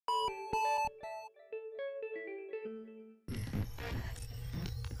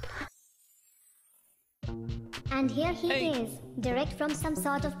And here he is, direct from some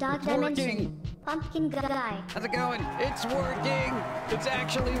sort of dark dimension. Pumpkin guy. How's it going? It's working! It's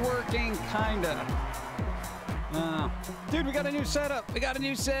actually working, kinda. Dude, we got a new setup. We got a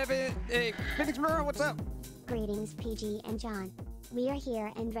new 7. Hey, Phoenix Monroe, what's up? Greetings, PG and John. We are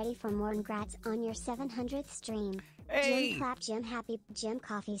here and ready for more congrats on your 700th stream. Hey! Jim clap, Jim happy, Jim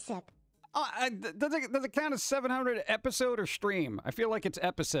coffee sip. Oh, does it count as 700 episode or stream? I feel like it's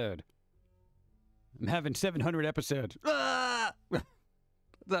episode. I'm having 700 episodes. Ah!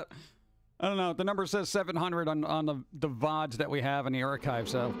 I don't know. The number says 700 on the VODs that we have in the archive,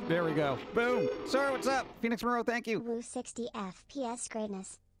 so there we go. Boom. Sir, what's up? Phoenix Monroe, thank you. Woo 60 FPS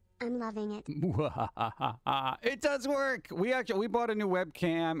greatness. I'm loving it. It does work. We bought a new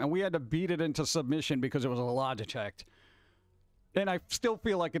webcam, and we had to beat it into submission because it was a Logitech. And I still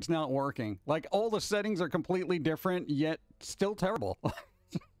feel like it's not working. Like, all the settings are completely different, yet still terrible.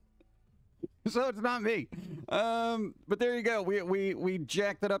 So it's not me. But there you go. We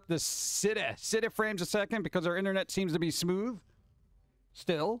jacked it up to 60 frames a second because our internet seems to be smooth.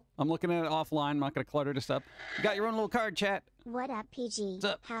 Still. I'm looking at it offline. I'm not going to clutter this up. You got your own little card, chat. What up, PG? What's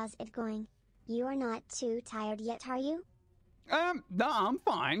up? How's it going? You are not too tired yet, are you? No, I'm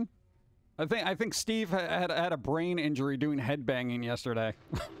fine. I think Steve had a brain injury doing headbanging yesterday.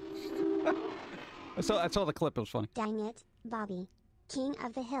 I saw the clip. It was funny. Dang it, Bobby. King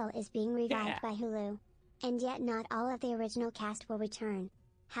of the Hill is being revived by Hulu. And yet not all of the original cast will return.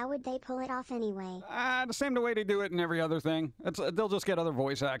 How would they pull it off anyway? The same way they do it in every other thing. They'll just get other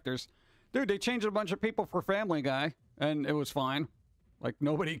voice actors. Dude, they changed a bunch of people for Family Guy, and it was fine. Like,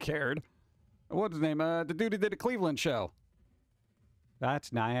 nobody cared. What's his name? The dude who did the Cleveland show.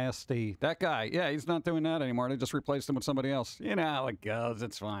 That's nasty. That guy. Yeah, he's not doing that anymore. They just replaced him with somebody else. You know how it goes.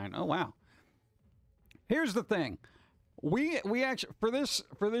 It's fine. Oh, wow. Here's the thing. We actually, for this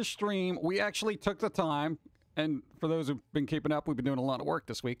stream, we actually took the time, and for those who've been keeping up, we've been doing a lot of work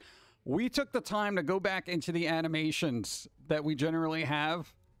this week. We took the time to go back into the animations that we generally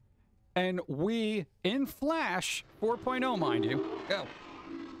have, and we, in Flash 4.0, mind you, go.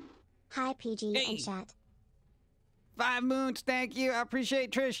 Hi, PG and chat. 5 moons, thank you. I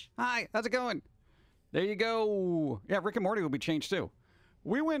appreciate Trish. Hi, how's it going? There you go. Yeah, Rick and Morty will be changed too.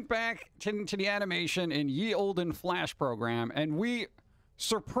 We went back to the animation in Ye Olden Flash program, and we,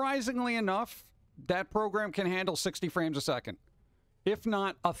 surprisingly enough, that program can handle 60 frames a second. If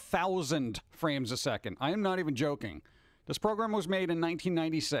not 1,000 frames a second. I am not even joking. This program was made in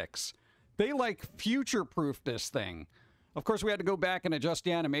 1996. They, like, future-proofed this thing. Of course, we had to go back and adjust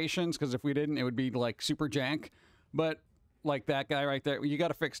the animations, because if we didn't, it would be, like, super jank. But, like that guy right there, you got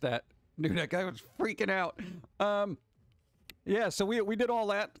to fix that. Dude, that guy was freaking out. Yeah, so we did all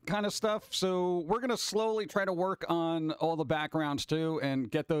that kind of stuff. So we're going to slowly try to work on all the backgrounds, too, and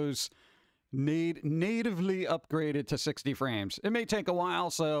get those natively upgraded to 60 frames. It may take a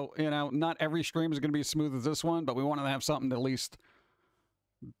while, so, you know, not every stream is going to be as smooth as this one, but we want to have something to at least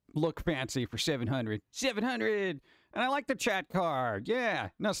look fancy for 700. 700! And I like the chat card. Yeah.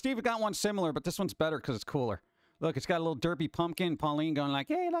 Now, Steve got one similar, but this one's better because it's cooler. Look, it's got a little derpy pumpkin. Pauline going like,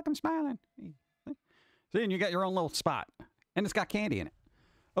 hey, look, I'm smiling. See, and you got your own little spot. And it's got candy in it.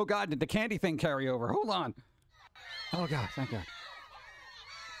 Oh, God, did the candy thing carry over? Hold on. Oh, God, thank God.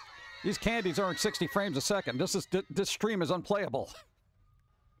 These candies aren't 60 frames a second. This stream is unplayable.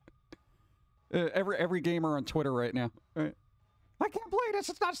 Every gamer on Twitter right now. I can't play this.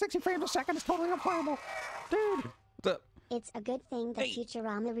 It's not 60 frames a second. It's totally unplayable. Dude. What's up? It's a good thing the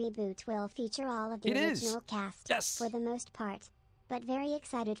Futurama reboot will feature all of the original cast for the most part. But very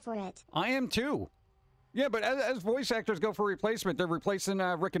excited for it. I am too. Yeah, but as voice actors go for replacement, they're replacing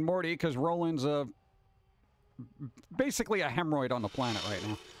Rick and Morty because Roland's basically a hemorrhoid on the planet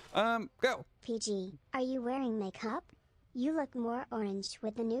right now. Go. PG, are you wearing makeup? You look more orange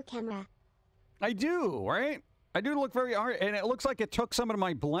with the new camera. I do, right? I do look very orange, and it looks like it took some of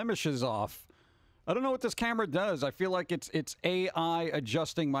my blemishes off. I don't know what this camera does. I feel like it's AI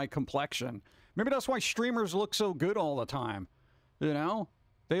adjusting my complexion. Maybe that's why streamers look so good all the time. You know?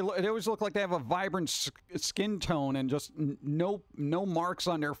 They always look like they have a vibrant skin tone and just no marks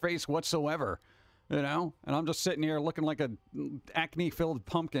on their face whatsoever, you know? And I'm just sitting here looking like a acne-filled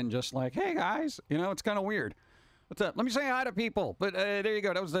pumpkin, just like, hey, guys. You know, it's kind of weird. What's up? Let me say hi to people. But there you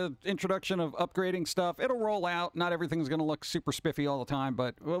go. That was the introduction of upgrading stuff. It'll roll out. Not everything's going to look super spiffy all the time,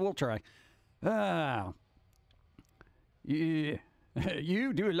 but we'll try. Yeah.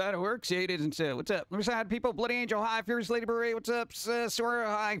 You do a lot of work, say it isn't so. What's up? Let me say hi to people. Bloody Angel, hi. Furious Lady Beret, what's up? Sora,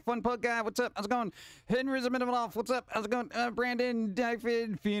 hi. Fun Pug Guy, what's up? How's it going? Henry Minimalov, what's up? How's it going? Brandon,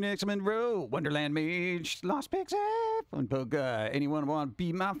 David, Phoenix, Monroe, Wonderland Mage, Lost Pixie, Fun Pug Guy. Anyone want to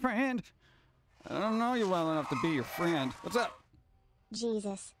be my friend? I don't know you well enough to be your friend. What's up?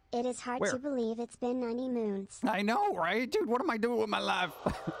 Jesus, it is hard Where? to believe it's been 90 moons. I know, right? Dude, what am I doing with my life?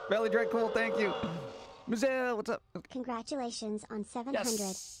 Belly Drake, cool, thank you. Mizzelle, what's up? Congratulations on 700.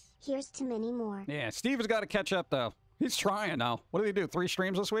 Yes. Here's to many more. Yeah, Steve has got to catch up, though. He's trying now. What did he do, 3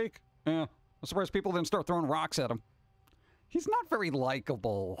 streams this week? Yeah, I'm surprised people didn't start throwing rocks at him. He's not very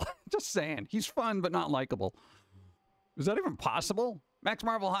likable. Just saying. He's fun, but not likable. Is that even possible? Max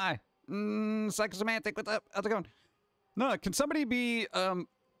Marvel, hi. Psychosemantic, what's up? How's it going? No, can somebody be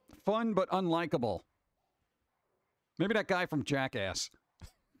fun but unlikable? Maybe that guy from Jackass.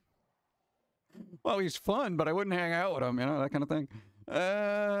 Well, he's fun, but I wouldn't hang out with him, you know, that kind of thing.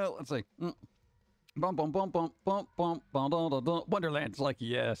 Let's see. Bum, bum, bum, bum, bum, bum, bum, bum, bum, bum. Wonderland's like,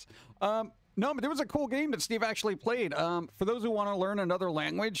 yes. No, but there was a cool game that Steve actually played. For those who want to learn another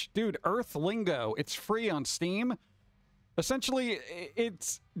language, dude, Earth Lingo. It's free on Steam. Essentially,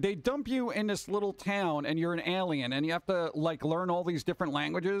 they dump you in this little town, and you're an alien, and you have to, like, learn all these different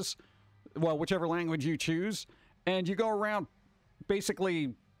languages. Well, whichever language you choose. And you go around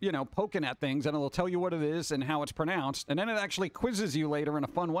basically, you know, poking at things, and it'll tell you what it is and how it's pronounced. And then it actually quizzes you later in a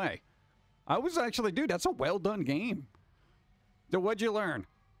fun way. I was actually, dude, that's a well-done game. So what'd you learn?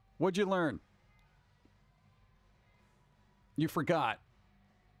 What'd you learn? You forgot.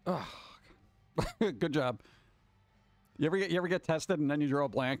 Oh, good job. You ever get tested and then you draw a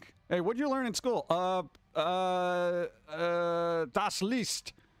blank? Hey, what'd you learn in school? Das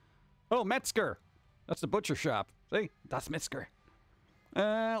Liest. Oh, Metzger. That's the butcher shop. See? Das Metzger.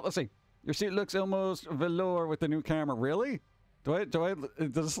 Let's see. Your suit looks almost velour with the new camera. Really? What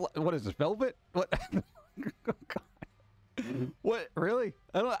is this, velvet? What? What? Really?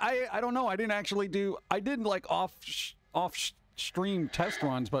 I don't know. I didn't like off-stream test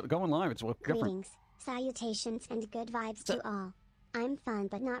runs, but going live, it's different. Greetings, salutations, and good vibes to all. I'm fun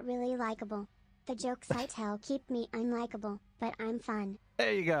but not really likable. The jokes I tell keep me unlikable, but I'm fun.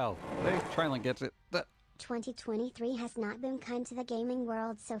 There you go. Hey, Trilin gets it. 2023 has not been kind to the gaming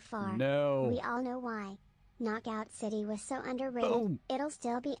world so far. No. We all know why. Knockout City was so underrated. Boom. It'll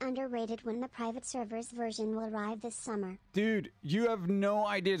still be underrated when the private servers version will arrive this summer. Dude, you have no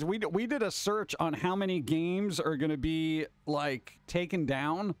ideas. We did a search on how many games are going to be, like, taken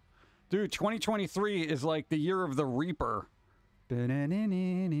down. Dude, 2023 is like the year of the Reaper. Yeah,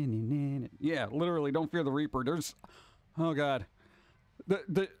 literally, don't fear the Reaper. There's, oh God.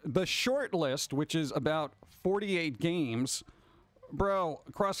 The short list, which is about 48 games, bro,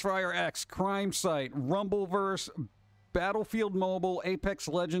 Crossfire X, Crime Site, Rumbleverse, Battlefield Mobile, Apex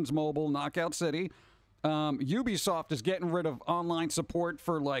Legends Mobile, Knockout City. Ubisoft is getting rid of online support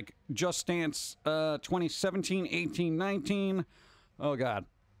for, like, Just Dance 2017, 18, 19. Oh, God.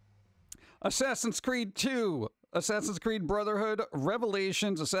 Assassin's Creed 2, Assassin's Creed Brotherhood,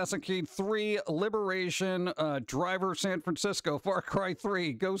 Revelations, Assassin's Creed 3, Liberation, Driver San Francisco, Far Cry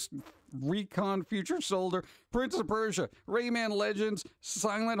 3, Ghost Recon Future Soldier, Prince of Persia, Rayman Legends,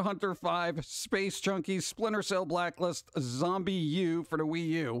 Silent Hunter 5, Space Junkies, Splinter Cell Blacklist, Zombie U for the Wii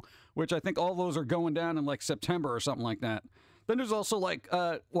U, which I think all those are going down in like September or something like that. Then there's also like,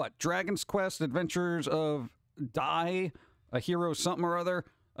 Dragon's Quest, Adventures of Dai, a hero something or other,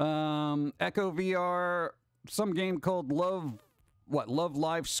 Echo VR, some game called Love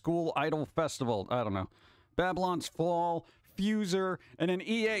Live School Idol Festival. I don't know. Babylon's Fall, Fuser, and then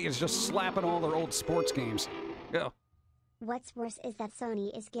EA is just slapping all their old sports games. Go. What's worse is that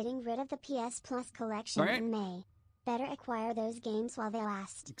Sony is getting rid of the PS Plus collection in May. Better acquire those games while they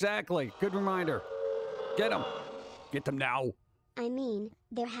last. Exactly. Good reminder. Get them. Get them now. I mean,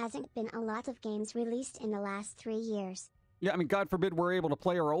 there hasn't been a lot of games released in the last 3 years. Yeah, I mean, God forbid we're able to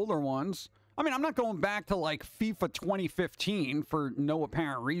play our older ones. I mean, I'm not going back to, like, FIFA 2015 for no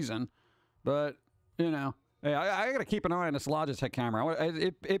apparent reason. But, you know, hey, I got to keep an eye on this Logitech camera.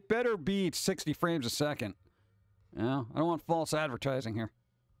 It better be 60 frames a second. You know, I don't want false advertising here.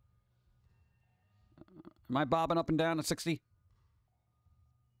 Am I bobbing up and down at 60?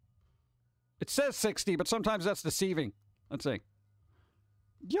 It says 60, but sometimes that's deceiving. Let's see.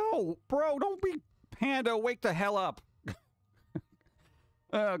 Yo, bro, don't be Panda. Wake the hell up.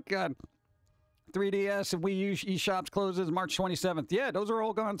 Oh, God. 3DS and Wii U eShops closes March 27th. Yeah, those are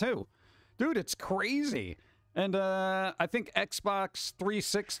all gone, too. Dude, it's crazy. And I think Xbox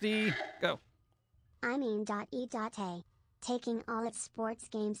 360... Go. I mean .e.a. Taking all its sports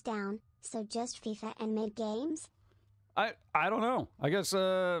games down, so just FIFA and mid games? I don't know. I guess,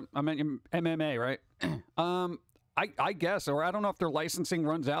 I meant MMA, right? I guess, or I don't know if their licensing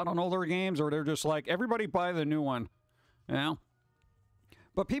runs out on older games, or they're just like, everybody buy the new one. You know?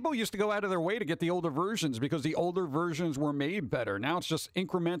 But people used to go out of their way to get the older versions because the older versions were made better. Now it's just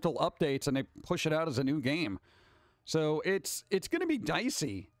incremental updates and they push it out as a new game. So it's going to be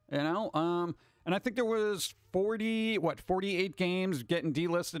dicey, you know? And I think there was 48 games getting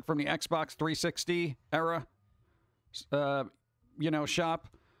delisted from the Xbox 360 era, shop.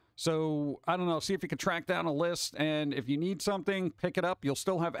 So, I don't know, see if you can track down a list, and if you need something, pick it up. You'll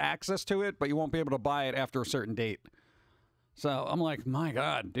still have access to it, but you won't be able to buy it after a certain date. So, I'm like, my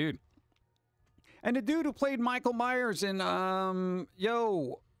God, dude. And the dude who played Michael Myers in, Halloween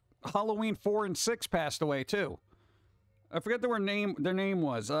 4 and 6 passed away, too. I forget their name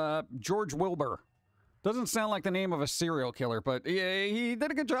was. George Wilbur. Doesn't sound like the name of a serial killer, but he did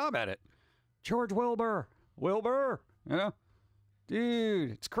a good job at it. George Wilbur. Wilbur, you know?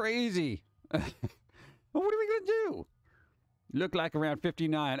 Dude, it's crazy. What are we going to do? Look like around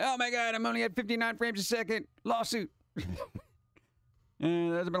 59. Oh, my God, I'm only at 59 frames a second. Lawsuit.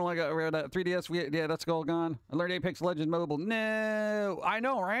 And that's been like around 3DS. Yeah, that's all gone. I learned Apex Legends Mobile. No. I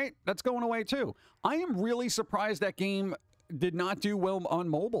know, right? That's going away, too. I am really surprised that game did not do well on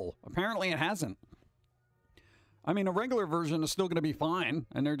mobile. Apparently, it hasn't. I mean, a regular version is still going to be fine.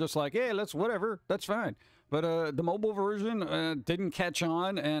 And they're just like, hey, whatever. That's fine. But the mobile version didn't catch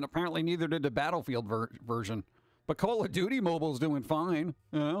on, and apparently neither did the Battlefield version. But Call of Duty Mobile's doing fine,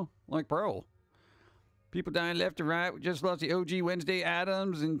 you know? Like, bro. People dying left and right. We just lost the OG Wednesday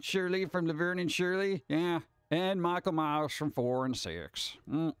Addams and Shirley from Laverne and Shirley. Yeah. And Michael Myers from 4 and 6.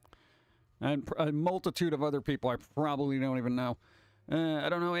 And a multitude of other people I probably don't even know. I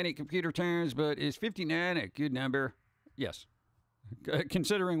don't know any computer terms, but is 59 a good number? Yes.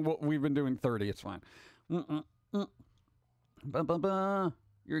 Considering what we've been doing 30, it's fine. You're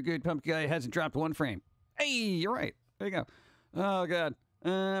a good pumpkin guy. Hasn't dropped one frame. Hey, you're right. There you go. Oh, God.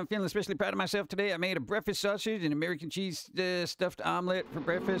 I'm feeling especially proud of myself today. I made a breakfast sausage and American cheese stuffed omelet for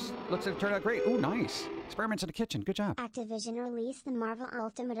breakfast. Looks like it turned out great. Oh, nice. Experiments in the kitchen. Good job. Activision released the Marvel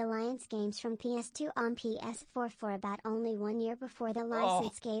Ultimate Alliance games from PS2 on PS4 for about only 1 year before the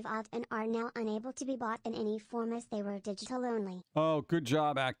license gave out and are now unable to be bought in any form as they were digital only. Oh, good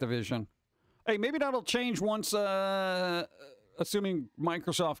job, Activision. Hey, maybe that'll change once, assuming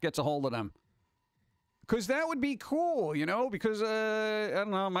Microsoft gets a hold of them. Because that would be cool, you know? Because, I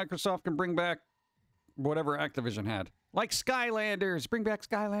don't know, Microsoft can bring back whatever Activision had. Like Skylanders. Bring back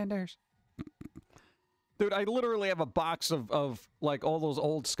Skylanders. Dude, I literally have a box of like, all those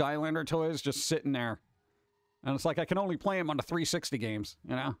old Skylander toys just sitting there. And it's like I can only play them on the 360 games,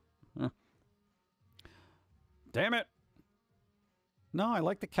 you know? Yeah. Damn it. No, I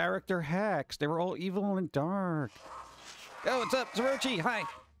like the character hacks. They were all evil and dark. Oh, what's up, Zerochi? Hi.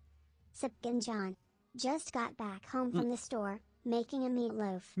 Sipkin John. Just got back home from the store, making a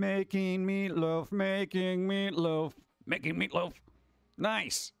meatloaf. Making meatloaf, making meatloaf, making meatloaf.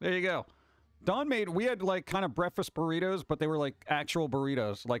 Nice. There you go. Dawn we had like kind of breakfast burritos, but they were like actual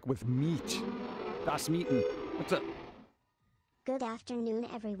burritos, like with meat. Das Mieten. What's up? Good afternoon,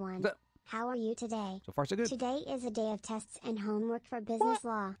 everyone. How are you today? So far, so good. Today is a day of tests and homework for business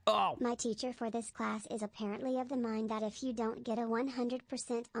law. Oh. My teacher for this class is apparently of the mind that if you don't get a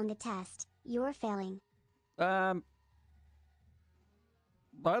 100% on the test, you're failing. That's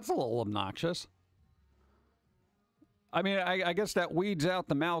a little obnoxious. I mean, I guess that weeds out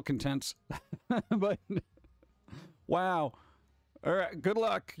the malcontents. But, wow. All right, good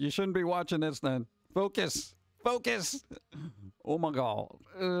luck. You shouldn't be watching this then. Focus. Focus. Oh, my God.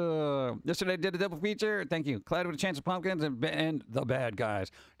 Yesterday I did a double feature. Thank you. Cloudy with a Chance of Pumpkins and The Bad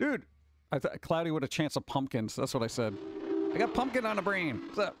Guys. Dude, I thought Cloudy with a Chance of Pumpkins. That's what I said. I got pumpkin on the brain.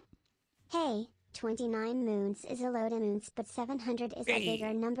 What's up? Hey, 29 moons is a load of moons, but 700 is a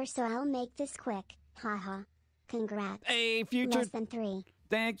bigger number, so I'll make this quick. Haha. Congrats. Hey, future. Less than 3.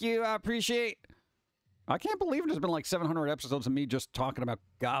 Thank you. I appreciate. I can't believe there's been like 700 episodes of me just talking about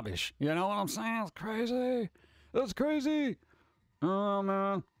garbage. You know what I'm saying? It's crazy. That's crazy. Oh,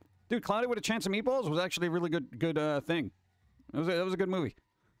 man. Dude, Cloudy with a Chance of Meatballs was actually a really good thing. It was a good movie.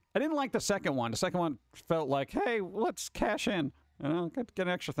 I didn't like the second one. The second one felt like, hey, let's cash in. You know, get an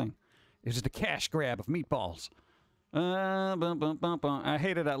extra thing. It was the cash grab of meatballs. I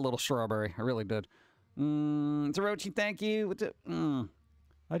hated that little strawberry. I really did. Zerochi, thank you. What's it?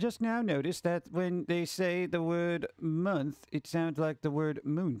 I just now noticed that when they say the word month, it sounds like the word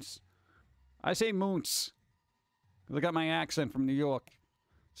moons. I say moons. I got my accent from New York.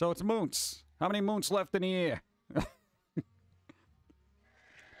 So it's moons. How many moons left in the year? It's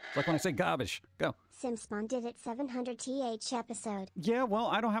like when I say garbage. Go. Simpsons did its 700 TH episode. Yeah, well,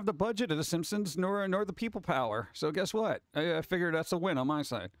 I don't have the budget of The Simpsons nor the people power. So guess what? I figured that's a win on my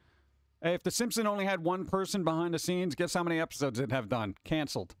side. Hey, if The Simpsons only had one person behind the scenes, guess how many episodes it'd have done?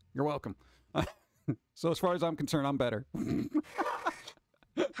 Canceled. You're welcome. So as far as I'm concerned, I'm better.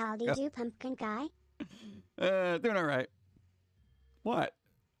 How do you do, Pumpkin Guy? Doing all right. What?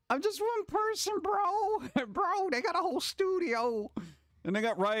 I'm just one person, bro. Bro, they got a whole studio. And they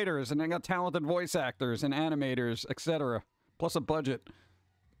got writers, and they got talented voice actors and animators, etc. Plus a budget.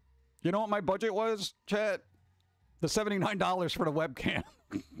 You know what my budget was, Chet? The $79 for the webcam.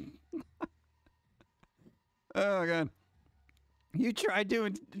 Oh, God. You tried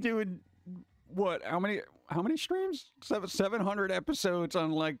doing what? How many streams? 700 episodes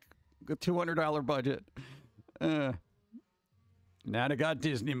on like a $200 budget. Now they got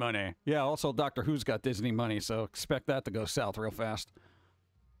Disney money. Yeah, also Doctor Who's got Disney money, so expect that to go south real fast.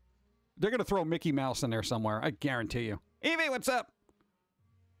 They're going to throw Mickey Mouse in there somewhere, I guarantee you. Evie, what's up?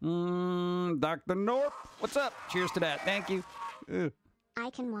 Dr. Norp, what's up? Cheers to that. Thank you. I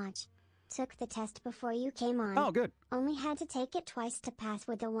can watch. Took the test before you came on. Oh, good. Only had to take it twice to pass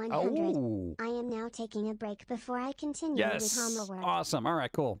with the 100. Oh. I am now taking a break before I continue with homework. Awesome. All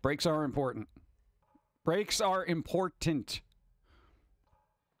right, cool. Breaks are important. Breaks are important.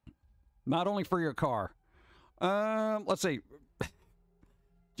 Not only for your car. Let's see.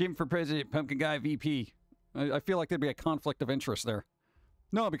 Jim for president, Pumpkin Guy VP. I feel like there'd be a conflict of interest there.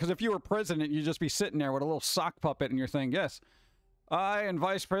 No, because if you were president, you'd just be sitting there with a little sock puppet in your thing. Yes. I and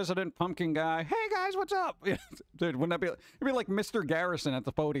Vice President Pumpkin Guy. Hey, guys, what's up? Dude, wouldn't that be... It'd be like Mr. Garrison at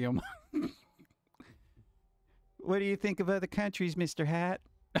the podium. What do you think of other countries, Mr. Hat?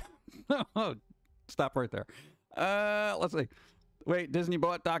 Stop right there. Let's see. Wait, Disney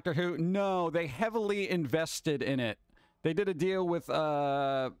bought Doctor Who? No, they heavily invested in it. They did a deal with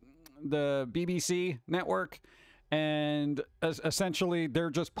the BBC network, and essentially they're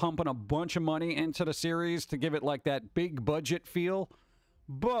just pumping a bunch of money into the series to give it like that big budget feel.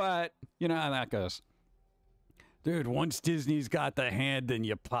 But you know how that goes. Dude, once Disney's got the hand in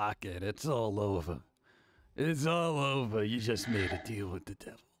your pocket, it's all over. It's all over. You just made a deal with the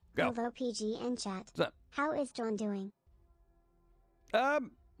devil. Go. Hello, PG and chat. What's up? How is John doing?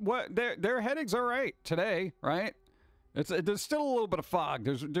 What their headache's all right today, right? There's still a little bit of fog.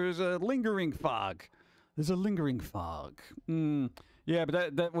 There's a lingering fog. There's a lingering fog. Yeah,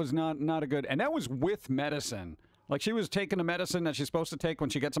 but that was not a good. And that was with medicine. Like she was taking the medicine that she's supposed to take when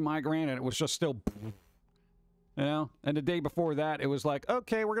she gets a migraine, and it was just still, you know. And the day before that, it was like,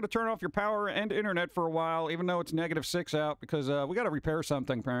 okay, we're gonna turn off your power and internet for a while, even though it's -6 out because we got to repair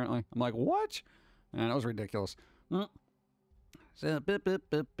something apparently. I'm like, what? And that was ridiculous. So bip bip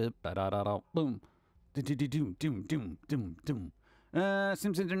bip bip ba da da da boom. Doom, doom, doom, doom, doom.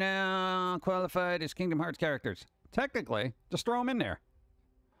 Simpsons are now qualified as Kingdom Hearts characters. Technically, just throw them in there.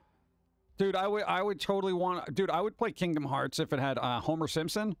 Dude, I would totally want... Dude, I would play Kingdom Hearts if it had Homer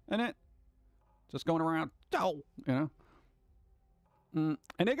Simpson in it. Just going around, you know? And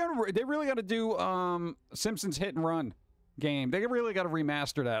they really got to do Simpsons Hit and Run game. They really got to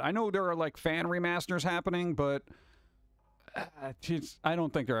remaster that. I know there are, like, fan remasters happening, but... I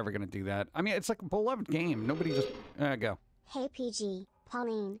don't think they're ever going to do that. I mean, it's like a beloved game. Nobody just... go. Hey, PG,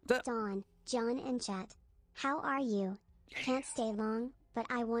 Pauline, Dawn, John, and chat. How are you? Can't stay long, but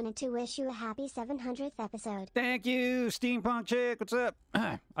I wanted to wish you a happy 700th episode. Thank you, Steampunk Chick. What's up?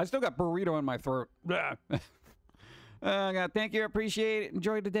 I still got burrito in my throat. God, thank you. I appreciate it.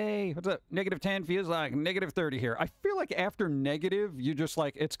 Enjoy the day. What's up? -10 feels like -30 here. I feel like after negative, you just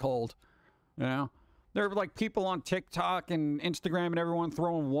like, it's cold. You know? There are like people on TikTok and Instagram and everyone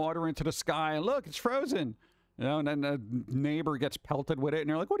throwing water into the sky. And look, it's frozen. You know, and then the neighbor gets pelted with it. And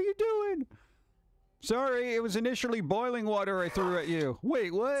they're like, what are you doing? Sorry, it was initially boiling water I threw at you.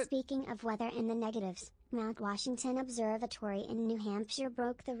 Wait, what? Speaking of weather in the negatives, Mount Washington Observatory in New Hampshire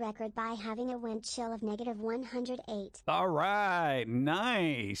broke the record by having a wind chill of -108. All right,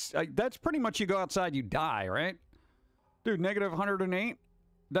 nice. That's pretty much you go outside, you die, right? Dude, -108?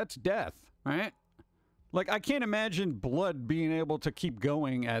 That's death, right? Like, I can't imagine blood being able to keep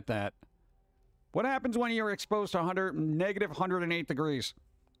going at that. What happens when you're exposed to -108 degrees?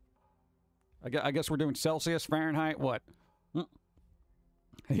 I guess we're doing Celsius, Fahrenheit, what?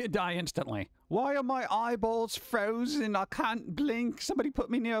 You die instantly. Why are my eyeballs frozen? I can't blink. Somebody put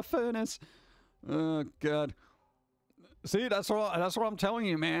me near a furnace. Oh, God. See, that's what I'm telling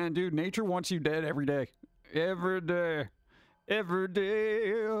you, man. Dude, nature wants you dead every day. Every day. Every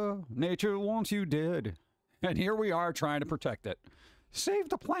day. Nature wants you dead. And here we are trying to protect it. Save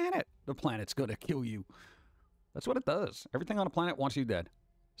the planet. The planet's gonna kill you. That's what it does. Everything on the planet wants you dead.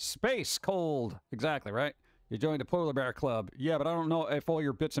 Space cold. Exactly, right? You joined the Polar Bear Club. Yeah, but I don't know if all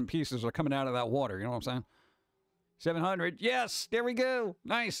your bits and pieces are coming out of that water. You know what I'm saying? 700. Yes, there we go.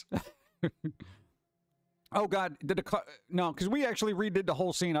 Nice. Oh, God. No, because we actually redid the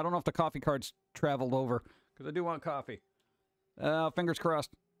whole scene. I don't know if the coffee cards traveled over, because I do want coffee. Fingers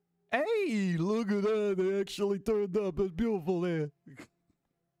crossed. Hey, look at that. They actually turned up. It's beautiful there.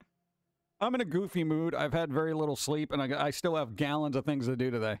 I'm in a goofy mood. I've had very little sleep, and I still have gallons of things to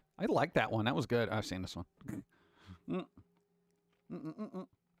do today. I like that one. That was good. I've seen this one.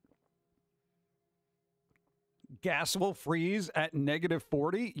 Gas will freeze at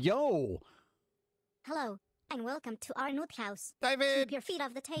 -40? Yo! Hello, and welcome to our noot house. David! Keep your feet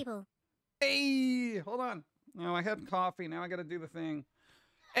off the table. Hey! Hold on. No, I had coffee. Now I gotta do the thing.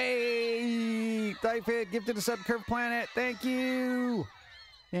 Hey! David, gift to the subcurve planet. Thank you!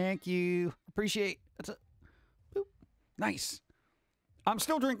 Thank you. Appreciate. That's a boop. Nice. I'm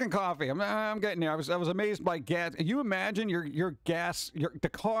still drinking coffee. I'm getting there. I was amazed by gas. You imagine your gas, the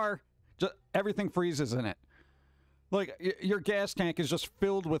car, just everything freezes in it. Like your gas tank is just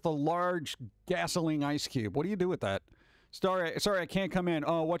filled with a large gasoline ice cube. What do you do with that? Sorry, I can't come in.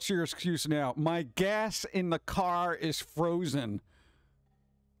 Oh, what's your excuse now? My gas in the car is frozen.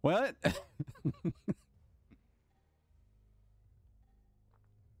 What?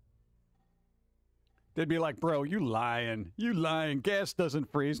 They'd be like, bro, you lying. You lying. Gas doesn't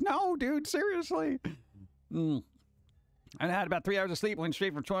freeze. No, dude, seriously. I had about 3 hours of sleep, went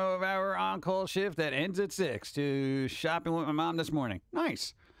straight from 12-hour on-call shift that ends at 6 to shopping with my mom this morning.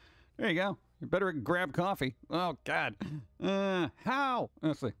 Nice. There you go. You better grab coffee. Oh, God. How?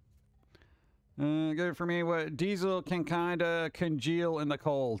 Let's see. Good for me. What diesel can kind of congeal in the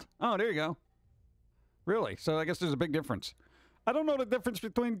cold. Oh, there you go. Really? So I guess there's a big difference. I don't know the difference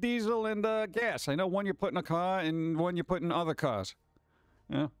between diesel and gas. I know one you put in a car and one you put in other cars.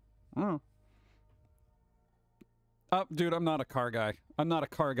 Yeah. Oh. Dude, I'm not a car guy. I'm not a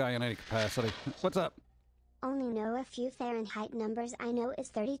car guy in any capacity. What's up? Only know a few Fahrenheit numbers. I know is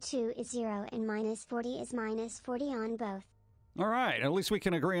 32 is 0 and -40 is -40 on both. All right. At least we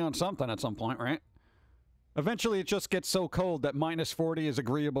can agree on something at some point, right? Eventually it just gets so cold that -40 is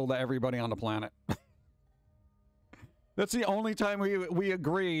agreeable to everybody on the planet. That's the only time we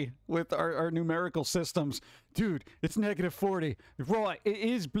agree with our numerical systems. Dude, it's -40. Right, it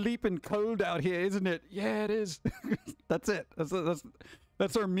is bleeping cold out here, isn't it? Yeah, it is. That's it.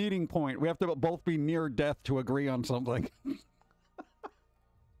 That's our meeting point. We have to both be near death to agree on something.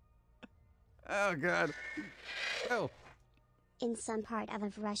 Oh, God. Oh. In some part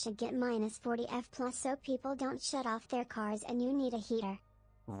of Russia get -40 so people don't shut off their cars and you need a heater.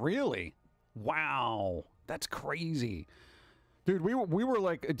 Really? Wow. That's crazy. Dude, we were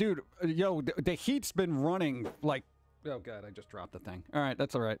like, dude, yo, the heat's been running like, oh, God, I just dropped the thing. All right,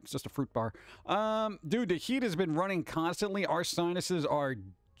 that's all right. It's just a fruit bar. Dude, the heat has been running constantly. Our sinuses are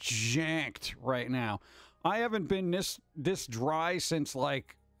janked right now. I haven't been this dry since,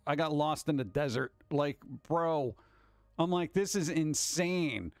 like, I got lost in the desert. Like, bro, I'm like, this is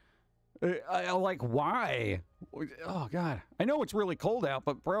insane. I like, why? Oh, God. I know it's really cold out,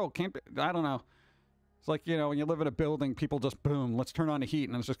 but, bro, can't be, I don't know. It's like, you know, when you live in a building, people just, boom, let's turn on the heat,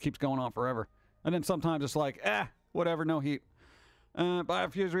 and it just keeps going on forever. And then sometimes it's like, whatever, no heat.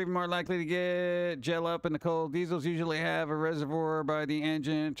 Biofuels are even more likely to get gel up in the cold. Diesels usually have a reservoir by the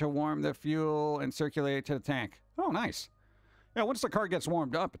engine to warm the fuel and circulate it to the tank. Oh, nice. Yeah, once the car gets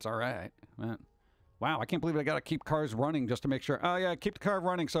warmed up, it's all right. Wow, I can't believe I got to keep cars running just to make sure. Oh, yeah, keep the car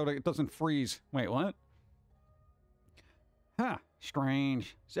running so that it doesn't freeze. Wait, what? Huh.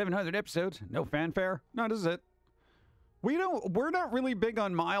 Strange. 700 episodes. No fanfare. No, this is it. We're not really big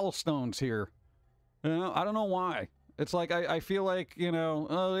on milestones here. You know, I don't know why. It's like, I feel like, you know,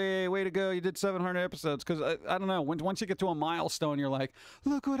 oh, hey, way to go. You did 700 episodes. Because, I don't know. Once you get to a milestone, you're like,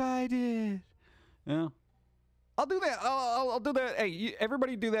 look what I did. You know? I'll do that. I'll do that. Hey,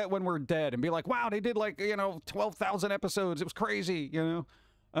 everybody do that when we're dead and be like, wow, they did like, you know, 12,000 episodes. It was crazy, you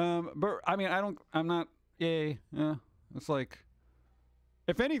know? But, I mean, I'm not, yeah. It's like,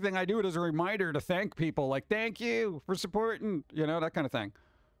 if anything, I do it as a reminder to thank people. Like, thank you for supporting, you know, that kind of thing.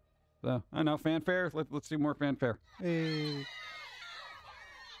 So, I know, fanfare. Let's do more fanfare. Hey.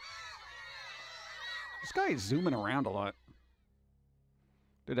 This guy is zooming around a lot.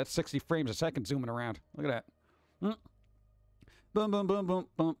 Dude, that's 60 frames a second zooming around. Look at that. Boom, boom, boom, boom,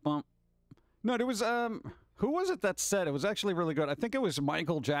 boom, boom. No, there was, who was it that said? It was actually really good. I think it was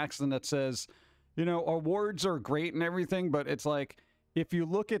Michael Jackson that says, you know, awards are great and everything, but it's like, if you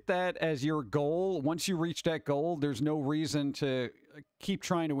look at that as your goal, once you reach that goal, there's no reason to keep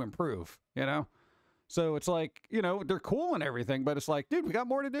trying to improve, you know? So it's like, you know, they're cool and everything, but it's like, dude, we got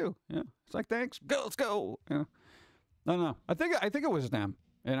more to do. Yeah. It's like, thanks. Go, let's go. You know? I don't know. I think it was them,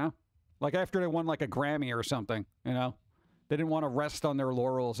 you know? Like after they won like a Grammy or something, you know? They didn't want to rest on their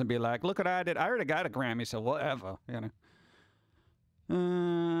laurels and be like, look what I did. I already got a Grammy, so whatever, you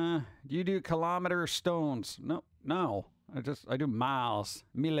know. Do you do kilometer stones? No. I do miles,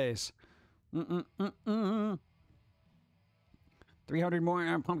 miles. 300 more,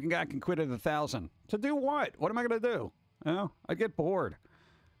 and Pumpkin Guy can quit at 1,000. To do what? What am I going to do? You know, I get bored.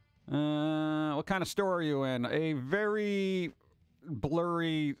 What kind of store are you in? A very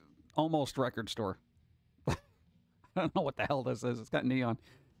blurry, almost record store. I don't know what the hell this is. It's got neon.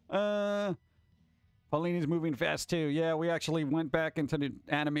 Paulina's moving fast too. Yeah, we actually went back into the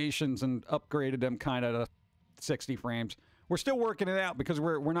animations and upgraded them kind of to 60 frames. We're still working it out because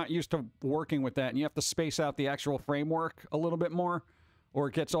we're not used to working with that, and you have to space out the actual framework a little bit more, or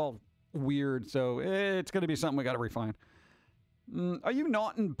it gets all weird. So it's going to be something we got to refine. Are you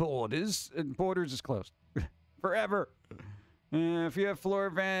not in Borders? Borders is closed forever. If you have floor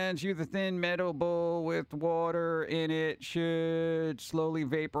fans, use a thin metal bowl with water in it. Should slowly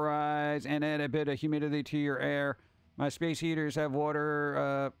vaporize and add a bit of humidity to your air. My space heaters have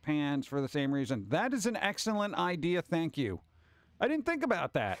water pans for the same reason. That is an excellent idea. Thank you. I didn't think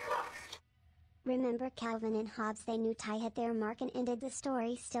about that. Remember Calvin and Hobbes? They knew Ty hit their mark and ended the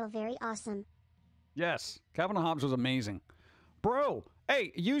story. Still very awesome. Yes, Calvin and Hobbes was amazing. Bro,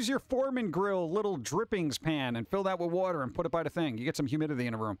 hey, use your Foreman grill little drippings pan and fill that with water and put it by the thing. You get some humidity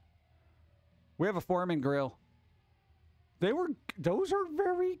in a room. We have a Foreman grill. Those are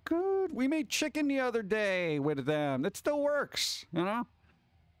very good. We made chicken the other day with them. It still works, you know?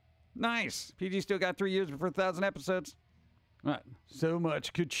 Nice. PG still got 3 years before 1,000 episodes. What? So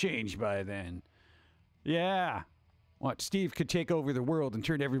much could change by then. Yeah. What? Steve could take over the world and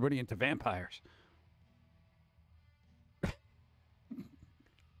turn everybody into vampires.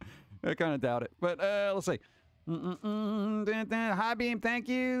 I kind of doubt it. But let's see. Hi, Beam. Thank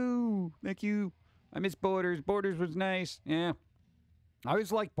you. Thank you. I miss Borders. Borders was nice. Yeah. I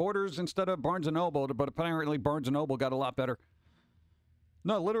always liked Borders instead of Barnes & Noble, but apparently Barnes & Noble got a lot better.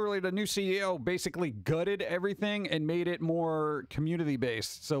 No, literally the new CEO basically gutted everything and made it more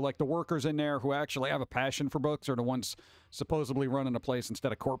community-based. So, like, the workers in there who actually have a passion for books are the ones supposedly running the place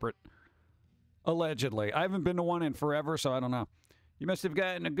instead of corporate. Allegedly. I haven't been to one in forever, so I don't know. You must have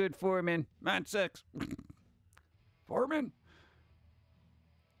gotten a good Foreman. Mine sucks. Foreman?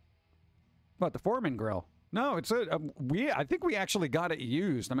 What, the Foreman grill? No, it's I think we actually got it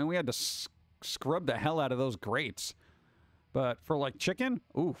used. I mean, we had to scrub the hell out of those grates. But for, like, chicken?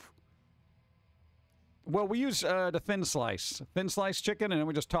 Oof. Well, we use the thin slice chicken, and then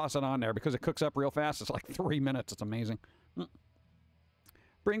we just toss it on there because it cooks up real fast. It's like 3 minutes. It's amazing.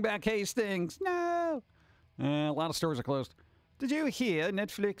 Bring back Hastings. No. A lot of stores are closed. Did you hear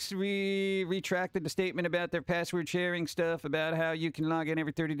Netflix retracted the statement about their password sharing stuff, about how you can log in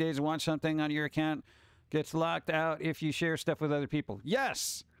every 30 days and watch something on your account gets locked out if you share stuff with other people?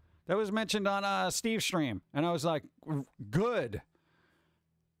 Yes! That was mentioned on Steve's stream, and I was like, good.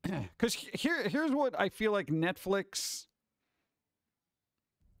 Because here's what I feel like Netflix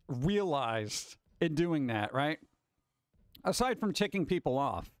realized in doing that, right? Aside from ticking people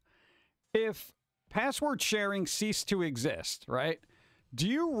off, if password sharing ceased to exist, right? Do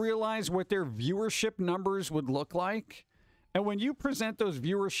you realize what their viewership numbers would look like? And when you present those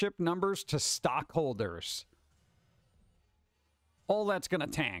viewership numbers to stockholders, all that's going to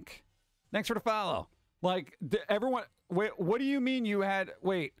tank. Thanks for the follow. Like, everyone, wait, what do you mean you had,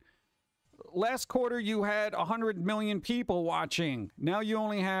 last quarter you had 100 million people watching. Now you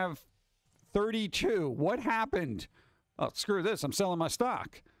only have 32. What happened? Oh, screw this. I'm selling my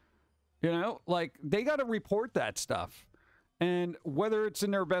stock. You know, like, they got to report that stuff. And whether it's in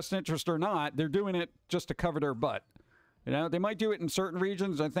their best interest or not, they're doing it just to cover their butt. You know, they might do it in certain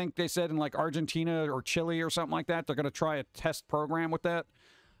regions. I think they said in, like, Argentina or Chile or something like that, they're going to try a test program with that.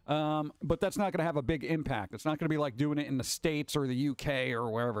 But that's not going to have a big impact. It's not going to be like doing it in the States or the UK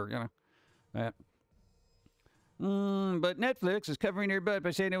or wherever, you know. But Netflix is covering their butt by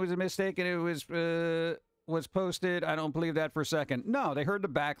saying it was a mistake and it was posted. I don't believe that for a second. No, they heard the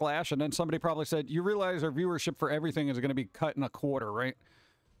backlash, and then somebody probably said, you realize our viewership for everything is going to be cut in a quarter, right?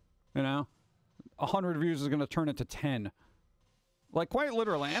 You know? 100 views is going to turn into 10. Like, quite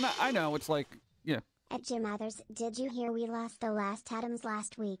literally. And I know, it's like, yeah. At Jim Mathers, did you hear we lost the last Adams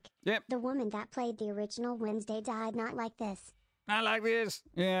last week? Yep. The woman that played the original Wednesday died not like this. Not like this.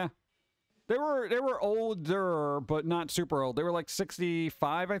 Yeah. They were older, but not super old. They were like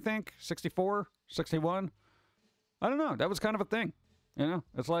 65, I think. 64, 61. I don't know. That was kind of a thing. You know?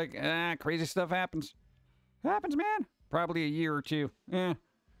 It's like, crazy stuff happens. It happens, man. Probably a year or two. Yeah.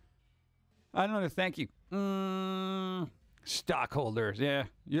 I don't know. Thank you. Stockholders. Yeah.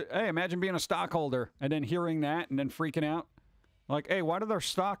 Hey, imagine being a stockholder and then hearing that and then freaking out. Like, hey, why did their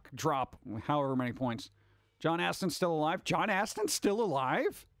stock drop however many points? John Aston's still alive? John Aston's still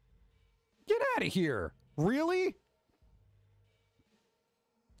alive? Get out of here. Really?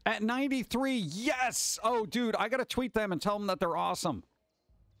 At 93, yes! Oh, dude, I gotta tweet them and tell them that they're awesome.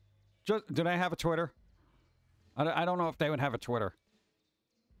 Did I have a Twitter? I don't know if they would have a Twitter.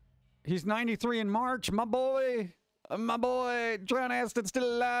 He's 93 in March, my boy. My boy, John Aston's still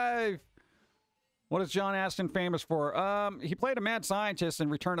alive. What is John Aston famous for? He played a mad scientist in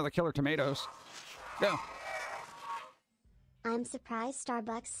Return of the Killer Tomatoes. Go. I'm surprised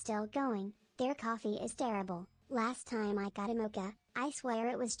Starbucks still going. Their coffee is terrible. Last time I got a mocha, I swear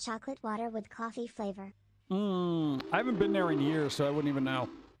it was chocolate water with coffee flavor. I haven't been there in years, so I wouldn't even know.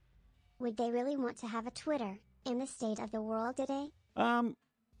 Would they really want to have a Twitter in the state of the world today?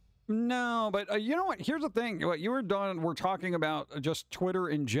 No, but you know what? Here's the thing. What you were done, we're talking about just Twitter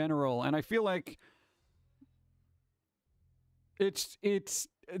in general, and I feel like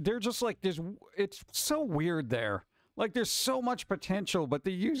they're just like this. It's so weird there. Like there's so much potential, but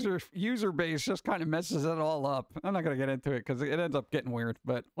the user base just kind of messes it all up. I'm not gonna get into it because it ends up getting weird,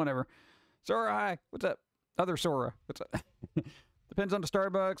 but whatever. Sora, hi. What's up? Other Sora. What's up? Depends on the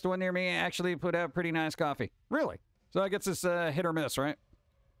Starbucks. The one near me actually put out pretty nice coffee. Really? So I guess it's hit or miss, right?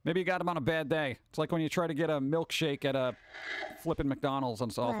 Maybe you got them on a bad day. It's like when you try to get a milkshake at a flipping McDonald's and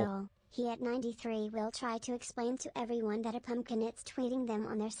it's awful. Well, he at 93 will try to explain to everyone that a pumpkin is tweeting them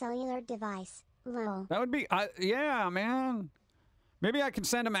on their cellular device. Lol. That would be, yeah, man. Maybe I can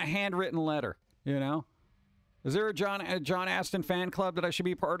send him a handwritten letter, you know? Is there a John Aston fan club that I should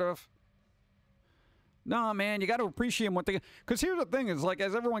be part of? No, man, you got to appreciate what they... Because here's the thing, is like,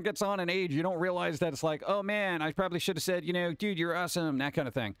 as everyone gets on in age, you don't realize that it's like, oh, man, I probably should have said, you know, dude, you're awesome, that kind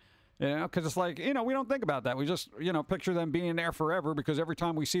of thing. You know, because it's like, you know, we don't think about that. We just, you know, picture them being there forever because every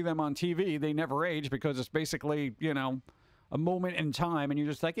time we see them on TV, they never age because it's basically, you know, a moment in time, and you're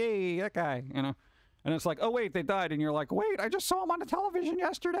just like, hey, that guy, you know. And it's like, oh, wait, they died. And you're like, wait, I just saw him on the television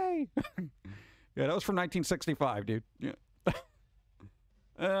yesterday. Yeah, that was from 1965, dude. Yeah.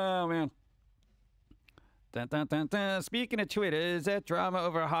 Oh, man. Dun, dun, dun, dun. Speaking of Twitter, is that drama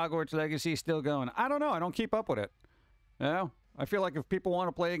over Hogwarts Legacy still going? I don't know. I don't keep up with it. You know? I feel like if people want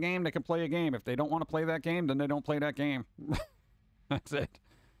to play a game, they can play a game. If they don't want to play that game, then they don't play that game. That's it.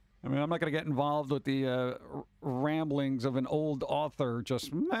 I mean, I'm not going to get involved with the ramblings of an old author.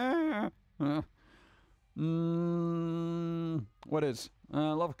 Just, what is?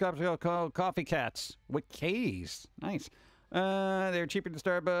 Love coffee cats with K's. Nice. They're cheaper than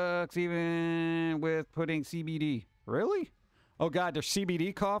Starbucks, even with putting CBD. Really? Oh, God, there's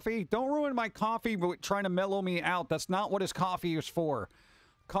CBD coffee? Don't ruin my coffee with trying to mellow me out. That's not what his coffee is for.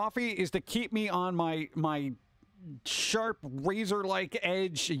 Coffee is to keep me on my sharp, razor-like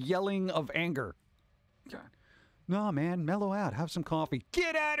edge yelling of anger. God. No, man, mellow out. Have some coffee.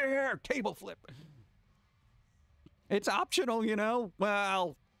 Get out of here! Table flip. It's optional, you know?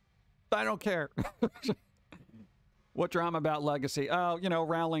 Well, I don't care. What drama about Legacy? Oh, you know,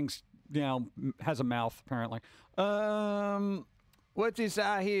 Rowling's, you know, has a mouth, apparently. What's this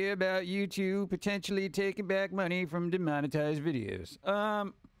I hear about YouTube potentially taking back money from demonetized videos?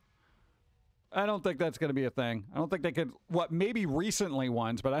 I don't think that's going to be a thing. I don't think they could, maybe recently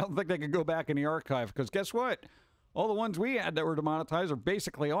ones, but I don't think they could go back in the archive, because guess what? All the ones we had that were demonetized are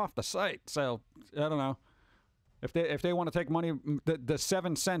basically off the site, so I don't know. If they want to take money, the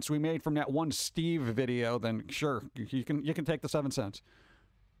 7 cents we made from that one Steve video, then sure, you can take the 7 cents.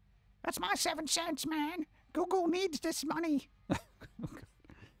 That's my 7 cents, man. Google needs this money.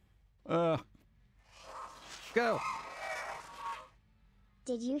 Go.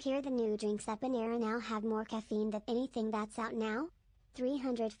 Did you hear the new drinks at Panera now have more caffeine than anything that's out now?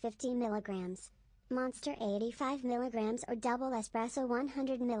 350 milligrams. Monster 85 milligrams or double espresso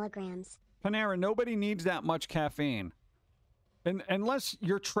 100 milligrams. Panera, nobody needs that much caffeine. Unless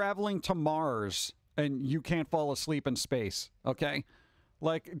you're traveling to Mars and you can't fall asleep in space, okay?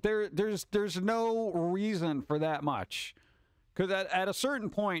 Like, there's no reason for that much. Because at a certain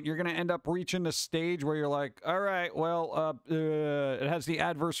point, you're going to end up reaching this stage where you're like, all right, well, it has the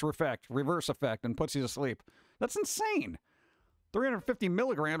reverse effect, and puts you to sleep. That's insane. 350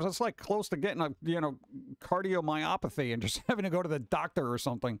 milligrams, that's like close to getting a, you know, cardiomyopathy and just having to go to the doctor or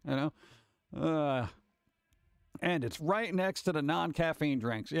something, you know? And it's right next to the non-caffeine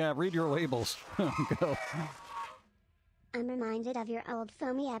drinks. Yeah, read your labels. Go. I'm reminded of your old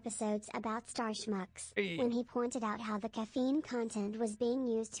Foamy episodes about Star Schmucks, when he pointed out how the caffeine content was being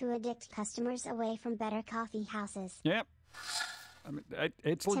used to addict customers away from better coffee houses. Yep. I mean,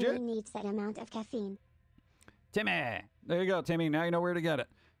 it's legit. Timmy needs that amount of caffeine. Timmy! There you go, Timmy. Now you know where to get it.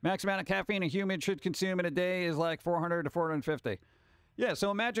 Max amount of caffeine a human should consume in a day is like 400 to 450. Yeah,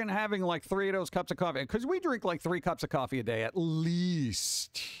 so imagine having like 3 of those cups of coffee. Because we drink like 3 cups of coffee a day at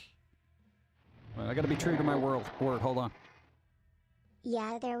least. Well, I got to be true to my word. Hold on.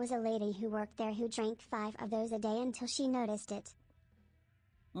 Yeah, there was a lady who worked there who drank 5 of those a day until she noticed it.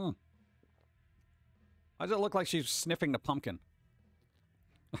 Why does it look like she's sniffing the pumpkin?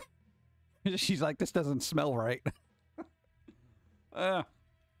 She's like, this doesn't smell right.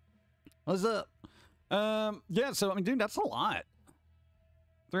 What's up? Yeah, so, I mean, dude, that's a lot.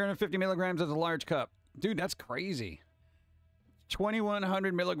 350 milligrams is a large cup. Dude, that's crazy.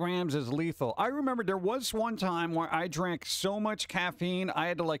 2,100 milligrams is lethal. I remember there was one time where I drank so much caffeine, I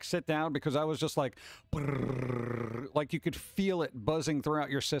had to, like, sit down because I was just like, brrr, like you could feel it buzzing throughout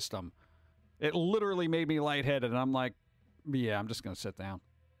your system. It literally made me lightheaded, and I'm like, yeah, I'm just going to sit down.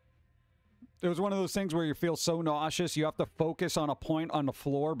 It was one of those things where you feel so nauseous, you have to focus on a point on the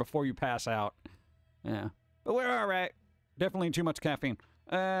floor before you pass out. Yeah. But we're all right. Definitely too much caffeine.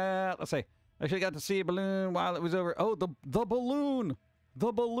 Let's see. I actually got to see a balloon while it was over. Oh, the balloon.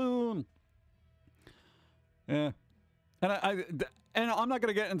 The balloon. Yeah. And I'm not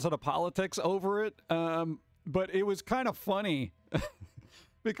going to get into the politics over it, but it was kind of funny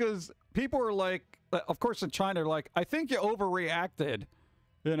because people are like, of course in China, they're like, I think you overreacted,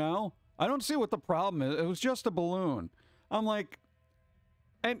 you know? I don't see what the problem is. It was just a balloon. I'm like,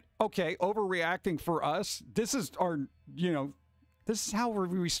 and okay, overreacting for us, this is our, you know, this is how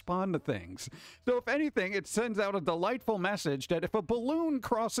we respond to things. So if anything, it sends out a delightful message that if a balloon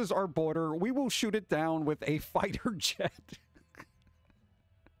crosses our border, we will shoot it down with a fighter jet.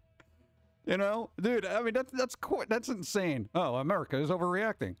 You know, dude, I mean, that's insane. Oh, America is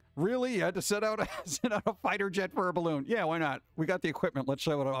overreacting. Really? You had to send out a fighter jet for a balloon? Yeah, why not? We got the equipment. Let's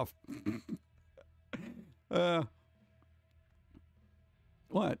show it off.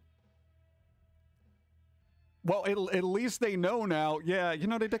 What? Well, at least they know now. Yeah, you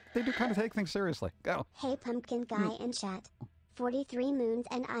know, they do kind of take things seriously. Go. Hey, pumpkin guy in chat. 43 moons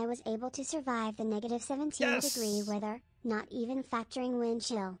and I was able to survive the negative 17-degree weather, not even factoring wind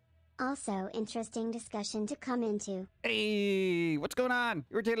chill. Also, interesting discussion to come into. Hey, what's going on?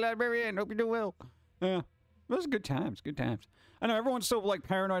 Irritated librarian. Hope you're doing well. Yeah, those are good times. Good times. I know everyone's so like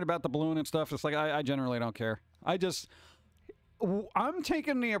paranoid about the balloon and stuff. It's like I generally don't care. I'm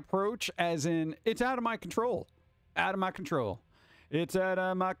taking the approach as in it's out of my control. Out of my control. It's out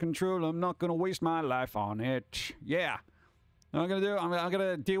of my control. I'm not gonna waste my life on it. Yeah. I'm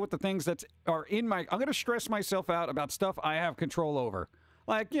gonna deal with the things that are in my. I'm gonna stress myself out about stuff I have control over.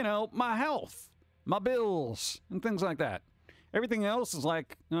 Like, you know, my health, my bills, and things like that. Everything else is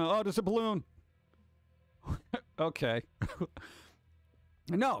like, oh, there's a balloon. Okay.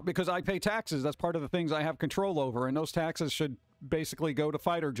 No, because I pay taxes. That's part of the things I have control over, and those taxes should basically go to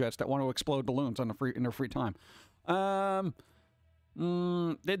fighter jets that want to explode balloons in their free time.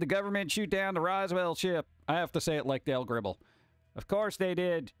 Did the government shoot down the Roswell ship? I have to say it like Dale Gribble. Of course they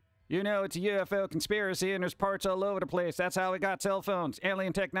did. You know, it's a UFO conspiracy and there's parts all over the place. That's how we got cell phones,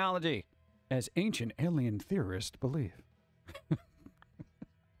 alien technology. As ancient alien theorists believe.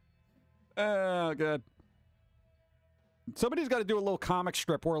 Oh, good. Somebody's got to do a little comic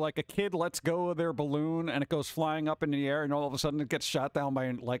strip where, like, a kid lets go of their balloon and it goes flying up in the air and all of a sudden it gets shot down by,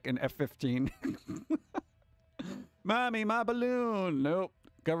 like, an F-15. Mommy, my balloon. Nope.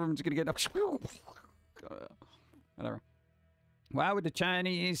 Government's going to get up. Whatever. Why would the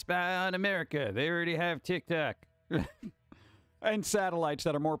Chinese spy on America? They already have TikTok. And satellites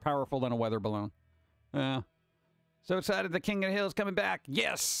that are more powerful than a weather balloon. Yeah. So excited the King of the Hill is coming back.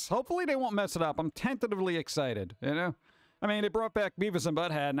 Yes! Hopefully they won't mess it up. I'm tentatively excited, you know? I mean, they brought back Beavis and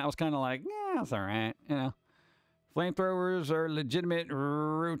Butthead, and I was kind of like, yeah, that's all right, you know? Flamethrowers are legitimate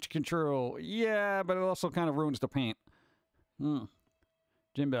root control. Yeah, but it also kind of ruins the paint.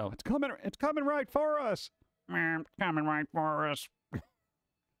 Jimbo, it's coming right for us. It's coming right for us.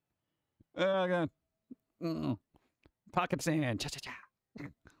 Oh, God. Pocket sand. Cha-cha-cha.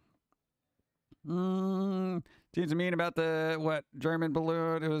 Teens mean about the, what, German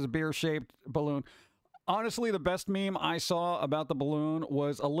balloon? It was a beer-shaped balloon. Honestly, the best meme I saw about the balloon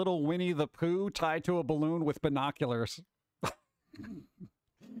was a little Winnie the Pooh tied to a balloon with binoculars. I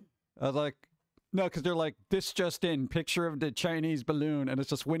was like, no, because they're like, this just in, picture of the Chinese balloon, and it's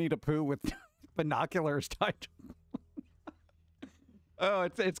just Winnie the Pooh with binoculars tied to Oh,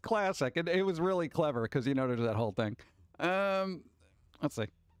 it's classic. It was really clever, because, you know, there's that whole thing. Let's see.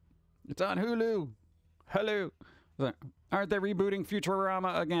 It's on Hulu. Hello. Aren't they rebooting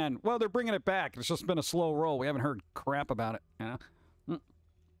Futurama again? Well, they're bringing it back. It's just been a slow roll. We haven't heard crap about it, you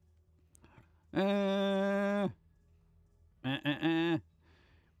know?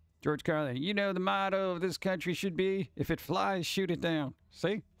 George Carlin, you know the motto of this country should be, if it flies, shoot it down.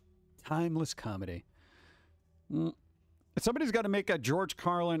 See? Timeless comedy. Somebody's got to make a George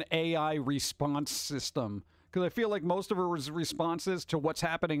Carlin AI response system. Because I feel like most of her responses to what's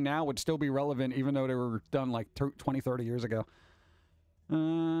happening now would still be relevant, even though they were done like 20, 30 years ago.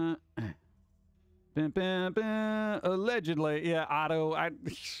 Allegedly. Yeah, Otto. I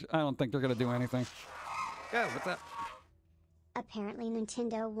don't think they're going to do anything. Yeah, what's that? Apparently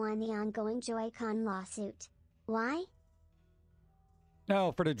Nintendo won the ongoing Joy-Con lawsuit. Why?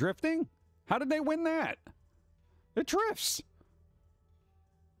 No, for the drifting? How did they win that? It drifts.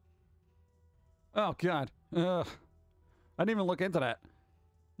 Oh, God. Ugh. I didn't even look into that.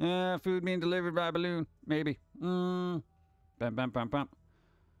 Food being delivered by balloon. Maybe. Bam, bam, bam, bam.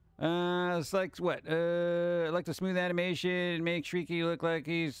 It's like, what? Like the smooth animation. Make Shrieky look like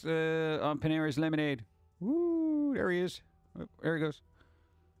he's on Panera's Lemonade. Woo, there he is. Oh, there he goes.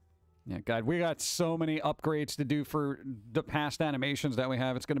 Yeah, God, we got so many upgrades to do for the past animations that we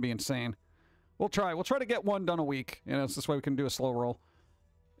have. It's going to be insane. We'll try. We'll try to get one done a week. You know, it's this way we can do a slow roll.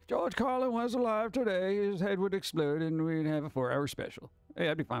 If George Carlin was alive today, his head would explode and we'd have a 4-hour special. Hey,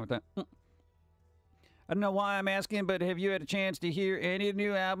 I'd be fine with that. I don't know why I'm asking, but have you had a chance to hear any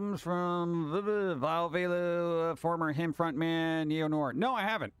new albums from Vile Velo, former him frontman Neo Noir? No, I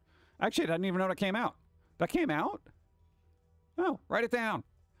haven't. Actually, I didn't even know that came out. That came out? Oh, write it down.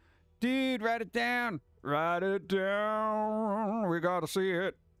 Dude, write it down. Write it down. We gotta see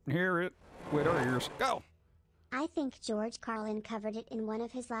it, hear it with our ears. Go. I think George Carlin covered it in one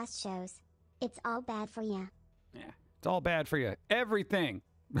of his last shows. It's all bad for ya. Yeah, it's all bad for you. Everything.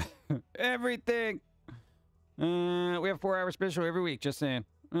 Everything. We have a 4-hour special every week, just saying.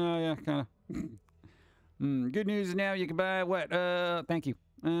 Oh, yeah, kind of. Good news is now you can buy what? Thank you.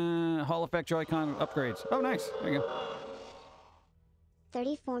 Hall Effect Joy-Con upgrades. Oh, nice. There you go.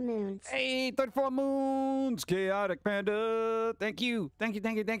 34 moons. Hey, 34 moons. Chaotic Panda. Thank you. Thank you,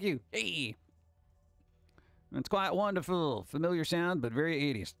 thank you, thank you. Hey. It's quite wonderful. Familiar sound, but very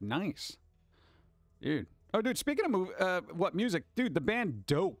 80s. Nice. Dude. Oh, dude, speaking of music? Dude, the band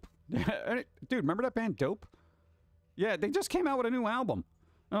Dope. Dude, remember that band Dope? Yeah, they just came out with a new album.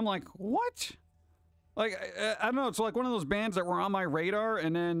 And I'm like, what? Like, I don't know. It's like one of those bands that were on my radar,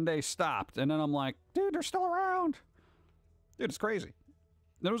 and then they stopped. And then I'm like, dude, they're still around. Dude, it's crazy.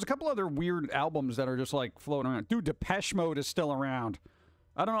 There was a couple other weird albums that are just, like, floating around. Dude, Depeche Mode is still around.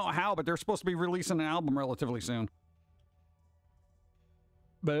 I don't know how, but they're supposed to be releasing an album relatively soon.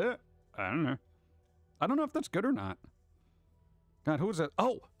 But, I don't know. I don't know if that's good or not. God, who is it?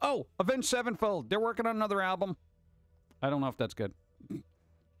 Oh, Avenged Sevenfold. They're working on another album. I don't know if that's good.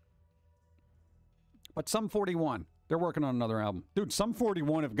 But Sum 41, they're working on another album. Dude, Sum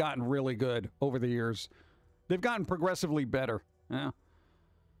 41 have gotten really good over the years. They've gotten progressively better. Yeah.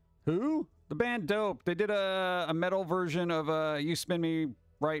 Who? The band Dope. They did a metal version of You Spin Me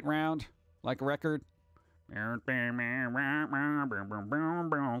Right Round, like a record. That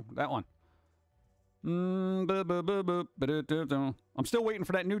one. I'm still waiting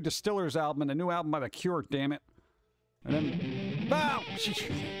for that new Distillers album and the new album by The Cure, damn it. And then... Bow!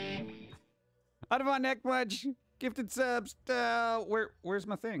 Out of my neck much. Gifted subs. Where's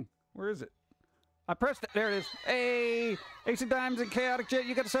my thing? Where is it? I pressed it. There it is. Hey! Ace of Diamonds and Chaotic Jet.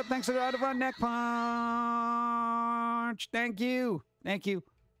 You got a sub thanks to the Out of our neck punch. Thank you. Thank you.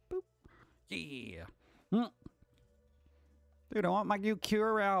 Boop. Yeah. Dude, I want my new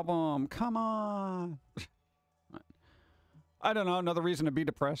Cure album. Come on. I don't know. Another reason to be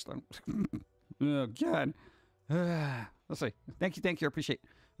depressed. Oh, God. Let's see. Thank you. I appreciate it.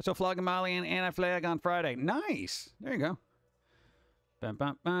 So Flogging Molly and Anti-Flag on Friday. Nice. There you go. Did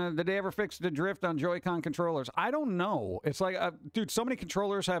they ever fix the drift on Joy-Con controllers? I don't know. It's like, dude, so many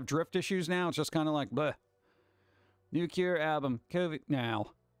controllers have drift issues now. It's just kind of like, bleh. New Cure album. COVID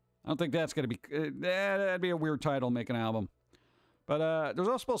now. I don't think that's going to be... that'd be a weird title, make an album. But there's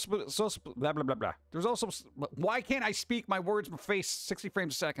also... blah, blah, blah, blah. There's also... Why can't I speak my words with face 60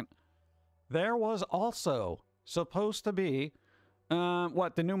 frames a second? There was also supposed to be...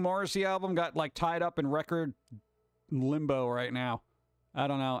 the new Morrissey album got, like, tied up in record limbo right now. I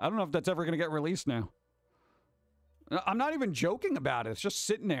don't know. I don't know if that's ever going to get released now. I'm not even joking about it. It's just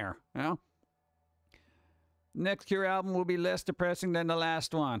sitting there, you know? Next Cure album will be less depressing than the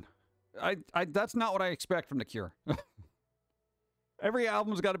last one. That's not what I expect from The Cure. Every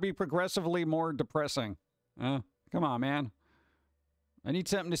album's got to be progressively more depressing. Come on, man. I need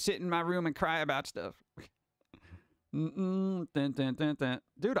something to sit in my room and cry about stuff. Dude,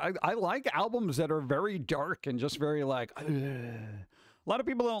 I like albums that are very dark and just very like... A lot of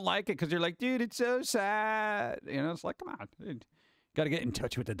people don't like it because they're like, dude, it's so sad. You know, it's like, come on, dude. Gotta get in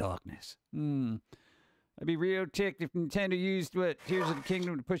touch with the darkness. I'd be real ticked if Nintendo used, Tears of the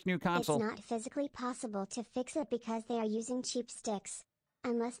Kingdom to push new console. It's not physically possible to fix it because they are using cheap sticks.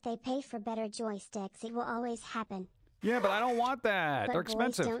 Unless they pay for better joysticks, it will always happen. Yeah, but I don't want that. But They're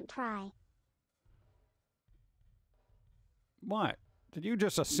expensive. Boys don't try. What? Did you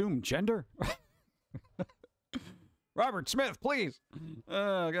just assume gender? Robert Smith, please.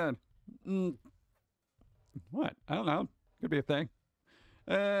 Oh, God. What? I don't know. Could be a thing.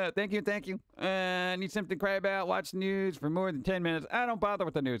 Thank you. Need something to cry about. Watch the news for more than 10 minutes. I don't bother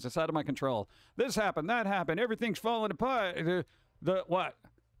with the news. It's out of my control. This happened, that happened. Everything's falling apart. What?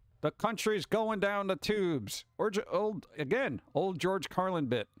 The country's going down the tubes. Old George Carlin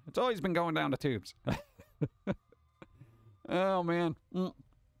bit. It's always been going down the tubes. Oh, man.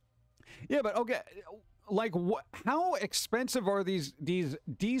 Yeah, but okay. Like, how expensive are these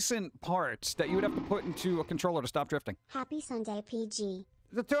decent parts that you would have to put into a controller to stop drifting? Happy Sunday, PG.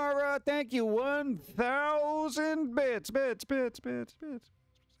 Zatora, thank you. 1,000 bits.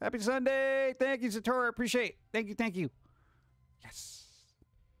 Happy Sunday. Thank you, Zatora. Appreciate it. Thank you. Yes.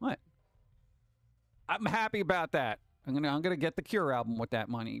 What? I'm happy about that. I'm gonna get the Cure album with that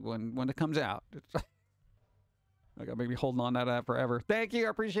money when it comes out. I got maybe holding on to that forever. Thank you. I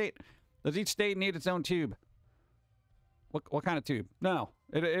appreciate it. Does each state need its own tube? What kind of tube? No.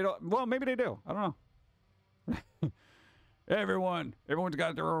 Well, maybe they do. I don't know. Everyone's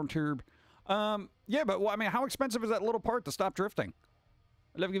got their own tube. Yeah, but I mean, how expensive is that little part to stop drifting?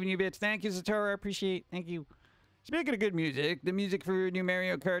 I love giving you bits. Thank you, Zatora. I appreciate. Thank you. Speaking of good music, the music for new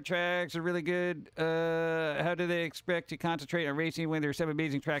Mario Kart tracks are really good. How do they expect to concentrate on racing when there's some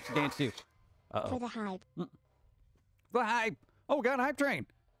amazing tracks to dance to? For the hype. The hype. Oh, got a hype train.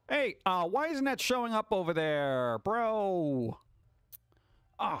 Hey, why isn't that showing up over there, bro?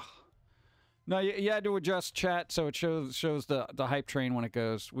 No, you had to adjust chat so it shows the hype train when it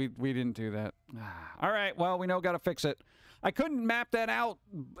goes. We didn't do that. All right, well, we know got to fix it. I couldn't map that out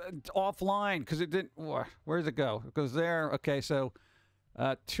offline because it didn't. Where does it go? It goes there. Okay, so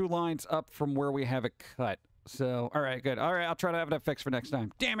 2 lines up from where we have it cut. So, all right, good. All right, I'll try to have that fixed for next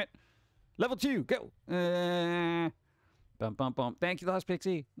time. Damn it. Level 2, go. Bum, bum, bum. Thank you, Lost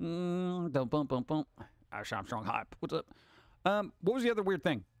Pixie. Bum, bum, bum, bum. Armstrong hype. What's up? What was the other weird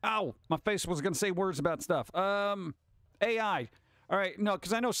thing? Ow, my face was going to say words about stuff. AI. All right, no,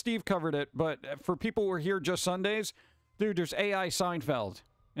 because I know Steve covered it, but for people who are here just Sundays, dude, there's AI Seinfeld.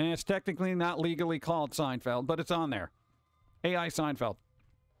 And it's technically not legally called Seinfeld, but it's on there. AI Seinfeld.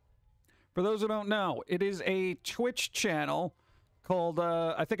 For those who don't know, it is a Twitch channel called,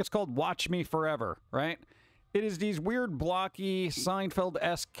 I think it's called Watch Me Forever, right? It is these weird, blocky,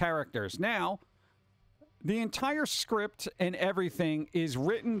 Seinfeld-esque characters. Now, the entire script and everything is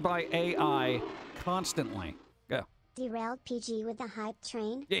written by AI constantly. Go. Derailed PG with the hype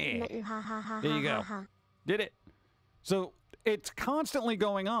train. Yeah. There you go. Did it. So, it's constantly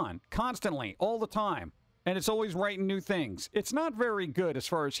going on. Constantly. All the time. And it's always writing new things. It's not very good as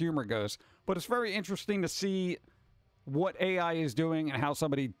far as humor goes, but it's very interesting to see what AI is doing and how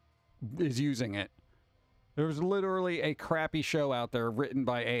somebody is using it. There's literally a crappy show out there written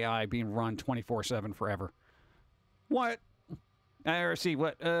by AI being run 24/7 forever. What? IRC,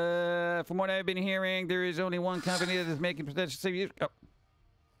 what? From what I've been hearing, there is only one company that is making potential save. Oh.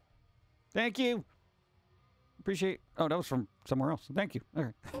 Thank you. Appreciate. Oh, that was from somewhere else. Thank you.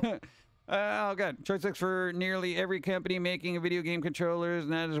 Okay. Oh, God. Choice 6 for nearly every company making video game controllers,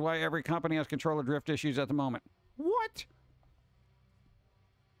 and that is why every company has controller drift issues at the moment. What?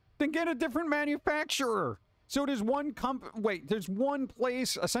 Then get a different manufacturer. So there's one there's one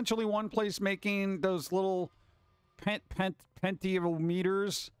place, essentially one place making those little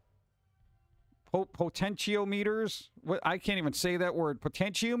pentiometers. Potentiometers? What? I can't even say that word.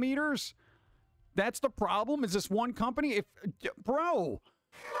 Potentiometers? That's the problem? Is this one company? Bro.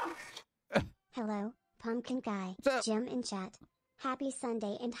 Hello, Pumpkin Guy. Jim in chat. Happy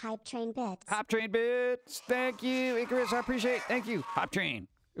Sunday and Hype Train Bits. Hype Train Bits. Thank you, Icarus. I appreciate it. Thank you. Hype Train.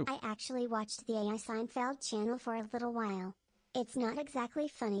 Ooh. I actually watched the AI Seinfeld channel for a little while. It's not exactly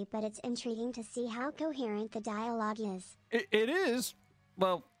funny, but it's intriguing to see how coherent the dialogue is. It is.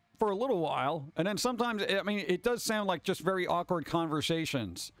 Well, for a little while. And then sometimes, I mean, it does sound like just very awkward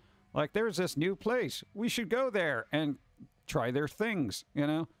conversations. Like, there's this new place. We should go there and try their things, you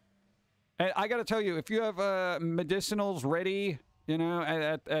know? And I got to tell you, if you have medicinals ready, you know,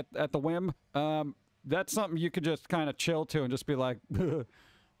 at the whim, that's something you could just kind of chill to and just be like, you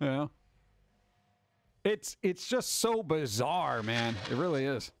know? It's just so bizarre, man. It really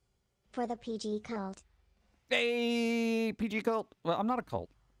is. For the PG cult. Hey, PG cult. Well, I'm not a cult.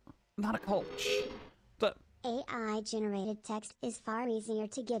 I'm not a cult. Shh. AI-generated text is far easier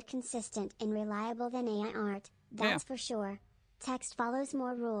to get consistent and reliable than AI art, that's for sure. Text follows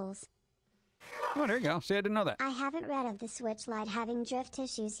more rules. Oh, there you go. See, I didn't know that. I haven't read of the Switch Lite having drift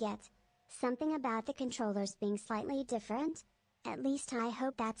issues yet. Something about the controllers being slightly different? At least I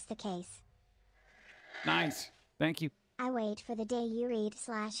hope that's the case. Nice. Thank you. I wait for the day you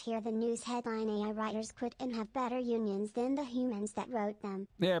read/hear the news headline AI writers quit and have better unions than the humans that wrote them.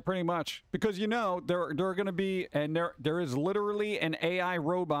 Yeah, pretty much. Because, you know, there are going to be, and there is literally an AI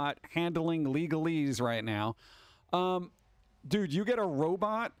robot handling legalese right now. Dude, you get a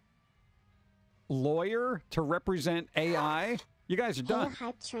robot lawyer to represent AI, you guys are done. Hey,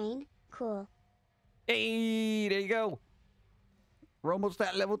 hype train? Cool. Hey, there you go. We're almost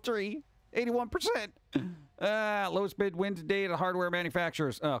at level 3. 81%. Lowest bid wins today to hardware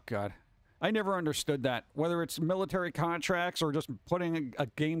manufacturers. Oh, God. I never understood that. Whether it's military contracts or just putting a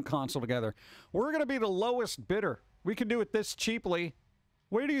game console together. We're going to be the lowest bidder. We can do it this cheaply.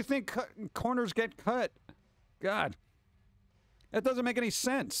 Where do you think corners get cut? God. That doesn't make any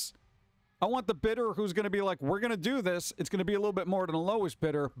sense. I want the bidder who's going to be like, we're going to do this. It's going to be a little bit more than the lowest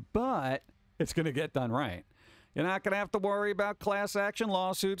bidder, but it's going to get done right. You're not going to have to worry about class action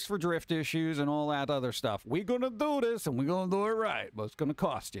lawsuits for drift issues and all that other stuff. We're going to do this, and we're going to do it right, but it's going to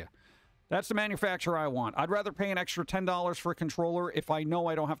cost you. That's the manufacturer I want. I'd rather pay an extra $10 for a controller if I know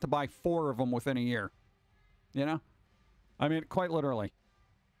I don't have to buy 4 of them within a year. You know? I mean, quite literally.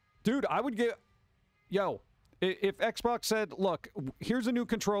 Dude, I would get... Yo, if Xbox said, look, here's a new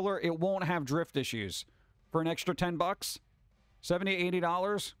controller, it won't have drift issues. For an extra $10, $70,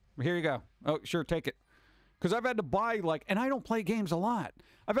 $80, here you go. Oh, sure, take it. Because I've had to buy, like, and I don't play games a lot.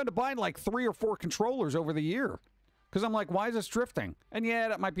 I've had to buy, like, 3 or 4 controllers over the year. Because I'm like, why is this drifting? And yeah,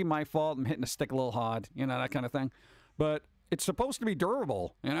 that might be my fault. I'm hitting the stick a little hard, you know, that kind of thing. But it's supposed to be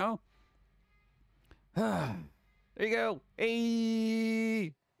durable, you know? There you go.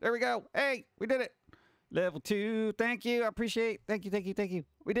 Hey, there we go. Hey, we did it. Level 2. Thank you. I appreciate. Thank you, thank you, thank you.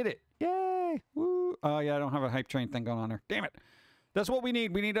 We did it. Yay. Woo. Oh, yeah, I don't have a hype train thing going on there. Damn it. That's what we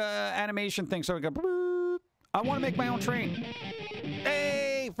need. We need an animation thing. So we go. I want to make my own train.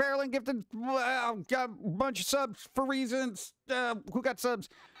 Hey, Fairlin gifted got a bunch of subs for reasons. Who got subs?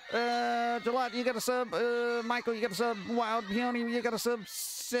 Jalot, you got a sub. Michael, you got a sub. Wild Peony, you got a sub.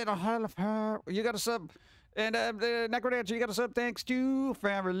 Sid, you got a sub. And Necrodancer, you got a sub. Thanks to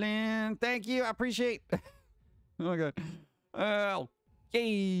Fairlin. Thank you. I appreciate. Oh my God. Oh,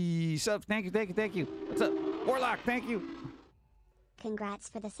 yay, subs. Thank you, thank you, thank you. What's up, Warlock? Thank you. Congrats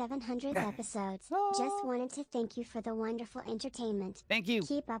for the 700th episodes. Just wanted to thank you for the wonderful entertainment. Thank you.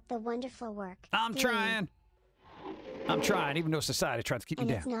 Keep up the wonderful work. I'm trying. I'm trying, even though society tries to keep me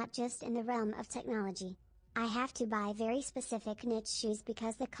down. And it's not just in the realm of technology. I have to buy very specific niche shoes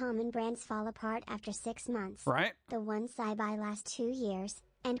because the common brands fall apart after 6 months. Right. The ones I buy last 2 years,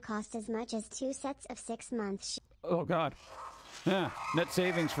 and cost as much as 2 sets of 6 months. Oh, God. Yeah, net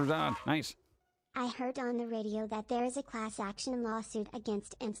savings for Zon. Nice. I heard on the radio that there is a class action lawsuit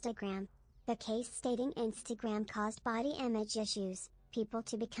against Instagram. The case stating Instagram caused body image issues, people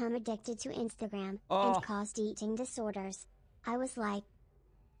to become addicted to Instagram, and caused eating disorders. I was like...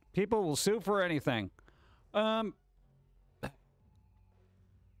 People will sue for anything. Oh,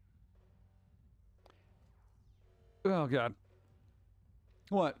 God.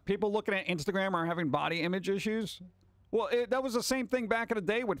 What? People looking at Instagram are having body image issues? Well, that was the same thing back in the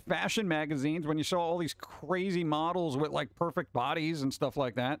day with fashion magazines when you saw all these crazy models with, like, perfect bodies and stuff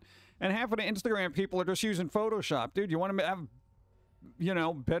like that. And half of the Instagram people are just using Photoshop. Dude, you want to have, you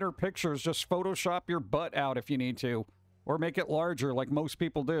know, better pictures, just Photoshop your butt out if you need to. Or make it larger like most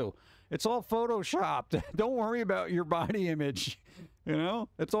people do. It's all Photoshopped. Don't worry about your body image, you know?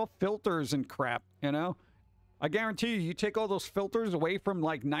 It's all filters and crap, you know? I guarantee you take all those filters away from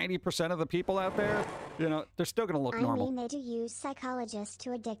like 90% of the people out there, you know, they're still going to look normal. I mean, they do use psychologists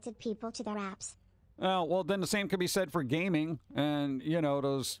to addicted people to their apps. Oh, well, then the same could be said for gaming and, you know,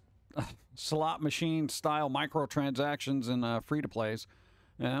 those slot machine style microtransactions and free-to-plays,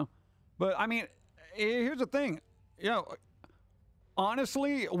 you know? But, I mean, here's the thing. You know,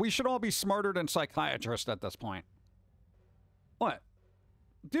 honestly, we should all be smarter than psychiatrists at this point. What?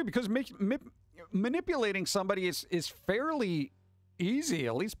 Dude, because manipulating somebody is fairly easy,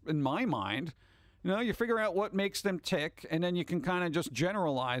 at least in my mind. You know, you figure out what makes them tick, and then you can kind of just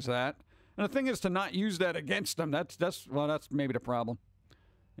generalize that. And the thing is to not use that against them. That's maybe the problem.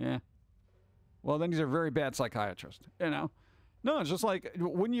 Yeah. Well, then he's a very bad psychiatrist, you know? No, it's just like,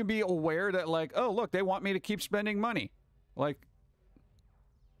 wouldn't you be aware that, like, oh, look, they want me to keep spending money? Like,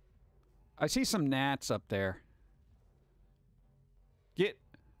 I see some gnats up there.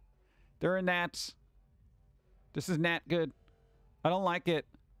 There are gnats. This is not good. I don't like it.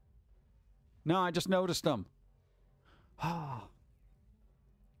 No, I just noticed them. All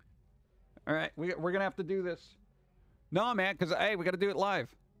right, we're going to have to do this. No, man, because, hey, we got to do it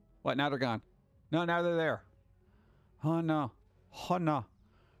live. What, now they're gone? No, now they're there. Oh, no. Oh, no.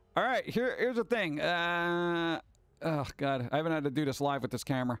 All right, here's the thing. Oh, God, I haven't had to do this live with this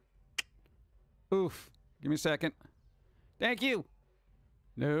camera. Oof. Give me a second. Thank you.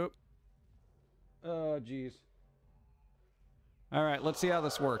 Nope. Oh, jeez. All right, let's see how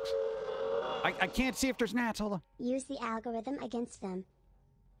this works. I can't see if there's gnats. Hold on. Use the algorithm against them.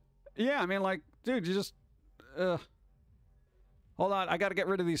 Yeah, I mean, like, dude, you just... Hold on, I got to get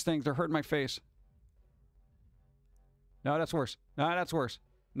rid of these things. They're hurting my face. No, that's worse. No, that's worse.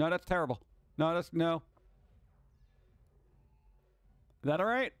 No, that's terrible. No, that's... No. Is that all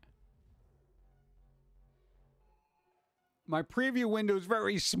right? My preview window is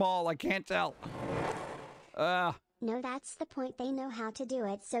very small. I can't tell. No, that's the point. They know how to do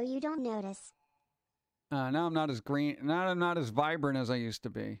it, so you don't notice. Now I'm not as green. Now I'm not as vibrant as I used to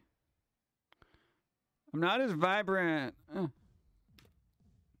be. I'm not as vibrant.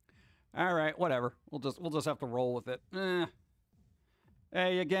 All right, whatever. We'll just have to roll with it.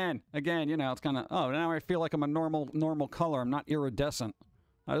 Hey, again, you know, it's kind of. Oh, now I feel like I'm a normal color. I'm not iridescent.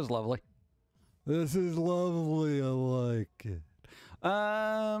 That is lovely. This is lovely. I like it.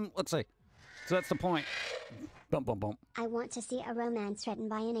 Let's see. So that's the point. Bum, bum, bum. I want to see a romance written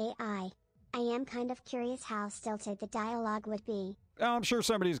by an AI. I am kind of curious how stilted the dialogue would be. Oh, I'm sure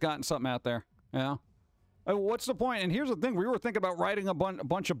somebody's gotten something out there. Yeah. What's the point? And here's the thing. We were thinking about writing a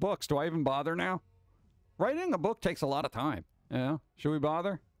bunch of books. Do I even bother now? Writing a book takes a lot of time. Yeah. Should we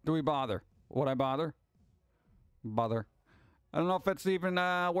bother? Do we bother? Would I bother? Bother. I don't know if it's even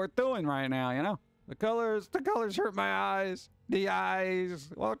worth doing right now, you know? The colors hurt my eyes. The eyes.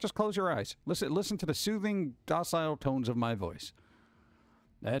 Well, just close your eyes. Listen to the soothing, docile tones of my voice.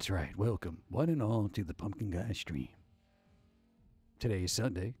 That's right. Welcome, one and all, to the Pumpkin Guy stream. Today is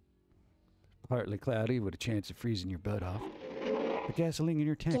Sunday. Partly cloudy with a chance of freezing your butt off. The gasoline in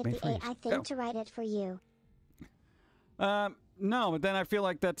your tank may Get the freeze. AI thing to write it for you. No, but then I feel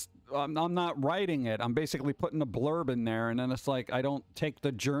like that's... I'm not writing it. I'm basically putting a blurb in there, and then it's like I don't take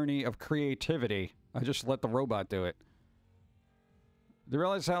the journey of creativity. I just let the robot do it. Do you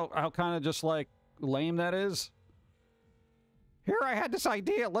realize how kind of just, like, lame that is? Here, I had this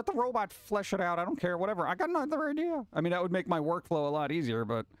idea. Let the robot flesh it out. I don't care. Whatever. I got another idea. I mean, that would make my workflow a lot easier,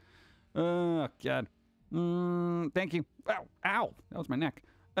 but... Oh, God. Thank you. Ow. Ow. That was my neck.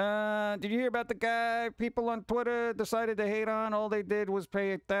 Did you hear about the guy people on Twitter decided to hate on? All they did was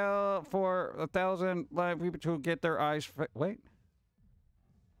pay for 1,000 blind people to get their eyes... Wait.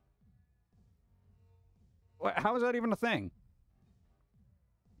 How is that even a thing?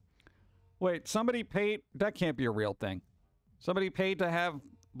 Wait, somebody paid... That can't be a real thing. Somebody paid to have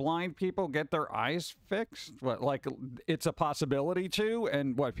blind people get their eyes fixed? What, like, it's a possibility to?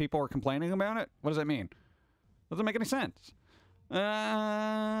 And what, people are complaining about it? What does that mean? Doesn't make any sense. Made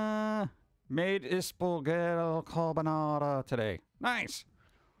Ispolgero Carbonara today. Nice.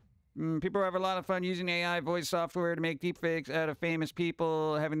 People have a lot of fun using AI voice software to make deepfakes out of famous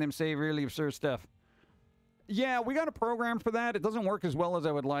people, having them say really absurd stuff. Yeah, we got a program for that. It doesn't work as well as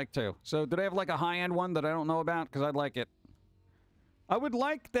I would like to. So, do they have like a high-end one that I don't know about? Because I'd like it. I would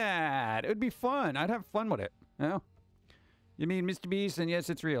like that. It would be fun. I'd have fun with it. You know? You mean Mr. Beast? And yes,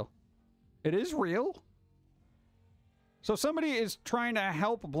 it's real. It is real? So somebody is trying to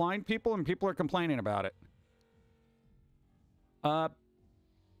help blind people and people are complaining about it. All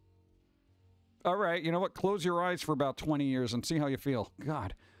right, you know what? Close your eyes for about 20 years and see how you feel.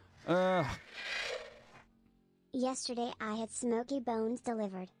 God. Yesterday I had smoky bones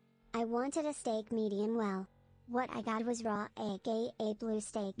delivered. I wanted a steak medium well. What I got was raw aka blue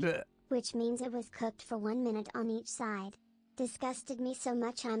steak. Blech. Which means it was cooked for 1 minute on each side. Disgusted me so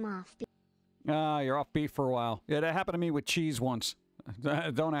much I'm off. You're off beef for a while. Yeah, that happened to me with cheese once.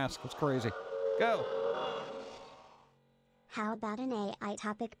 Don't ask. It's crazy. Go. How about an AI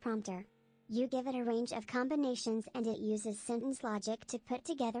topic prompter? You give it a range of combinations and it uses sentence logic to put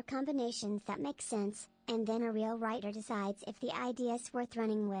together combinations that make sense, and then a real writer decides if the idea is worth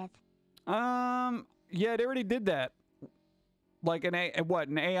running with. Yeah, they already did that. Like an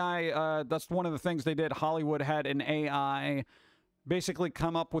AI, that's one of the things they did. Hollywood had an AI basically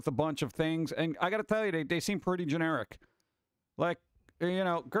come up with a bunch of things, and I gotta tell you, they seem pretty generic. Like, you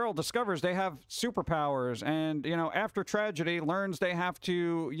know, girl discovers they have superpowers, and, you know, after tragedy, learns they have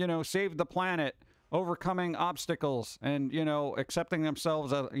to, you know, save the planet, overcoming obstacles, and, you know, accepting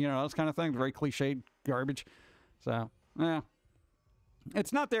themselves, you know, those kind of things. Very cliched garbage. So, yeah.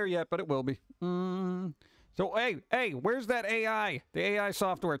 It's not there yet, but it will be. So, hey, where's that AI? The AI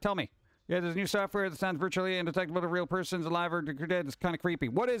software. Tell me. Yeah, there's new software that sounds virtually indetectable to real persons, alive or dead. It's kind of creepy.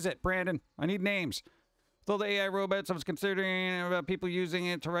 What is it, Brandon? I need names. So the AI robots, I was considering about people using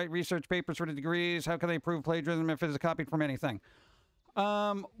it to write research papers for the degrees. How can they prove plagiarism if it is copied from anything?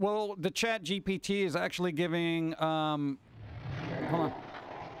 Well, the chat GPT is actually giving, hold on.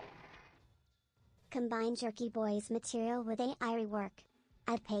 Combine Jerky Boys material with AI rework.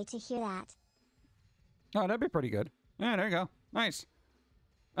 I'd pay to hear that. Oh, that'd be pretty good. Yeah, there you go. Nice.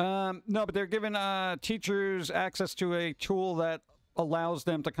 No, but they're giving teachers access to a tool that allows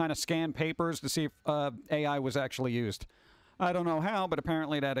them to kind of scan papers to see if AI was actually used. I don't know how, but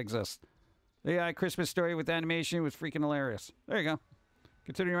apparently that exists. The AI Christmas story with animation was freaking hilarious. There you go.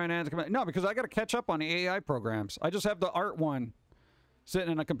 Considering right now, no, because I got to catch up on the AI programs. I just have the art one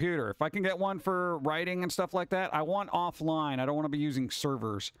sitting in a computer. If I can get one for writing and stuff like that, I want offline. I don't want to be using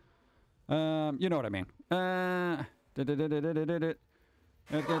servers. You know what I mean.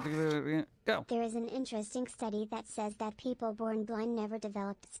 Go. There is an interesting study that says that people born blind never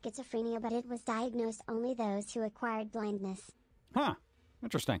developed schizophrenia, but it was diagnosed only those who acquired blindness. Huh.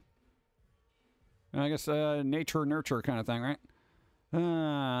 Interesting. I guess nature nurture kind of thing, right?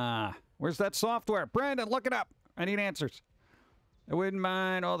 Where's that software? Brandon, look it up. I need answers. I wouldn't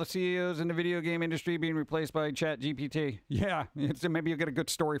mind all the CEOs in the video game industry being replaced by Chat GPT. Yeah, maybe you'll get a good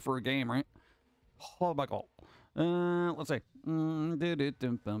story for a game, right? Oh my God. Let's see.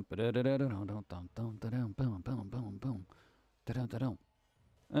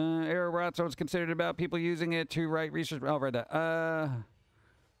 Error routes, so it's considered about people using it to write research. Oh, read that.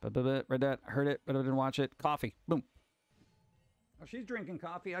 Read that. Heard it, but I didn't watch it. Coffee. Boom. Oh, she's drinking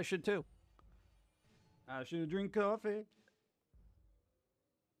coffee. I should too. I should drink coffee.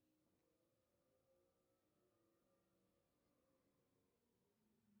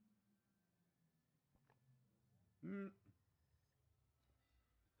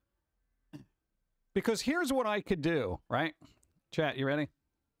 Because here's what I could do, right? Chat, you ready?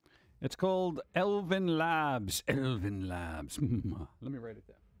 It's called Elven Labs. Elven Labs. Let me write it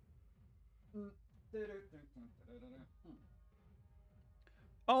down.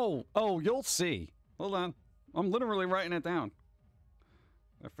 Oh, you'll see. Hold on. I'm literally writing it down.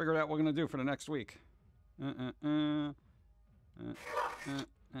 I figured out what we're going to do for the next week.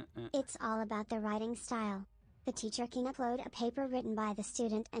 It's all about the writing style. The teacher can upload a paper written by the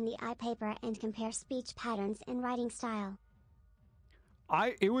student and the iPaper and compare speech patterns in writing style.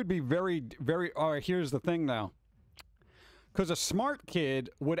 It would be very, very, all right, here's the thing though. Because a smart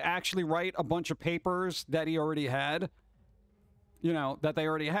kid would actually write a bunch of papers that he already had, you know, that they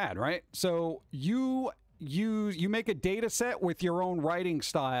already had, right? So you make a data set with your own writing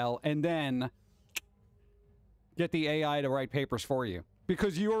style and then get the AI to write papers for you.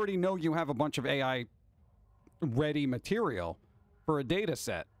 Because you already know you have a bunch of AI ready material for a data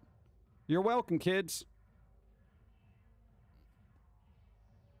set. You're welcome, kids.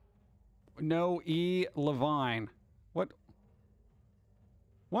 No E. Levine. What?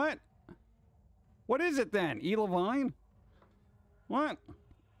 What? What is it then? E. Levine? What?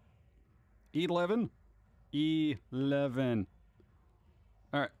 11? 11.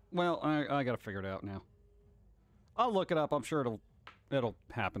 All right. Well, I got to figure it out now. I'll look it up. I'm sure it'll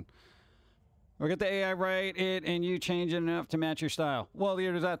happen. Or get the AI write it and you change it enough to match your style. Well,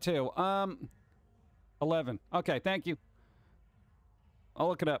 there's that too. 11. Okay, thank you. I'll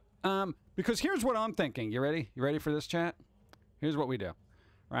look it up. Because here's what I'm thinking. You ready? You ready for this, chat? Here's what we do,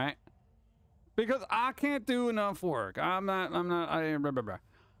 right? Because I can't do enough work. But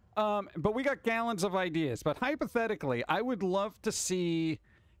we got gallons of ideas. But hypothetically, I would love to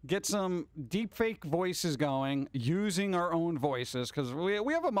get some deepfake voices going using our own voices, because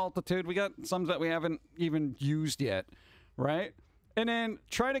we have a multitude. We got some that we haven't even used yet, right? And then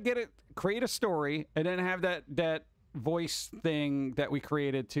try to create a story, and then have that voice thing that we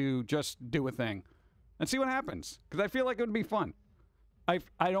created to just do a thing and see what happens, because I feel like it would be fun. I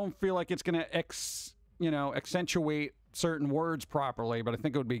don't feel like it's gonna accentuate certain words properly, but I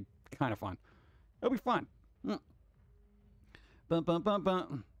think it would be kind of fun. It'll be fun. Bum, bum, bum,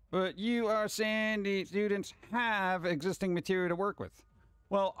 bum. But you are saying the students have existing material to work with.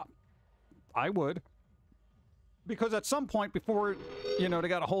 Well, I would. Because at some point before, they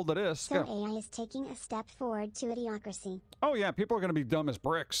got a hold of this. So AI is taking a step forward to idiocracy. Oh, yeah. People are going to be dumb as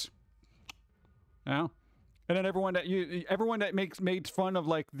bricks. And then everyone that makes fun of,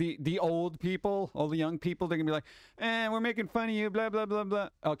 like, the old people, all the young people, they're going to be like, we're making fun of you, blah, blah, blah, blah.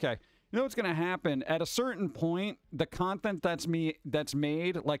 Okay. You know what's going to happen? At a certain point, the content that's made,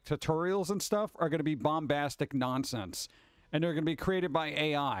 like tutorials and stuff, are going to be bombastic nonsense. and they're going to be created by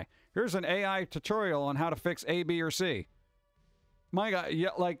AI. Here's an AI tutorial on how to fix A, B, or C. My God, yeah,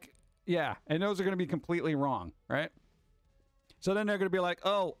 like, yeah, and those are going to be completely wrong, right? So then they're going to be like,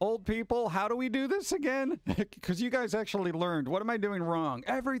 oh, old people, how do we do this again? Because you guys actually learned. What am I doing wrong?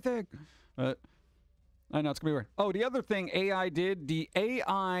 Everything. I know, it's going to be weird. Oh, the other thing AI did, the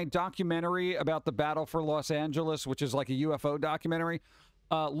AI documentary about the battle for Los Angeles, which is like a UFO documentary.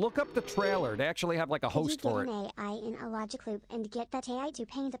 Look up the trailer. They actually have like a host for it. Could you get an AI in a logic loop and get that AI to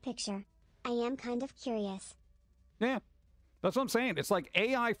paint a picture? I am kind of curious. Yeah, that's what I'm saying. It's like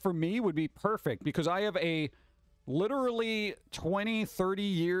AI for me would be perfect because I have a literally 20, 30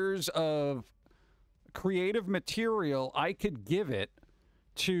 years of creative material I could give it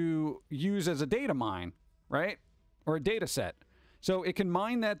to use as a data mine, right? Or a data set. So it can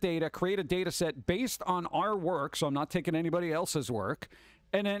mine that data, create a data set based on our work, so I'm not taking anybody else's work,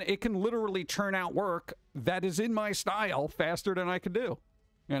 and then it can literally churn out work that is in my style faster than I could do,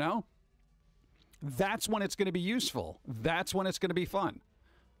 you know? That's when it's going to be useful. That's when it's going to be fun.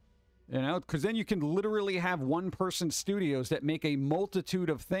 You know, because then you can literally have one-person studios that make a multitude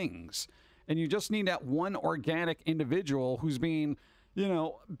of things. And you just need that one organic individual who's being, you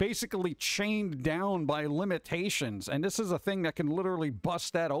know, basically chained down by limitations. And this is a thing that can literally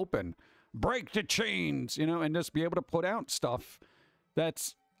bust that open. Break the chains, you know, and just be able to put out stuff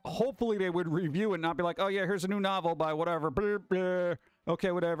that's hopefully they would review and not be like, oh, yeah, here's a new novel by whatever. Blah, blah.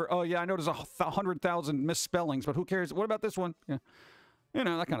 Okay, whatever. Oh, yeah, I know there's 100,000 misspellings, but who cares? What about this one? Yeah. You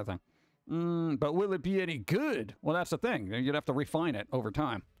know, that kind of thing. But will it be any good? Well, that's the thing. You'd have to refine it over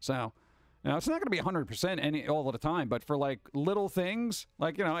time. So, you know, it's not going to be 100% all of the time, but for like little things,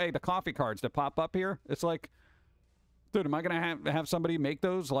 like, you know, hey, the coffee cards that pop up here, it's like, dude, am I going to have somebody make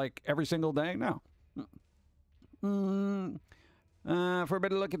those like every single day? No. For a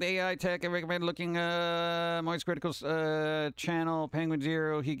better look at the AI tech, I recommend looking Moist Critical's channel, Penguin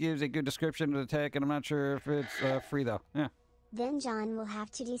Zero. He gives a good description of the tech, and I'm not sure if it's free, though. Yeah. Then John will have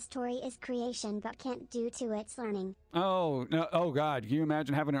to destroy its creation but can't due to its learning. Oh, no, oh, God. Can you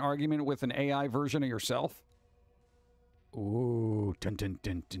imagine having an argument with an AI version of yourself? Ooh, dun, dun,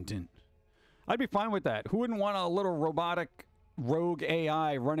 dun, dun, dun. I'd be fine with that. Who wouldn't want a little robotic rogue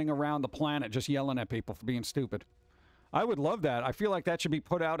AI running around the planet just yelling at people for being stupid? I would love that. I feel like that should be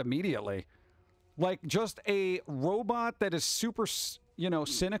put out immediately. Like, just a robot that is super, you know,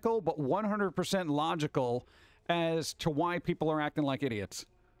 cynical, but 100% logical as to why people are acting like idiots.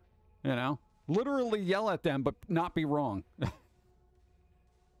 You know? Literally yell at them, but not be wrong.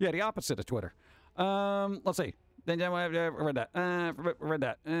 Yeah, the opposite of Twitter. Let's see. Then I read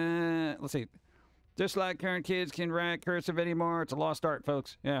that. Let's see. Just like current kids can write cursive anymore, it's a lost art,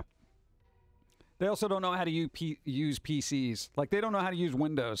 folks. Yeah. They also don't know how to use PCs. Like, they don't know how to use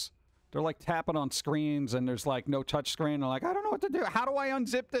Windows. They're, like, tapping on screens, and there's, like, no touch screen. They're like, I don't know what to do. How do I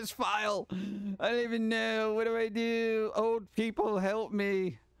unzip this file? I don't even know. What do I do? Old people, help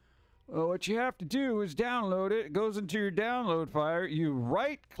me. Well, what you have to do is download it. It goes into your download file. You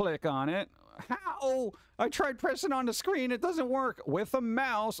right-click on it. How? I tried pressing on the screen. It doesn't work. With a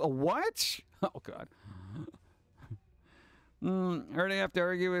mouse. A what? Oh, God. Heard I have to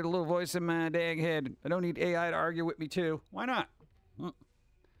argue with a little voice in my dang head. I don't need AI to argue with me, too. Why not?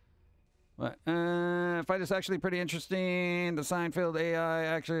 But, I find this actually pretty interesting. The Seinfeld AI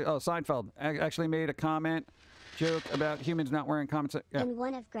actually... Oh, Seinfeld actually made a comment, joke about humans not wearing comments. Yeah. In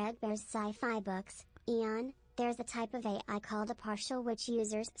one of Greg Bear's sci-fi books, Eon, there's a type of AI called a partial which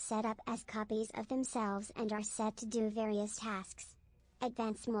users set up as copies of themselves and are set to do various tasks.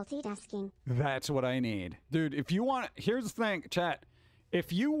 Advanced multitasking. That's what I need. Dude, if you want... Here's the thing, chat.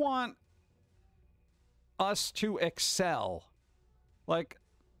 If you want us to excel, like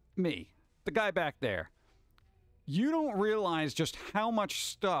me, the guy back there, you don't realize just how much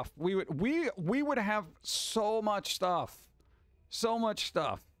stuff we would have so much stuff. So much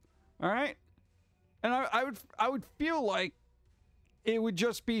stuff. All right? And I would feel like it would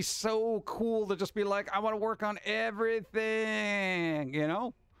just be so cool to just be like, I want to work on everything, you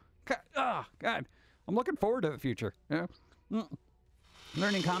know? God, oh, God. I'm looking forward to the future. Yeah.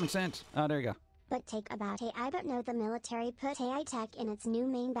 Learning common sense. Oh, there you go. But take about AI, but no, the military put AI tech in its new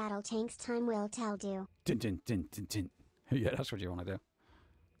main battle tanks. Time will tell do. Dun, dun, dun, dun, dun. Yeah, that's what you want to do.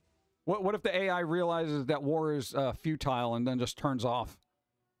 What if the AI realizes that war is futile and then just turns off?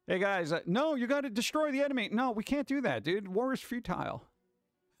 Hey, guys, no, you got to destroy the enemy. No, we can't do that, dude. War is futile.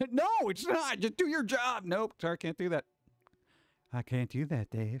 No, it's not. Just do your job. Nope, sorry, can't do that. I can't do that,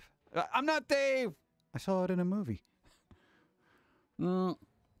 Dave. I'm not Dave. I saw it in a movie. I'm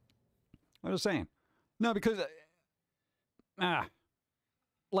just saying. No, because...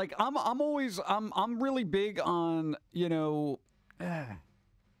 like I'm really big on, you know,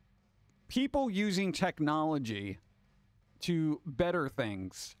 people using technology to better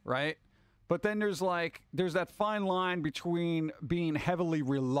things, right? But then there's that fine line between being heavily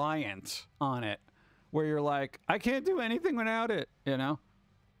reliant on it, where you're like, I can't do anything without it, you know?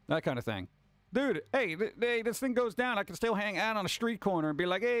 That kind of thing. Dude, hey, this thing goes down, I can still hang out on a street corner and be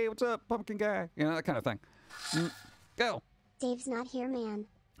like, hey, what's up, pumpkin guy? You know, that kind of thing. Go. Dave's not here, man.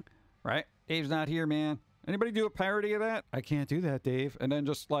 Right? Dave's not here, man. Anybody do a parody of that? I can't do that, Dave. And then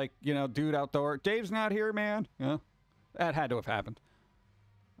just like, you know, dude outdoor, Dave's not here, man. You know? That had to have happened.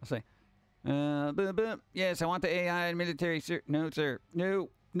 I'll say, yes, I want the AI and military, sir. No, sir. No.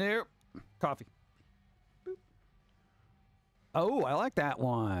 Coffee. Boop. Oh, I like that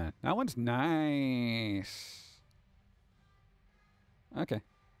one. That one's nice. Okay.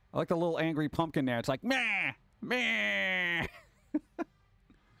 I like the little angry pumpkin there. It's like, meh, meh.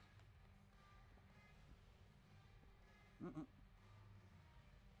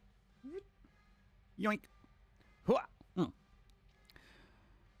 Yoink.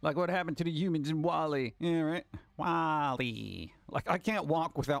 Like what happened to the humans in Wall-E. Yeah, right? Wall-E. Like, I can't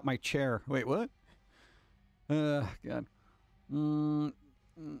walk without my chair. Wait, what? God. Do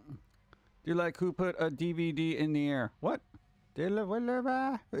you like who put a DVD in the air? What? Did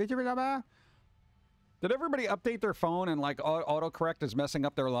everybody update their phone and, like, autocorrect is messing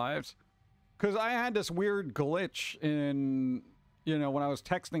up their lives? Because I had this weird glitch in, you know, when I was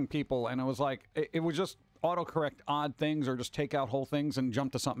texting people, and it was like, it would just autocorrect odd things or just take out whole things and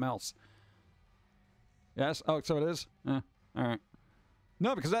jump to something else. Yes? Oh, so it is? All right.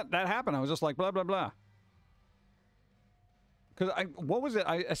 No, because that happened. I was just like, blah, blah, blah. Because what was it?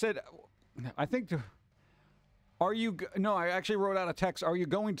 I said, I think, no, I actually wrote out a text, are you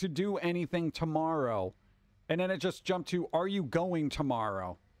going to do anything tomorrow? And then it just jumped to, are you going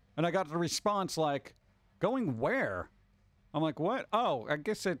tomorrow? And I got the response like, going where? I'm like, what? Oh, I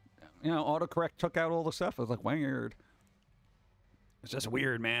guess it, you know, autocorrect took out all the stuff. I was like, weird. It's just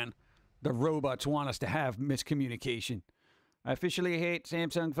weird, man. The robots want us to have miscommunication. I officially hate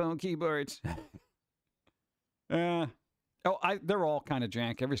Samsung phone keyboards. They're all kind of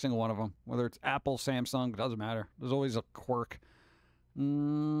jank, every single one of them. Whether it's Apple, Samsung, doesn't matter. There's always a quirk.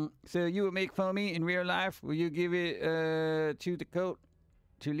 So you would make Foamy in real life? Will you give it to the cult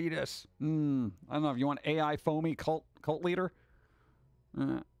to lead us? I don't know if you want AI Foamy cult leader.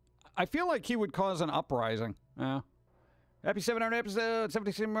 I feel like he would cause an uprising. Happy 700 episode,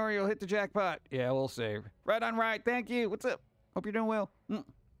 76 more, you'll hit the jackpot. Yeah, we'll see. Right on right, thank you. What's up? Hope you're doing well. Bum,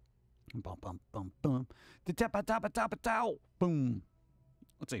 bum, bum, bum. Boom.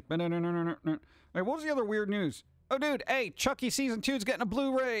 Let's see. Hey, what was the other weird news? Oh, dude, hey, Chucky Season 2 is getting a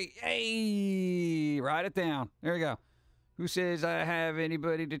Blu-ray. Hey, write it down. There you go. Who says I have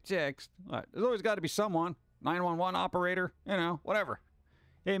anybody to text? All right, there's always got to be someone. 911 operator, you know, whatever.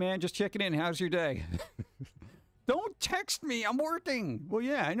 Hey, man, just checking in. How's your day? Don't text me. I'm working. Well,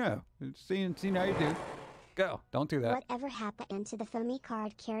 yeah, I know. Seeing how you do. Go. Don't do that. Whatever happened to the Foamy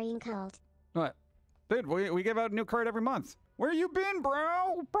card carrying cult? What? Dude, we give out a new card every month. Where you been,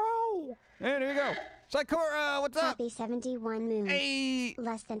 bro? Bro. Hey, there you go. Psychora, what's up? Happy 71 moon. Hey.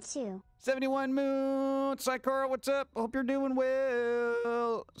 Less than 2. 71 moon. Psychora, what's up? Hope you're doing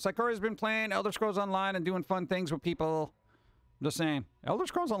well. Psychora's been playing Elder Scrolls Online and doing fun things with people. Just saying. Elder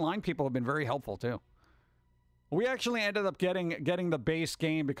Scrolls Online people have been very helpful, too. We actually ended up getting the base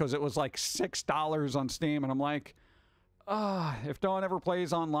game because it was like $6 on Steam, and I'm like, if no one ever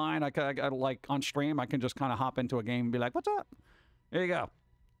plays online, I like on stream, I can just kind of hop into a game and be like, what's up? There you go.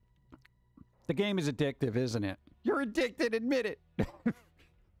 The game is addictive, isn't it? You're addicted, admit it.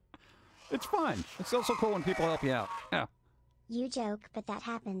 It's fun. It's also cool when people help you out. Yeah. You joke, but that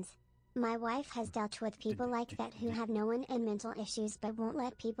happens. My wife has dealt with people like that who have no one and mental issues but won't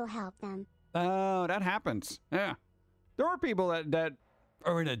let people help them. Oh, that happens. Yeah. There are people that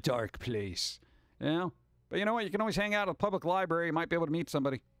are in a dark place. You know? But you know what? You can always hang out at a public library. You might be able to meet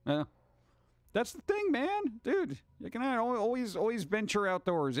somebody. Yeah. That's the thing, man. Dude, you can always venture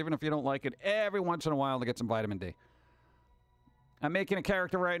outdoors, even if you don't like it, every once in a while to get some vitamin D. I'm making a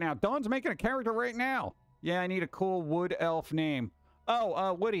character right now. Dawn's making a character right now. Yeah, I need a cool wood elf name.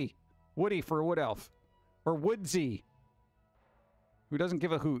 Oh, Woody. Woody for a wood elf. Or Woodsy. Who doesn't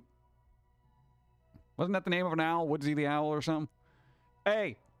give a hoot. Wasn't that the name of an owl? Woodsy the owl or something?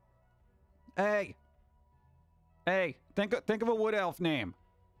 Hey. Hey. Hey. Think of a wood elf name.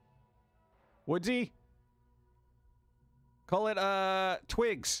 Woodsy? Call it,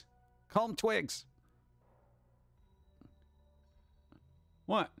 Twigs. Call him Twigs.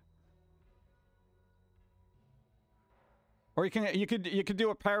 What? Or you could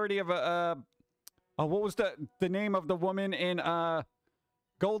do a parody of what was the name of the woman in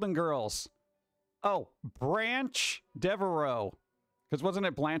Golden Girls? Oh, Branch Devereaux. Because wasn't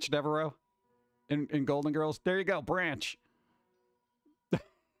it Blanche Devereaux in Golden Girls? There you go, Branch. All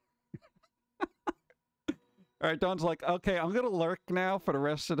right, Dawn's like, okay, I'm going to lurk now for the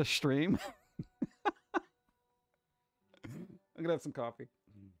rest of the stream. I'm going to have some coffee.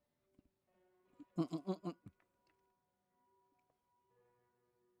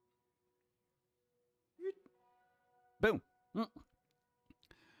 Boom.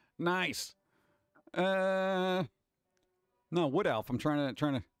 Nice. No, Wood Elf. I'm trying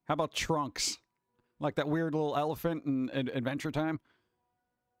to. How about Trunks? Like that weird little elephant in Adventure Time.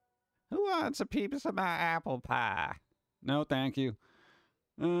 Who wants a piece of my apple pie? No, thank you.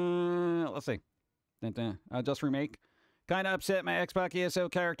 Let's see. Just remake. Kind of upset my Xbox ESO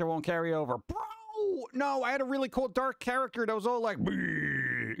character won't carry over. Bro! No, I had a really cool dark character that was all like,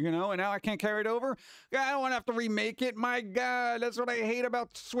 you know, and now I can't carry it over. I don't want to have to remake it. My God, that's what I hate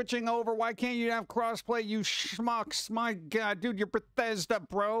about switching over. Why can't you have crossplay, you schmucks? My God, dude, you're Bethesda,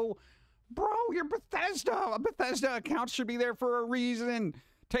 bro. Bro, you're Bethesda. A Bethesda account should be there for a reason.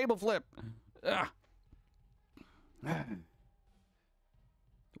 Table flip. Ugh.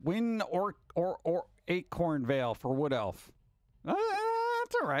 Win or Acorn Vale for Wood Elf. That's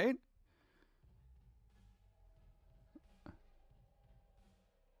all right.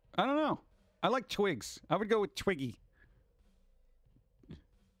 I don't know. I like Twigs. I would go with Twiggy.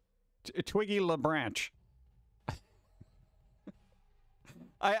 Twiggy LaBranch.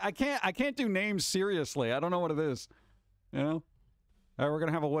 I can't do names seriously. I don't know what it is. You know? All right, we're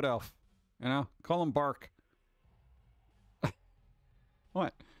gonna have a Wood Elf. You know? Call him Bark.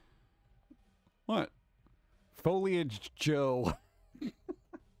 What? What? Foliage Joe.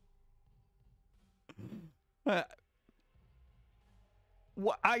 What?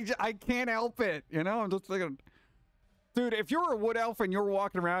 I can't help it, you know? I'm just thinking, dude, if you were a Wood Elf and you were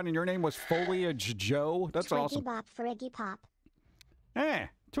walking around and your name was Foliage Joe, that's Twiggy awesome. Bop for Iggy Pop. Eh,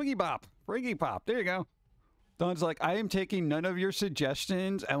 Twiggy Bop for Iggy Pop. There you go. Don's like, I am taking none of your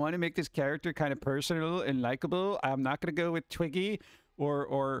suggestions. I want to make this character kind of personal and likable. I'm not going to go with Twiggy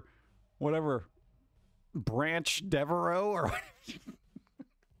or whatever. Branch Devereaux or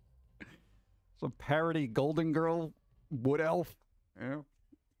some parody Golden Girl Wood Elf. Yeah.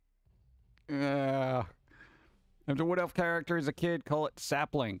 If the Wood Elf character is a kid, call it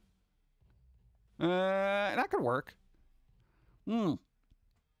Sapling. That could work. I'm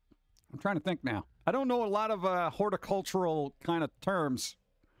trying to think now. I don't know a lot of horticultural kind of terms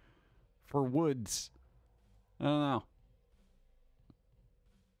for woods. I don't know.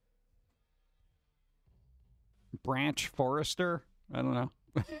 Branch Forester? I don't know.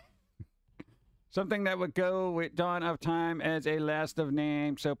 Something that would go with Dawn of Time as a last of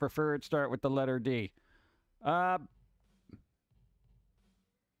name, so preferred start with the letter D. I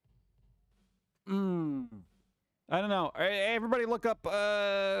don't know. Everybody look up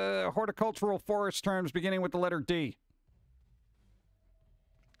horticultural forest terms beginning with the letter D.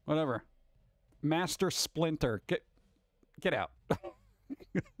 Whatever. Master Splinter. Get out.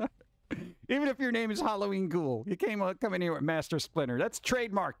 Even if your name is Halloween Ghoul, you come in here with Master Splinter. That's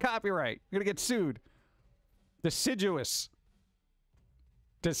trademark, copyright. You're gonna get sued. Deciduous.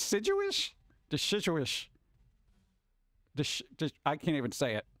 Deciduous? Deciduous. I can't even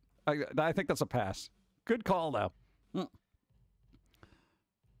say it. I think that's a pass. Good call, though.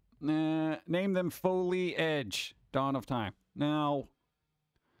 Name them Foley Edge. Dawn of Time. Now,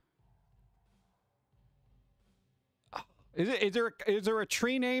 is there a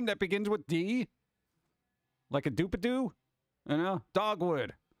tree name that begins with D? Like a Doopadoo? You know?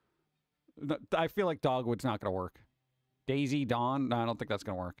 Dogwood. I feel like Dogwood's not going to work. Daisy Dawn? No, I don't think that's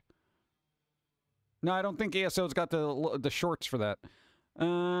going to work. No, I don't think ESO's got the shorts for that.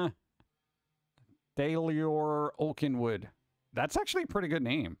 Dalior Oakenwood. That's actually a pretty good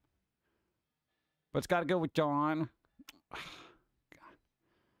name. But it's got to go with Dawn.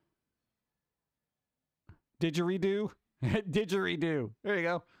 Didgeridoo? Didgeridoo. There you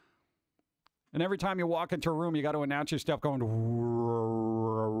go. And every time you walk into a room, you got to announce your stuff going...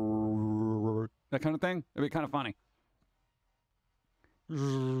 that kind of thing. It'd be kind of funny.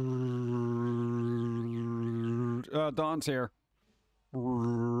 Dawn's here.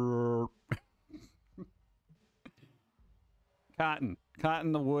 Cotton.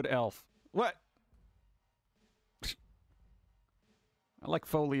 Cotton the Wood Elf. What? I like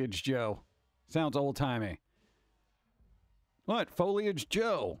Foliage Joe. Sounds old-timey. What? Foliage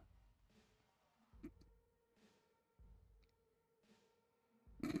Joe.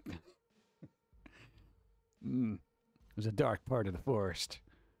 It was a dark part of the forest.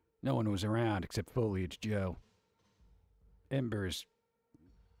 No one was around except Foliage Joe. Embers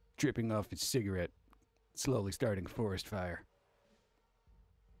dripping off his cigarette, slowly starting a forest fire.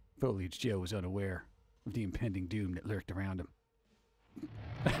 Foliage Joe was unaware of the impending doom that lurked around him.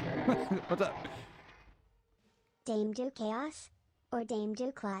 What's up? Dame do chaos or Dame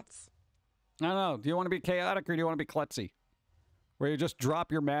do klutz? I don't know. Do you want to be chaotic or do you want to be klutzy? Where you just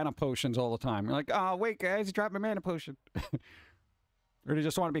drop your mana potions all the time. You're like, oh, wait, guys, you dropped my mana potion. Or do you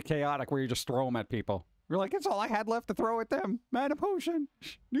just want to be chaotic where you just throw them at people? You're like, it's all I had left to throw at them. Mana potion.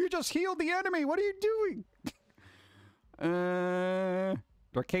 You just healed the enemy. What are you doing?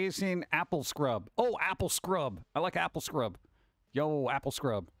 Darkasian apple scrub. Oh, apple scrub. I like apple scrub. Yo, apple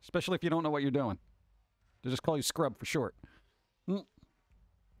scrub. Especially if you don't know what you're doing. They just call you scrub for short.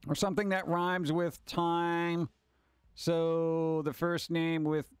 Or something that rhymes with time. So the first name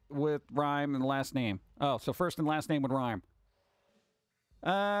with rhyme and the last name. Oh, so first and last name would rhyme.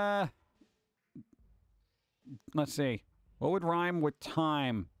 Let's see. What would rhyme with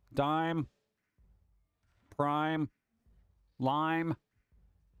time? Dime. Prime. Lime.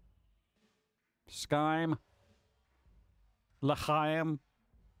 Skyme. L'chaim.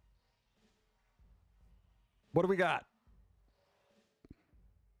 What do we got?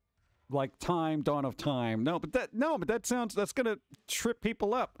 Like time, dawn of time. No, but that sounds, that's gonna trip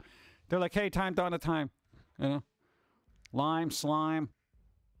people up. They're like, hey, time, dawn of time. You know? Lime, slime,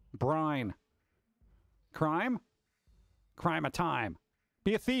 brine. Crime? Crime of time.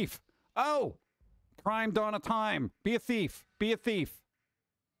 Be a thief. Oh! Crime, dawn of time. Be a thief. Be a thief.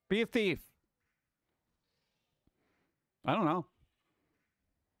 Be a thief. I don't know.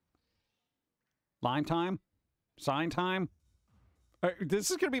 Line time? Sign time? This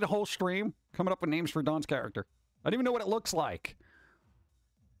is going to be the whole stream, coming up with names for Don's character. I don't even know what it looks like.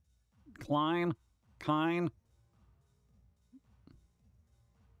 Klein. Kine.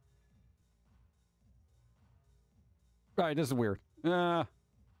 All right, this is weird. Darkasian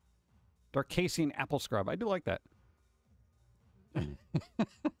apple scrub. I do like that.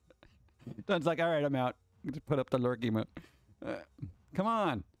 Don's like, all right, I'm out. Just put up the lurk emote. Come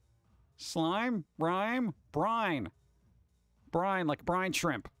on. Slime, rhyme, brine. Brine, like brine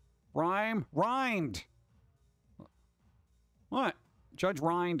shrimp. Rhyme, rind. What? Judge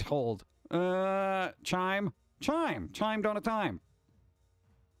Rindhold. Chime, chime. Chimed on a time.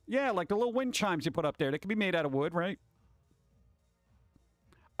 Yeah, like the little wind chimes you put up there. They can be made out of wood, right?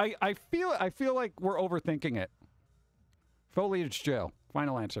 I feel like we're overthinking it. Foliage Joe.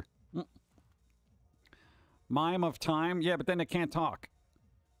 Final answer. Mime of time. Yeah, but then they can't talk.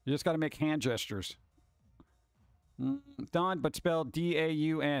 You just got to make hand gestures. Dawn, but spelled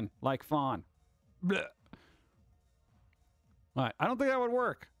D-A-U-N, like fawn. Blech. All right, I don't think that would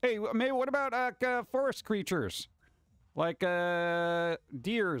work. Hey, maybe what about forest creatures? Like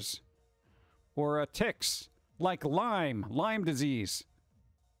deers or ticks, like Lyme disease.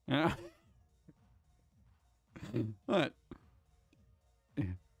 Yeah. What?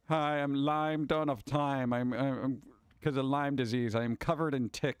 Hi, I'm Lyme Dawn of Time. I'm because of Lyme disease. I'm covered in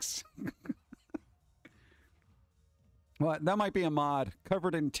ticks. What? That might be a mod.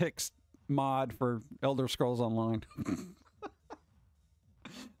 Covered in ticks mod for Elder Scrolls Online.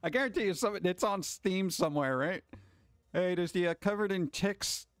 I guarantee you, it's on Steam somewhere, right? Hey, there's the covered in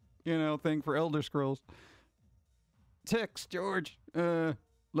ticks, thing for Elder Scrolls. Ticks, George.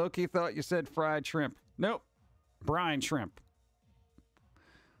 Loki thought you said fried shrimp. Nope. Brine shrimp.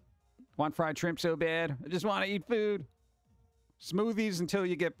 Want fried shrimp so bad? I just want to eat food. Smoothies until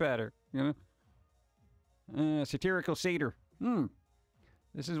you get better, Satirical satyr.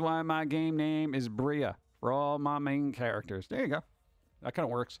 This is why my game name is Bria for all my main characters. There you go. That kind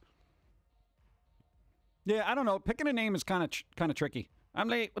of works. Yeah, I don't know. Picking a name is kind of tricky. I'm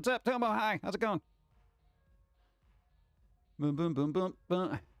late. What's up, Tomo? Hi. How's it going? Boom, boom, boom, boom,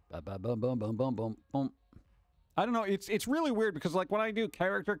 boom. Boom, boom, boom, boom, boom, boom, boom. I don't know. It's really weird because, like, when I do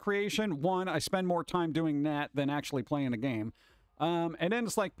character creation, one, I spend more time doing that than actually playing a game. And then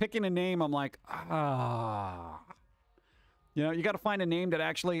it's like picking a name. I'm like, you got to find a name that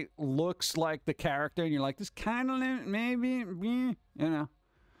actually looks like the character, and you're like, this kind of maybe,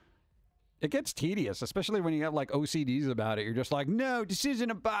 It gets tedious, especially when you have like OCDs about it. You're just like, no, this isn't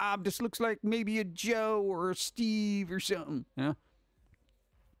a Bob. This looks like maybe a Joe or a Steve or something,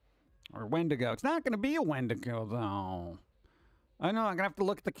 Or Wendigo. It's not going to be a Wendigo, though. I know. I'm going to have to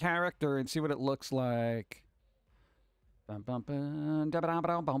look at the character and see what it looks like. Coffee.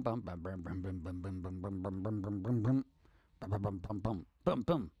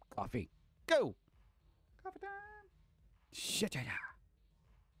 Go. Coffee time. Shit.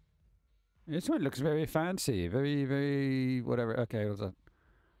 This one looks very fancy. Very, very whatever. Okay, what's that?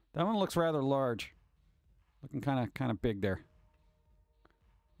 That one looks rather large. Looking kind of big there.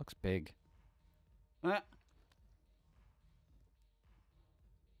 Looks big. It's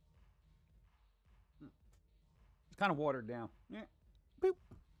kind of watered down. Yeah. Boop.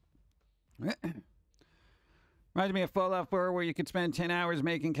 Reminds me of Fallout 4, where you could spend 10 hours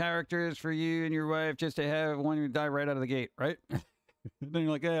making characters for you and your wife just to have one who die right out of the gate, right? Then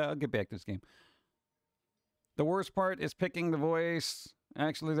you're like, yeah, I'll get back to this game. The worst part is picking the voice.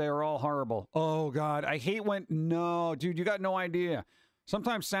 Actually, they are all horrible. Oh, God. I hate when... No, dude, you got no idea.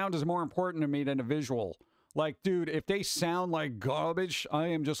 Sometimes sound is more important to me than a visual. Like, dude, if they sound like garbage, I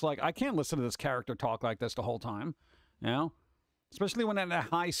am just like, I can't listen to this character talk like this the whole time. You know? Especially when they're in that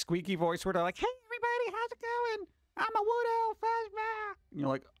high, squeaky voice where they're like, hey, everybody, how's it going? I'm a wood elf. And you're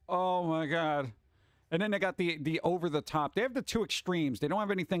like, oh, my God. And then they got the over-the-top. They have the two extremes. They don't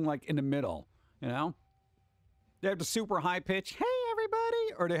have anything, like, in the middle, you know? They have the super high pitch, hey,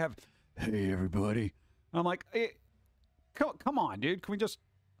 everybody. Or they have, hey, everybody. And I'm like, hey, come on, dude. Can we just,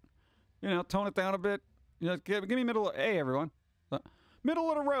 you know, tone it down a bit? You know, give me middle, hey, everyone. Middle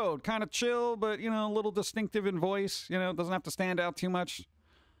of the road, kind of chill, but, you know, a little distinctive in voice. You know, doesn't have to stand out too much.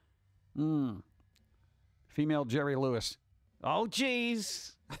 Female Jerry Lewis. Oh,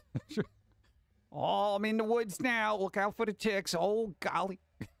 jeez. Oh, I'm in the woods now. Look out for the ticks. Oh, golly.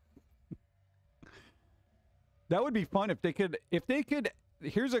 That would be fun if they could,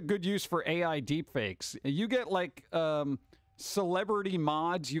 here's a good use for AI deepfakes. You get like celebrity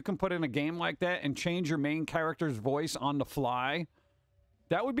mods you can put in a game like that and change your main character's voice on the fly.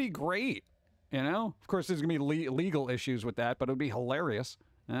 That would be great, you know? Of course, there's going to be legal issues with that, but it would be hilarious,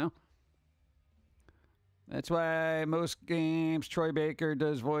 you know? That's why most games Troy Baker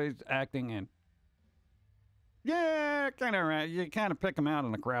does voice acting in. Yeah, kind of right. You kind of pick them out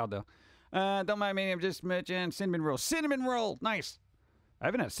in the crowd, though. Don't mind me, I'm just mentioning cinnamon roll. Cinnamon roll! Nice! I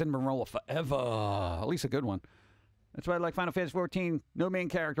haven't had a cinnamon roll forever. At least a good one. That's why I like Final Fantasy 14. No main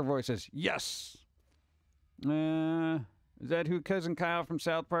character voices. Yes! Is that who Cousin Kyle from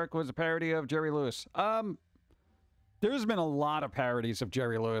South Park was a parody of Jerry Lewis? There's been a lot of parodies of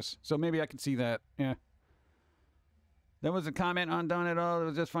Jerry Lewis, so maybe I could see that. Yeah. That was a comment on Done It All. It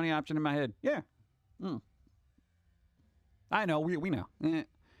was just a funny option in my head. Yeah. I know. We know.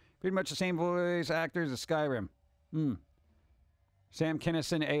 Pretty much the same voice actors as Skyrim. Sam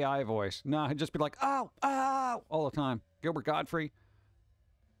Kinison AI voice. No, he'd just be like, oh, all the time. Gilbert Godfrey.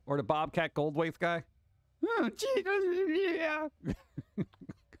 Or the Bobcat Goldthwait guy. Oh, gee, yeah.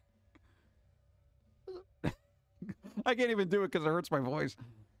 I can't even do it because it hurts my voice.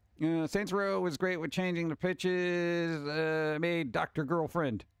 Saints Row was great with changing the pitches. Made Dr.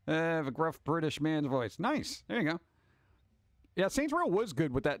 Girlfriend. Have a gruff British man's voice. Nice. There you go. Yeah, Saints Row was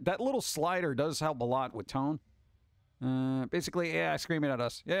good with that. That little slider does help a lot with tone. Basically, AI screaming at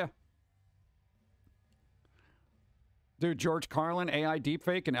us. Yeah. Dude, George Carlin, AI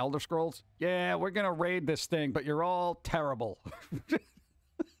deepfake and Elder Scrolls. Yeah, we're going to raid this thing, but you're all terrible.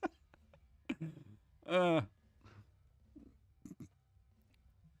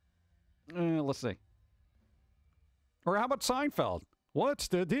 Let's see. Or how about Seinfeld? What's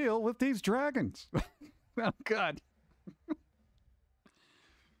the deal with these dragons? Oh, God.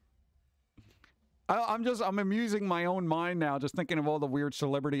 I'm amusing my own mind now, just thinking of all the weird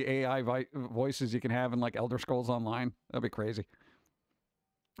celebrity AI voices you can have in like Elder Scrolls Online. That'd be crazy.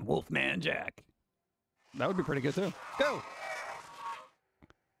 Wolfman Jack. That would be pretty good too. Go.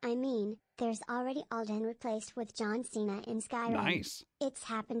 I mean, there's already Alden replaced with John Cena in Skyrim. Nice. It's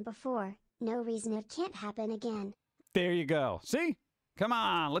happened before. No reason it can't happen again. There you go. See? Come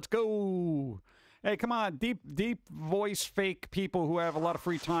on, let's go. Hey, come on, deep voice fake people who have a lot of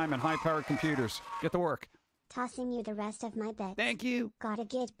free time and high-powered computers. Get to work. Tossing you the rest of my bets. Thank you. Gotta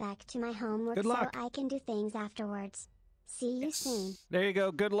get back to my homework Good luck. so I can do things afterwards. See you soon. There you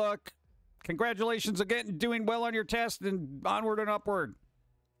go. Good luck. Congratulations again, doing well on your test and onward and upward.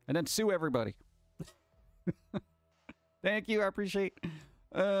 And then sue everybody. Thank you. I appreciate.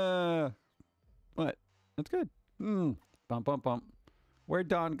 What? That's good. Bump, bump, bump. Where'd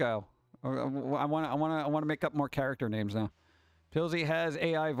Don go? I want to make up more character names now. Pilsy has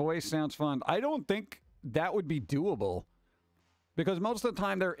AI voice. Sounds fun. I don't think that would be doable because most of the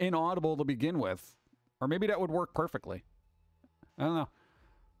time they're inaudible to begin with, or maybe that would work perfectly. I don't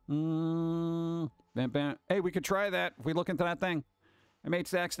know. Bam, bam. Hey, we could try that if we look into that thing. I made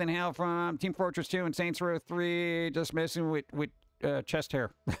Saxton Hale from Team Fortress 2 and Saints Row 3. Just messing with chest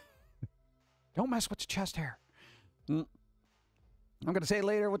hair. Don't mess with the chest hair. I'm going to say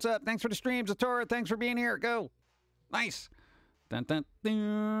later, what's up? Thanks for the stream, Zatora. Thanks for being here. Go. Nice. Dun, dun,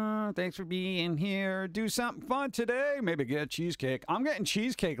 dun. Thanks for being here. Do something fun today. Maybe get cheesecake. I'm getting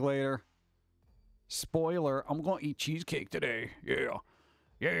cheesecake later. Spoiler, I'm going to eat cheesecake today. Yeah.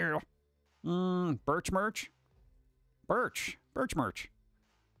 Yeah. Birch merch? Birch merch.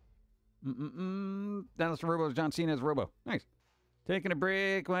 Dallas Robo's John Cena's Robo. Nice. Taking a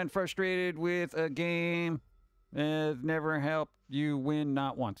break when frustrated with a game has never helped you win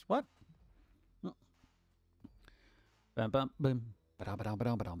not once. What? Bum bum boom. Ba-dum ba-dum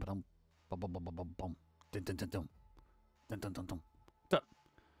ba-dum ba-dum ba-dum. Bum bum bum bum bum bum. Dun dun dun dun. Dun dun dun dun. Dun.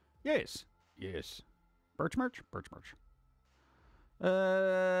 Yes. Yes. Birch merch? Birch merch.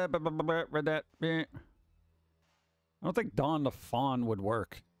 Read that. I don't think Dawn the Fawn would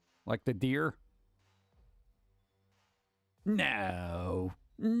work. Like the deer. No.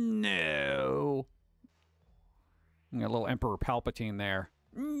 No. Got a little Emperor Palpatine there.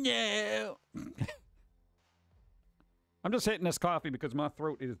 No. I'm just hitting this coffee because my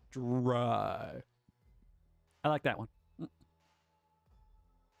throat is dry. I like that one.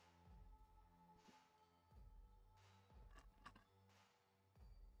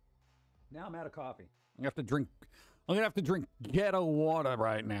 Now I'm out of coffee. I'm gonna have to drink ghetto water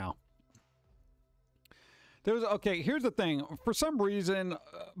right now. Okay, here's the thing. For some reason,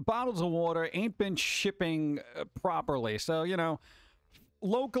 bottles of water ain't been shipping properly. So, you know,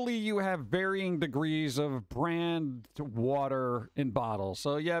 locally you have varying degrees of brand water in bottles.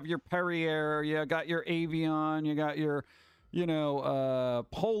 So you have your Perrier, you got your Avion, you got your, you know,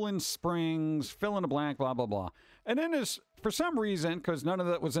 Poland Springs, fill in the blank, blah, blah, blah. And then there's, for some reason, because none of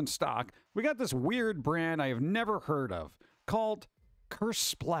that was in stock, we got this weird brand I have never heard of called Curse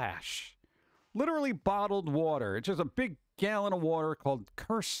Splash. Literally bottled water. It's just a big gallon of water called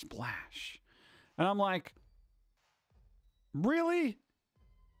Curse Splash. And I'm like, really?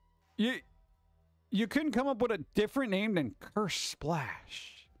 You couldn't come up with a different name than Curse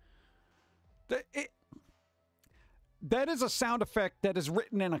Splash? That is a sound effect that is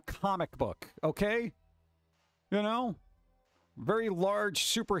written in a comic book, okay? You know? Very large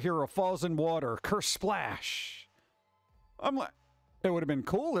superhero falls in water. Curse Splash. I'm like, it would have been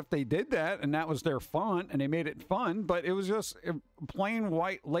cool if they did that and that was their font and they made it fun, but it was just a plain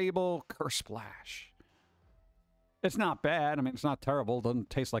white label Curse Splash. It's not bad. I mean, it's not terrible. It doesn't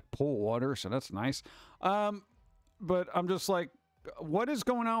taste like pool water, so that's nice. But I'm just like, what is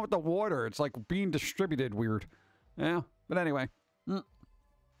going on with the water? It's like being distributed weird. Yeah, but anyway.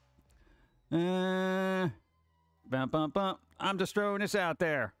 Bum, bum, bum. I'm just throwing this out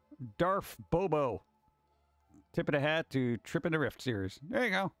there. Darth Bobo. Tip of the hat to Trip in the Rift series. There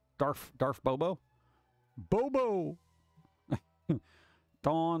you go. Darth Bobo. Bobo.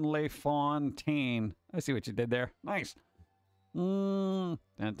 Dawn Le Fontaine. I see what you did there. Nice. Dun,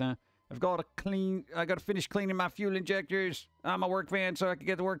 dun. I got to finish cleaning my fuel injectors on my work van so I can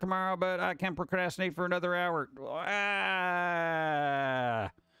get to work tomorrow, but I can't procrastinate for another hour.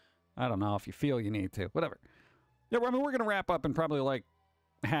 I don't know if you feel you need to. Whatever. Yeah, well, I mean, we're going to wrap up in probably like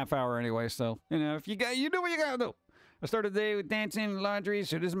a half hour anyway, so, you know, if you do what you got to do. I started the day with dancing and laundry,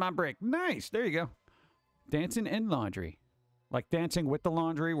 so this is my break. Nice. There you go. Dancing and laundry. Like dancing with the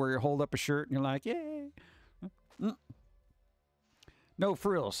laundry where you hold up a shirt and you're like, yay. No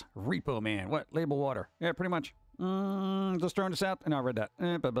frills. Repo Man. What? Label water. Yeah, pretty much. Just throwing this out. And I read that.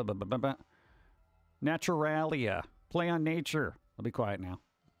 Naturalia. Play on nature. I'll be quiet now.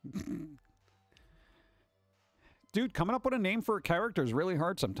 Dude, coming up with a name for a character is really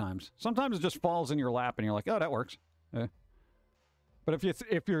hard sometimes. Sometimes it just falls in your lap and you're like, oh, that works. But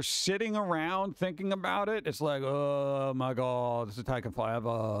if you're sitting around thinking about it, it's like, oh my god, this is I can fly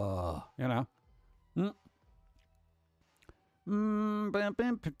ever, you know.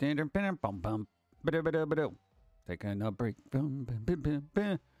 Taking a break.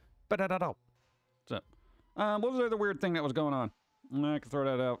 So, what was the other weird thing that was going on? I can throw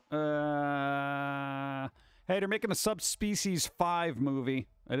that out. Hey, they're making a Subspecies 5 movie.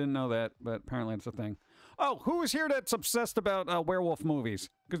 I didn't know that, but apparently it's a thing. Oh, who is here that's obsessed about werewolf movies?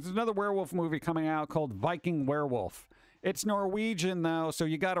 Because there's another werewolf movie coming out called Viking Werewolf. It's Norwegian, though, so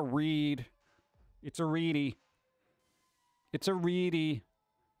you gotta read. It's a reedy. It's a reedy.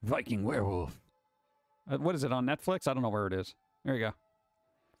 Viking Werewolf. What is it, on Netflix? I don't know where it is. There you go.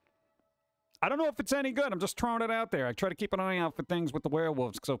 I don't know if it's any good. I'm just throwing it out there. I try to keep an eye out for things with the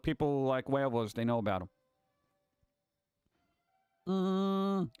werewolves, so people like werewolves, they know about them.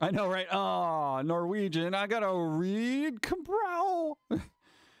 I know, right? Oh, Norwegian. I gotta read. Cabral.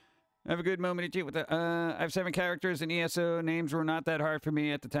 Have a good moment at you with that. I have 7 characters in ESO. Names were not that hard for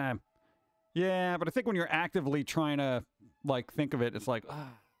me at the time. Yeah, but I think when you're actively trying to, like, think of it, it's like,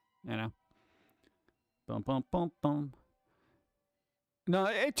 you know. Bum, bum, bum, bum. No,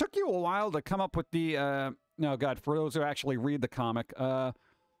 it took you a while to come up with the, no, God, for those who actually read the comic,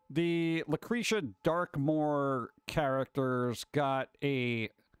 the Lucretia Darkmoor characters got a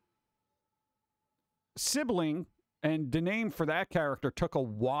sibling, and the name for that character took a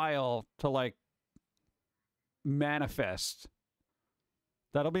while to, like, manifest.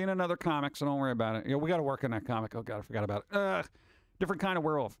 That'll be in another comic, so don't worry about it. Yeah, we got to work on that comic. Oh, God, I forgot about it. Different kind of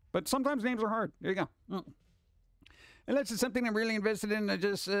werewolf. But sometimes names are hard. There you go. Unless it's something I'm really invested in, I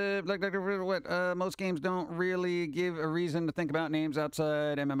just, like what, most games don't really give a reason to think about names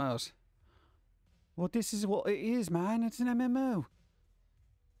outside MMOs. Well, this is what it is, man. It's an MMO.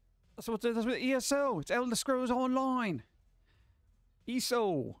 That's what ESO. It's Elder Scrolls Online.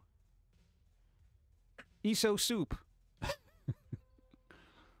 ESO. ESO soup.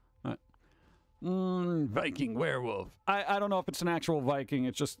 Viking werewolf. I don't know if it's an actual Viking.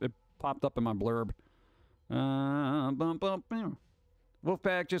 It's just, it popped up in my blurb.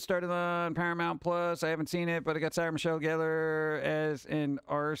 Wolfpack just started on Paramount Plus. I haven't seen it, but it got Sarah Michelle Gellar as an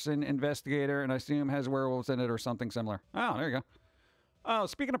arson investigator, and I assume has werewolves in it or something similar. Oh, there you go. Oh,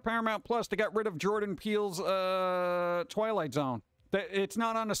 speaking of Paramount Plus, they got rid of Jordan Peele's Twilight Zone. It's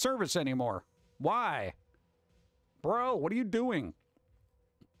not on the service anymore. Why? Bro, what are you doing?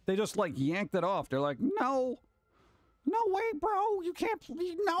 They just, like, yanked it off. They're like, no. No way, bro. You can't.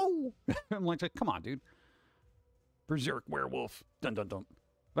 No. I'm like, come on, dude. Berserk werewolf. Dun, dun, dun.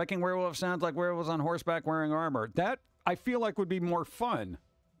 Viking werewolf sounds like werewolves on horseback wearing armor. That, I feel like, would be more fun.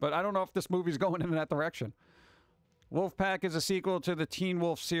 But I don't know if this movie's going in that direction. Wolfpack is a sequel to the Teen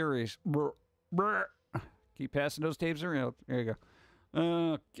Wolf series. Brr, brr. Keep passing those tapes around. There you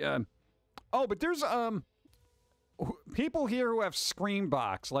go. God. Oh, but there's, people here who have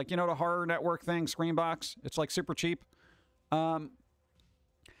Screambox, like, you know, the horror network thing, Screambox. It's like super cheap.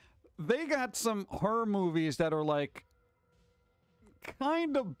 They got some horror movies that are like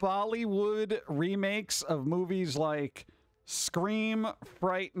kind of Bollywood remakes of movies like Scream,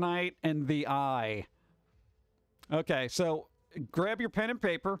 Fright Night, and The Eye. Okay, so grab your pen and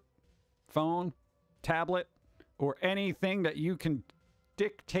paper, phone, tablet, or anything that you can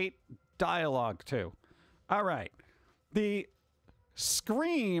dictate dialogue to. All right. The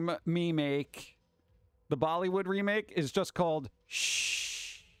Scream remake, the Bollywood remake, is just called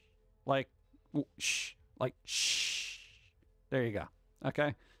Shh. Like, shh. Like, shh. There you go.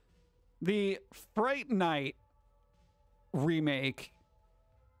 Okay? The Fright Night remake,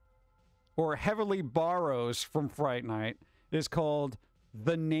 or heavily borrows from Fright Night, is called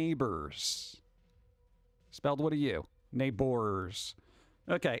The Neighbors. Spelled with a U. Neighbors.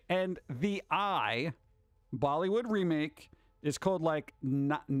 Okay, and The Eye Bollywood remake is called like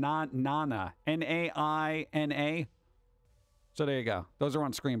Nana. N-A-I-N-A. So there you go. Those are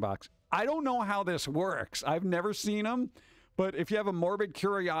on Screenbox. I don't know how this works. I've never seen them. But if you have a morbid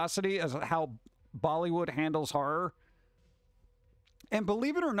curiosity as to how Bollywood handles horror, and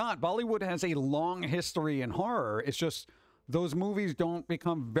believe it or not, Bollywood has a long history in horror. It's just those movies don't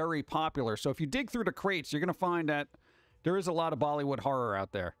become very popular. So if you dig through the crates, you're going to find that there is a lot of Bollywood horror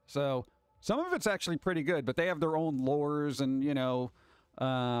out there. So some of it's actually pretty good, but they have their own lores and, you know,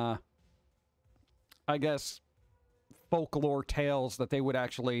 I guess, folklore tales that they would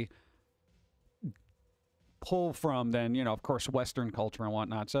actually pull from then, you know, of course, Western culture and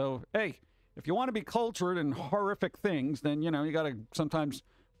whatnot. So, hey, if you want to be cultured in horrific things, then, you know, you got to sometimes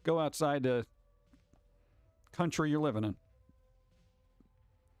go outside the country you're living in.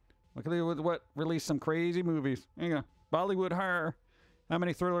 Look at what released some crazy movies. There you go. Bollywood horror. How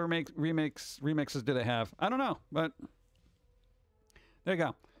many thriller remixes do they have? I don't know, but there you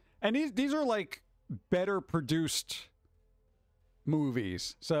go. And these are like better produced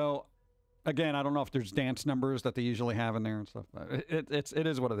movies. So again, I don't know if there's dance numbers that they usually have in there and stuff. It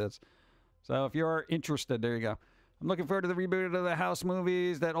is what it is. So if you're interested, there you go. I'm looking forward to the reboot of the House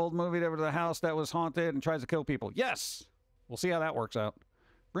movies. That old movie that was the house that was haunted and tries to kill people. Yes, we'll see how that works out.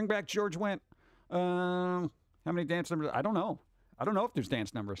 Bring back George Wendt. How many dance numbers? I don't know. I don't know if there's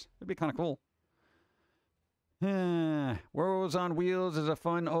dance numbers. It'd be kind of cool. Werewolves on Wheels is a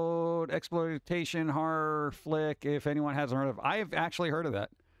fun old exploitation horror flick. If anyone hasn't heard of it, I've actually heard of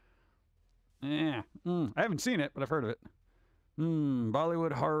that. Yeah, I haven't seen it, but I've heard of it.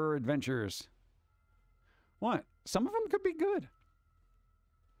 Bollywood horror adventures. What? Some of them could be good.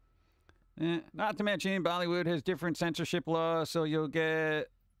 Not to mention, Bollywood has different censorship laws, so you'll get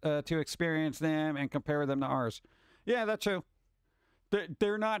to experience them and compare them to ours. Yeah, that's true.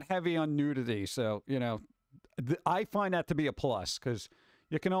 They're not heavy on nudity, so, you know, I find that to be a plus, because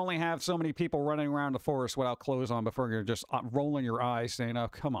you can only have so many people running around the forest without clothes on before you're just rolling your eyes saying, oh,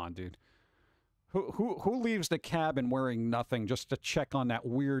 come on, dude. Who leaves the cabin wearing nothing just to check on that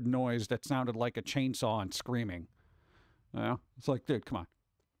weird noise that sounded like a chainsaw and screaming? You know? It's like, dude, come on.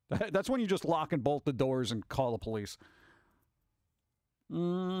 That's when you just lock and bolt the doors and call the police.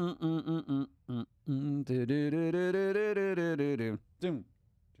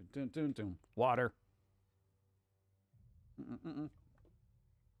 Water.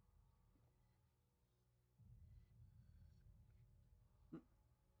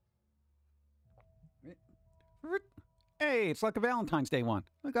 Hey, it's like a Valentine's Day one.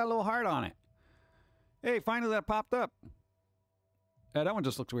 I got a little heart on it. Hey, finally that popped up. Yeah, that one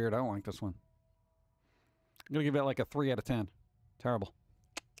just looks weird. I don't like this one. I'm going to give it like a 3 out of 10. Terrible.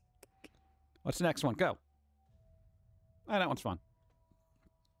 What's the next one? Go. Ah, that one's fun.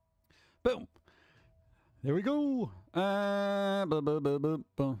 Boom. There we go.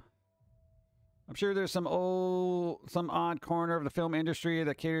 Boom. I'm sure there's some odd corner of the film industry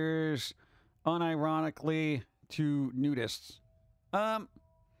that caters unironically to nudists.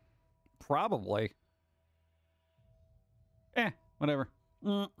 Probably. Whatever.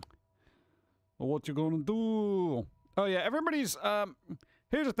 Well, what you gonna do? Oh yeah, everybody's.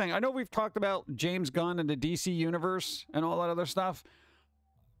 Here's the thing. I know we've talked about James Gunn and the DC universe and all that other stuff.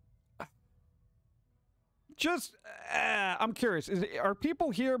 Just, I'm curious. Are people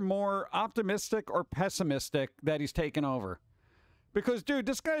here more optimistic or pessimistic that he's taken over? Because, dude,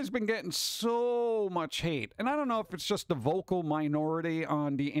 this guy's been getting so much hate. And I don't know if it's just the vocal minority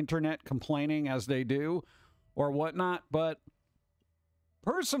on the internet complaining as they do or whatnot. But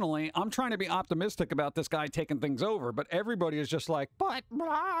personally, I'm trying to be optimistic about this guy taking things over. But everybody is just like, but,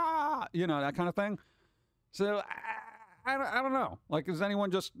 blah, you know, that kind of thing. So, I don't know. Like, does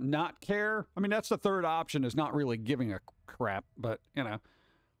anyone just not care? I mean, that's the third option, is not really giving a crap. But, you know.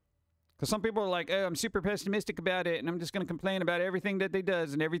 Because some people are like, oh, I'm super pessimistic about it, and I'm just going to complain about everything that they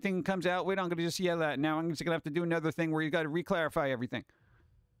does, and everything comes out, wait, I'm going to just yell at it. Now I'm just going to have to do another thing where you got to re-clarify everything.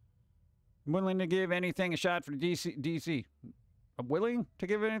 I'm willing to give anything a shot for DC. I'm willing to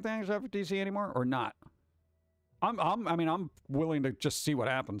give anything a shot for DC anymore, or not? I'm willing to just see what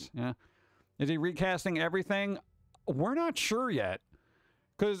happens. Yeah. Is he recasting everything? We're not sure yet.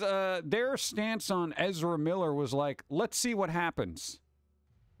 Because their stance on Ezra Miller was like, let's see what happens.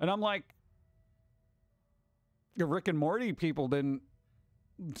 And I'm like, the Rick and Morty people didn't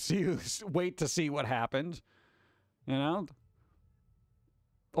wait to see what happened. You know?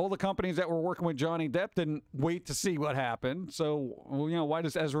 All the companies that were working with Johnny Depp didn't wait to see what happened. So, well, you know, why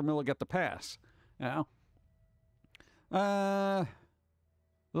does Ezra Miller get the pass? You know? A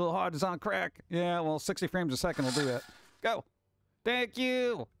little hard is on crack. Yeah, well, 60 frames a second will do that. Go. Thank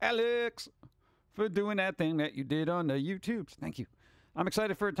you, Alex, for doing that thing that you did on the YouTubes. Thank you. I'm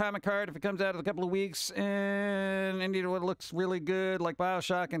excited for Atomic Heart if it comes out in a couple of weeks, and it looks really good, like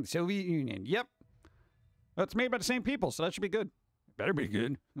BioShock and the Soviet Union. Yep. That's made by the same people, so that should be good. Better be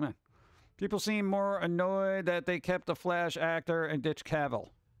good. Come on. People seem more annoyed that they kept the Flash actor and ditched Cavill.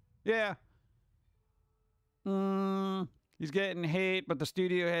 Yeah. He's getting hate, but the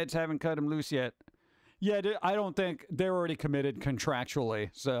studio heads haven't cut him loose yet. Yeah, I don't think they're already committed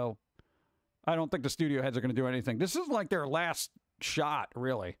contractually, so I don't think the studio heads are going to do anything. This is like their last shot,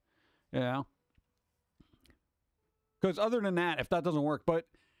 really, you know, because other than that, if that doesn't work. But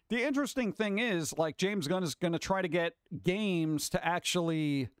the interesting thing is, like, James Gunn is going to try to get games to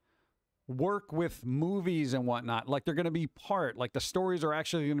actually work with movies and whatnot. Like, they're going to be like the stories are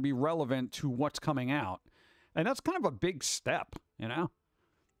actually going to be relevant to what's coming out, and that's kind of a big step, you know.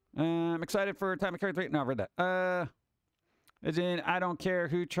 I'm excited for Atomic Heart 3. No, I read that. As in, I don't care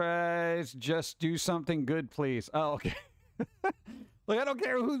who tries, just do something good, please. Oh, okay. Like, I don't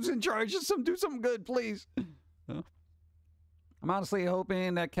care who's in charge, just do something good, please. I'm honestly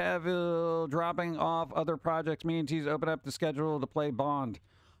hoping that Cavill dropping off other projects means he's opened up the schedule to play Bond.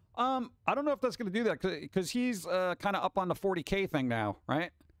 I don't know if that's going to do that, because he's kind of up on the 40K thing now,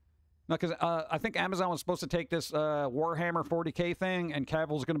 right? No, because I think Amazon was supposed to take this Warhammer 40K thing, and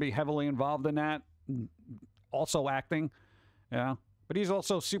Cavill's going to be heavily involved in that, also acting, yeah. But he's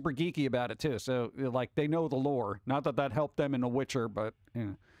also super geeky about it, too. So, like, they know the lore. Not that that helped them in The Witcher, but, you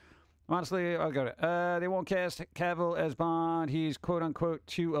know. Honestly, I'll go to they won't cast Cavill as Bond. He's, quote-unquote,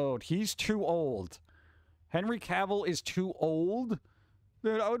 too old. He's too old. Henry Cavill is too old?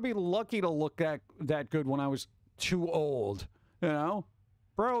 Dude, I would be lucky to look that good when I was too old. You know?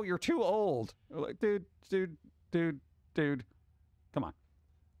 Bro, you're too old. Like, dude. Come on.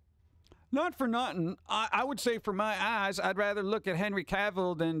 Not for nothing. I would say for my eyes, I'd rather look at Henry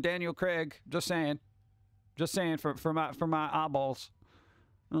Cavill than Daniel Craig. Just saying. Just saying for my eyeballs.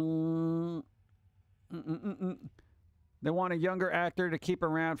 They want a younger actor to keep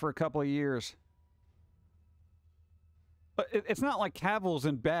around for a couple of years. It's not like Cavill's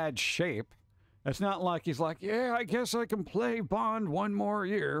in bad shape. It's not like he's like, yeah, I guess I can play Bond one more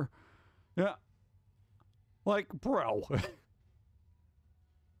year. Yeah. Like, bro.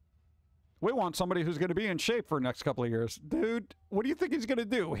 We want somebody who's going to be in shape for the next couple of years. Dude, what do you think he's going to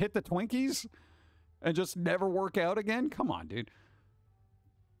do? Hit the Twinkies and just never work out again? Come on, dude.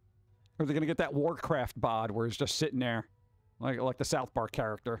 Or are they going to get that Warcraft bod where he's just sitting there like the South Park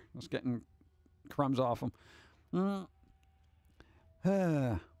character, just getting crumbs off him?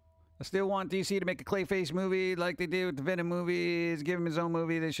 I still want DC to make a Clayface movie like they did with the Venom movies. Give him his own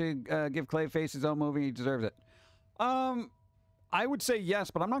movie. They should give Clayface his own movie. He deserves it. I would say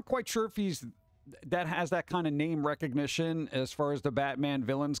yes, but I'm not quite sure if that has that kind of name recognition as far as the Batman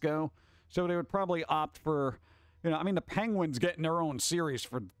villains go. So they would probably opt for, I mean, the Penguins getting their own series,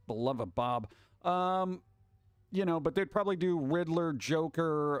 for the love of Bob. But they'd probably do Riddler,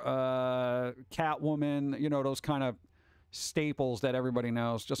 Joker, Catwoman, those kind of staples that everybody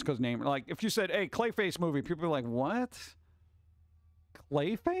knows just because name. Like, if you said, hey, Clayface movie, people are like, what?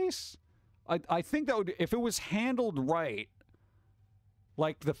 Clayface? I think that would, if it was handled right,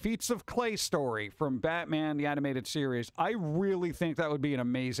 like the Feats of Clay story from Batman, the animated series, I really think that would be an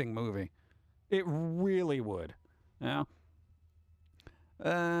amazing movie. It really would. Yeah.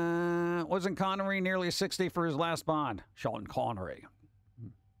 Wasn't Connery nearly 60 for his last Bond? Sean Connery.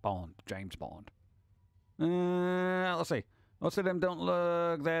 Bond. James Bond. Let's see. Most of them don't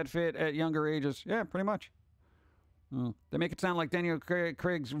look that fit at younger ages. Yeah, pretty much. They make it sound like Daniel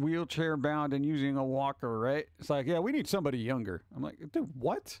Craig's wheelchair bound and using a walker, right? It's like, yeah, we need somebody younger. I'm like, dude,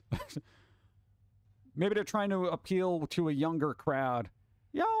 what? Maybe they're trying to appeal to a younger crowd.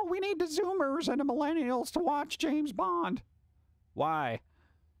 Yo, we need the Zoomers and the Millennials to watch James Bond. Why?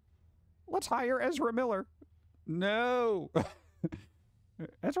 Let's hire Ezra Miller. No.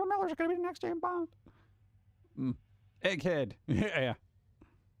 Ezra Miller's going to be the next James Bond. Egghead. Yeah.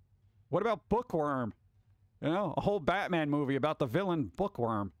 What about Bookworm? A whole Batman movie about the villain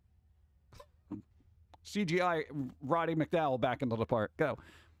Bookworm. CGI Roddy McDowell back into the part. Go.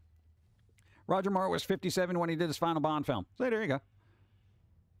 Roger Moore was 57 when he did his final Bond film. So there you go.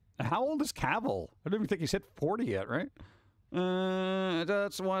 How old is Cavill? I don't even think he's hit 40 yet, right?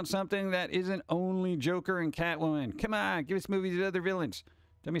 Just want something that isn't only Joker and Catwoman. Come on, give us movies with other villains.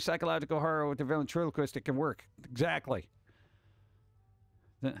 Tell me psychological horror with the ventriloquist that can work. Exactly.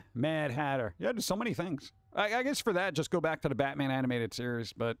 The Mad Hatter. Yeah, there's so many things. I guess for that, just go back to the Batman animated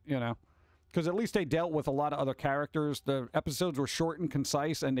series, but, because at least they dealt with a lot of other characters. The episodes were short and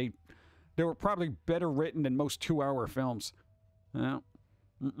concise, and they were probably better written than most 2-hour films.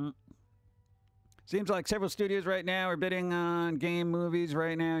 Seems like several studios right now are bidding on game movies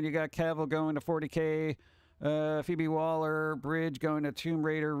right now. You got Cavill going to 40K, Phoebe Waller-Bridge going to Tomb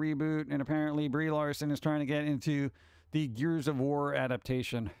Raider reboot, and apparently Brie Larson is trying to get into the Gears of War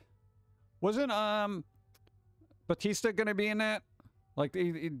adaptation. Wasn't Batista going to be in that? Like,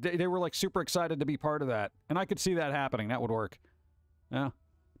 they were, like, super excited to be part of that. And I could see that happening. That would work. Yeah.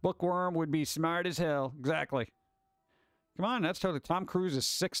 Bookworm would be smart as hell. Exactly. Come on, that's totally... Tom Cruise is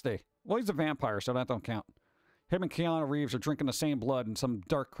 60. Well, he's a vampire, so that don't count. Him and Keanu Reeves are drinking the same blood in some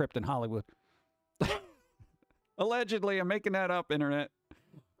dark crypt in Hollywood. Allegedly, I'm making that up, Internet.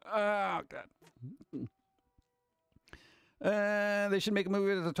 Oh, God. They should make a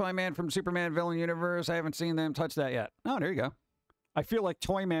movie with the Toyman from Superman villain universe. I haven't seen them touch that yet. Oh, there you go. I feel like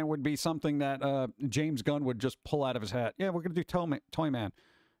Toyman would be something that James Gunn would just pull out of his hat. Yeah, we're going to do Toyman.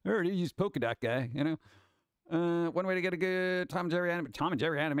 I already used Polka Dot Guy, one way to get a good Tom and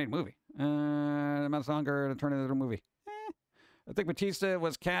Jerry animated movie. Much longer to turn it into a movie. I think Batista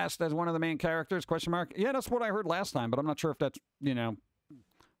was cast as one of the main characters, question mark. Yeah, that's what I heard last time, but I'm not sure if that's,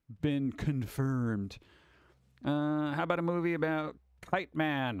 been confirmed. How about a movie about Kite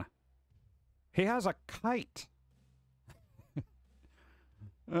Man? He has a kite.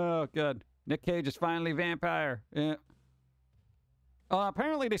 Oh, good. Nick Cage is finally vampire. Yeah.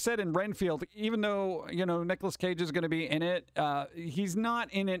 Apparently, they said in Renfield, even though, Nicolas Cage is going to be in it, he's not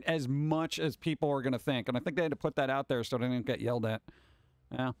in it as much as people are going to think. And I think they had to put that out there so they didn't get yelled at.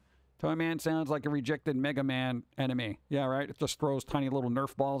 Yeah. Toyman sounds like a rejected Mega Man enemy. Yeah, right? It just throws tiny little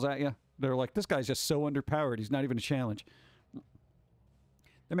Nerf balls at you. They're like, this guy's just so underpowered, he's not even a challenge.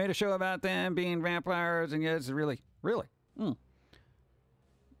 They made a show about them being vampires, and yes, really.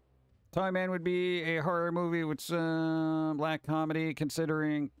 Toyman would be a horror movie with some black comedy,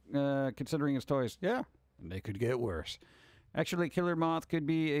 considering his toys. Yeah, and they could get worse. Actually, Killer Moth could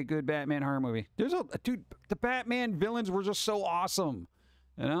be a good Batman horror movie. Dude, the Batman villains were just so awesome.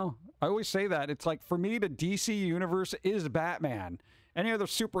 I always say that. It's like, for me, the DC universe is Batman. any other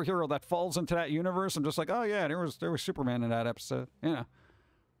superhero that falls into that universe, I'm just like, oh yeah, there was Superman in that episode. You know.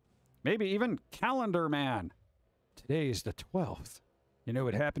 Maybe even Calendar Man. Today is the 12th. You know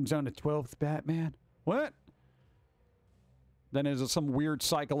what happens on the 12th, Batman? What? Then there's some weird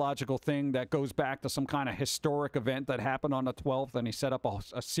psychological thing that goes back to some kind of historic event that happened on the 12th, and he set up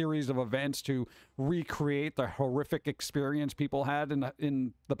a series of events to recreate the horrific experience people had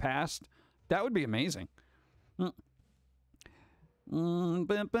in the past. That would be amazing.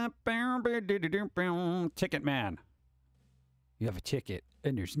 Ticket Man. You have a ticket,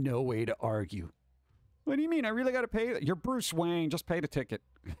 and there's no way to argue. What do you mean? I really got to pay? You're Bruce Wayne. Just pay the ticket.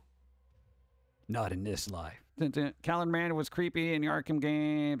 Not in this life. Calendar Man was creepy in the Arkham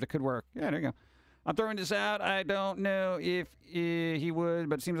games. It could work. Yeah, there you go. I'm throwing this out. I don't know if he would,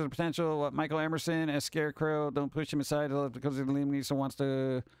 but it seems there's a potential. Michael Emerson as Scarecrow. Don't push him aside because Liam Neeson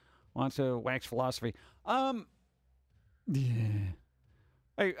wants to wax philosophy. Yeah.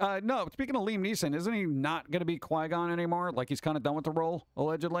 Hey, no, speaking of Liam Neeson, isn't he not going to be Qui-Gon anymore? Like, he's kind of done with the role,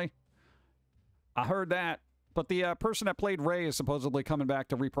 allegedly? I heard that. But the person that played Rey is supposedly coming back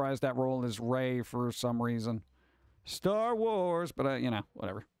to reprise that role as Rey for some reason. Star Wars, but, you know,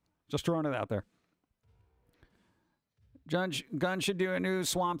 whatever. Just throwing it out there. Gunn should do a new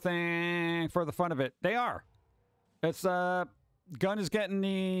Swamp Thing for the fun of it. They are. It's, Gunn is getting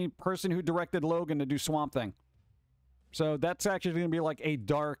the person who directed Logan to do Swamp Thing. So that's actually going to be like a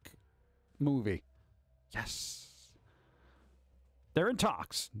dark movie. Yes. They're in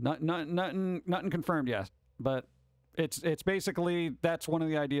talks. Nothing confirmed yet. But it's basically, that's one of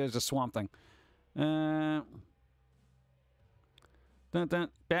the ideas of Swamp Thing.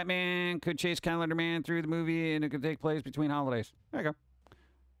 Batman could chase Calendar Man through the movie, and it could take place between holidays. There you go.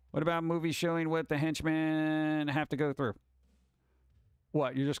 What about movies showing what the henchmen have to go through?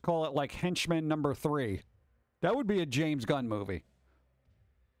 What, you just call it like Henchman number 3? That would be a James Gunn movie.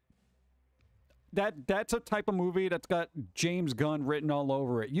 That's a type of movie that's got James Gunn written all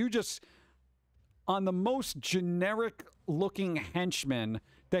over it. You just, on the most generic looking henchman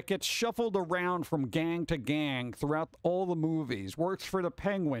that gets shuffled around from gang to gang throughout all the movies. Works for the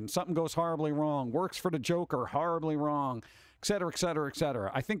Penguin, something goes horribly wrong. Works for the Joker, horribly wrong, etc., etc.,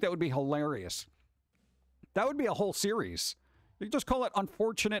 etc. I think that would be hilarious. That would be a whole series. You just call it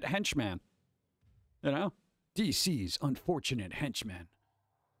Unfortunate Henchman. You know? DC's Unfortunate Henchman.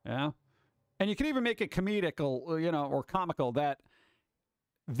 Yeah? And you can even make it comedical, you know, or comical, that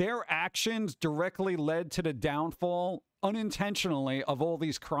their actions directly led to the downfall, unintentionally, of all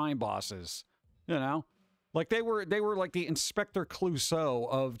these crime bosses. You know? Like, they were like the Inspector Clouseau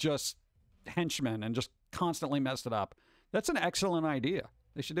of just henchmen and just constantly messed it up. That's an excellent idea.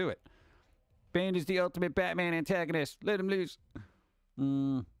 They should do it. Bane is the ultimate Batman antagonist. Let him loose.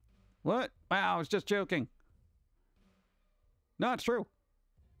 What? Wow, I was just joking. No, it's true.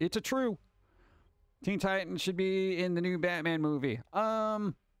 It's a true. Teen Titans should be in the new Batman movie.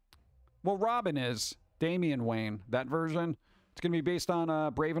 Well, Robin is. Damian Wayne, that version. It's going to be based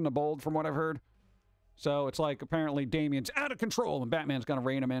on Brave and the Bold, from what I've heard. So it's like, apparently Damian's out of control and Batman's going to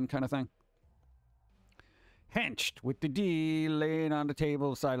rein him in, kind of thing. Henched, with the D laying on the table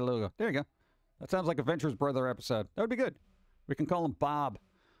beside the logo. There you go. That sounds like a Venture's Brother episode. That would be good. We can call him Bob.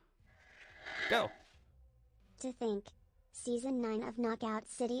 Go. To think. Season 9 of Knockout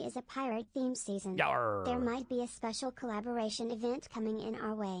City is a pirate-themed season. Yarr. There might be a special collaboration event coming in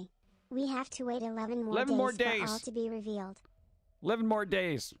our way. We have to wait 11 more 11 days more for days. all to be revealed. 11 more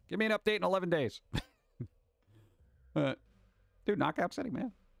days. Give me an update in 11 days. Dude, Knockout City,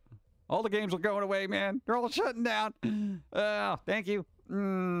 man. All the games are going away, man. They're all shutting down. Thank you.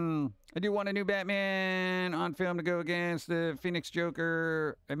 I do want a new Batman on film to go against the Phoenix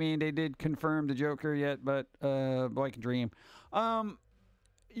Joker. I mean, they did confirm the Joker yet, but boy can dream.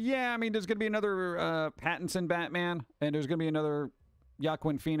 Yeah, I mean, there's going to be another Pattinson Batman, and there's going to be another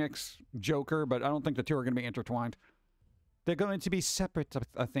Joaquin Phoenix Joker, but I don't think the two are going to be intertwined. They're going to be separate,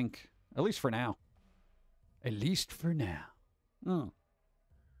 I think, at least for now. At least for now.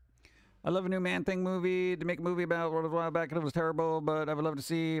 I love a new Man-Thing movie. To make a movie about a while back, it was terrible, but I would love to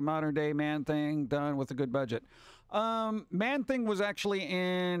see modern-day Man-Thing done with a good budget. Man-Thing was actually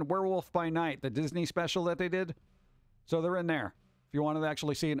in Werewolf by Night, the Disney special that they did. So they're in there. If you wanted to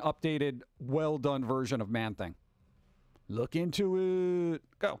actually see an updated, well-done version of Man-Thing. Look into it.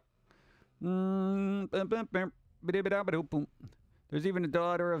 Go. There's even a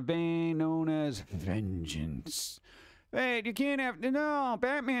daughter of Bane known as Vengeance. Wait, you can't have... No,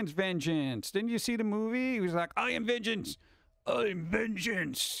 Batman's Vengeance. Didn't you see the movie? He was like, I am Vengeance. I'm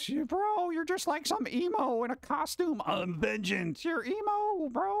Vengeance. Bro, you're just like some emo in a costume. I'm Vengeance. You're emo,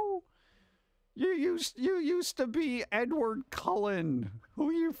 bro. You used to be Edward Cullen. Who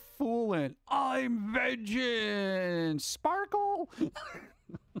are you fooling? I'm vengeance. Sparkle.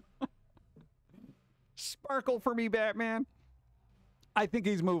 Sparkle for me, Batman. I think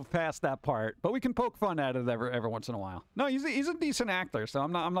he's moved past that part, but we can poke fun at it every once in a while. No, he's a decent actor, so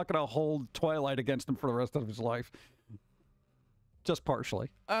I'm not going to hold Twilight against him for the rest of his life. Just partially.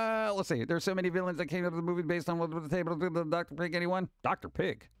 Let's see. There's so many villains that came up with the movie based on what was the table. Dr. Pig, anyone? Dr.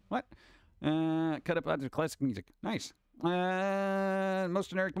 Pig. What? Cut up out of classic music. Nice. Most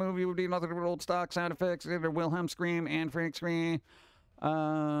generic movie would be nothing but old stock sound effects, either Wilhelm scream and Frank scream.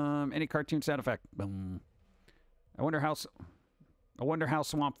 Any cartoon sound effect. Boom. I wonder how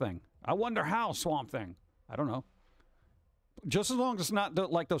Swamp Thing. I don't know. Just as long as it's not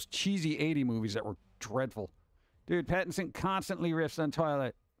like those cheesy 80 movies that were dreadful. Dude, Pattinson constantly riffs on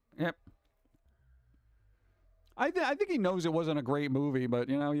Twilight. Yep. I think he knows it wasn't a great movie, but,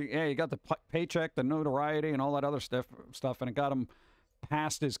 you know, you got the paycheck, the notoriety, and all that other stuff, and it got him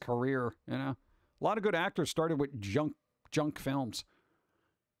past his career, you know. A lot of good actors started with junk films.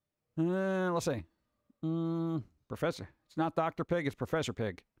 Let's see. Professor. It's not Dr. Pig, it's Professor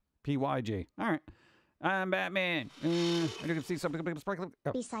Pig. P-Y-G. All right. I'm Batman. I can see something.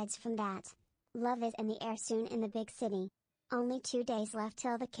 Oh. Besides from that, love is in the air soon in the big city. Only 2 days left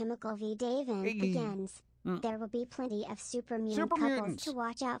till the Chemical V Day event begins. There will be plenty of super mutant couples to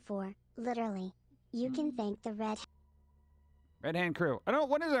watch out for, literally. You can thank the Red Hand Crew. I don't know,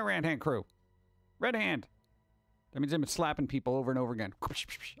 what is a Red Hand Crew? Red Hand. That means they've been slapping people over and over again.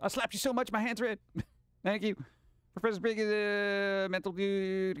 I slapped you so much, my hand's red. Thank you. Professor Pig is a mental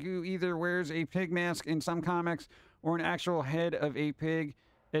dude who either wears a pig mask in some comics or an actual head of a pig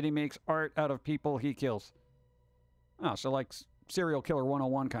that he makes art out of people he kills. Oh, so like serial killer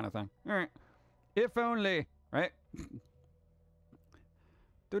 101 kind of thing. All right. If only, right?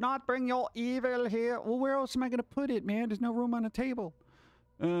 Do not bring your evil here. Well, where else am I going to put it, man? There's no room on the table.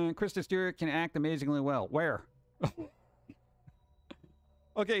 Kristen Stewart can act amazingly well. Where?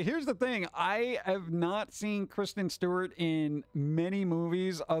 Okay, here's the thing. I have not seen Kristen Stewart in many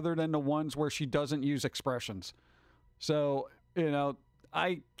movies other than the ones where she doesn't use expressions. So, you know,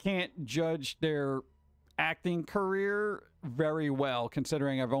 I can't judge their acting career very well,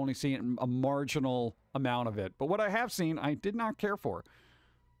 considering I've only seen a marginal amount of it. But what I have seen, I did not care for.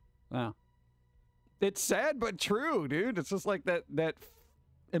 Wow. It's sad but true, dude. It's just like that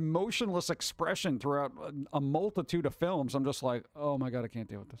emotionless expression throughout a multitude of films. I'm just like, oh my God, I can't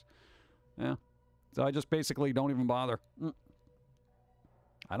deal with this. Yeah. So I just basically don't even bother.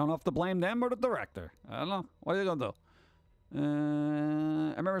 I don't know if to blame them or the director. I don't know. What are you gonna do? I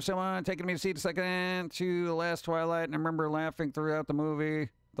remember someone taking me to see the second to the last Twilight, and I remember laughing throughout the movie.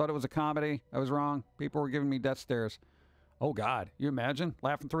 Thought it was a comedy. I was wrong. People were giving me death stares. Oh, God. You imagine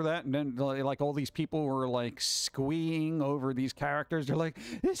laughing through that? And then, like, all these people were, like, squeeing over these characters. They're like,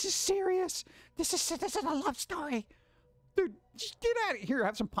 this is serious. This is a love story. Dude, just get out of here.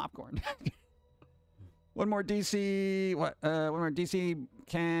 Have some popcorn. One more DC. What? One more DC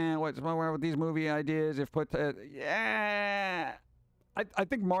can. What's more with these movie ideas? If put. Yeah. I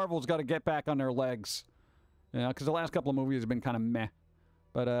think Marvel's got to get back on their legs. You know, because the last couple of movies have been kind of meh.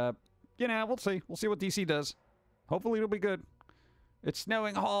 But, you know, we'll see. We'll see what DC does. Hopefully it'll be good. It's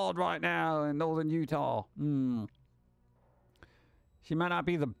snowing hard right now in northern Utah. She might not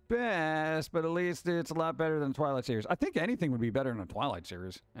be the best, but at least it's a lot better than the Twilight series. I think anything would be better than the Twilight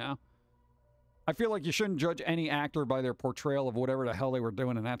series. Yeah. I feel like you shouldn't judge any actor by their portrayal of whatever the hell they were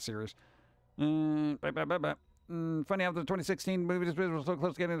doing in that series. Funny how the 2016 movie was so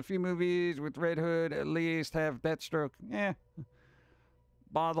close to getting a few movies with Red Hood at least have Deathstroke. Yeah.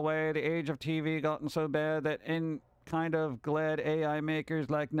 By the way, the age of TV gotten so bad that in kind of glad AI makers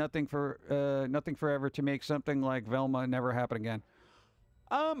like nothing forever to make something like Velma never happen again.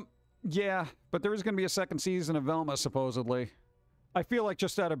 Yeah, but there is going to be a second season of Velma supposedly. I feel like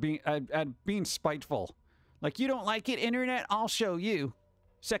just out of being spiteful. Like, you don't like it, internet? I'll show you.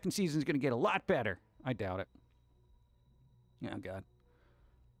 Second season's going to get a lot better. I doubt it. Oh, God.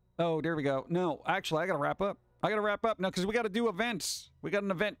 Oh, there we go. No, actually, I got to wrap up. No, because we got to do events. We got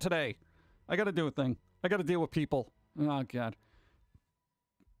an event today. I got to do a thing. I got to deal with people. Oh, God.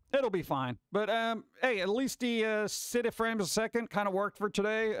 It'll be fine. But, hey, at least the City Frames a Second kind of worked for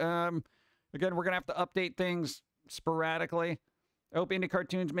today. Again, we're going to have to update things sporadically. I hope indie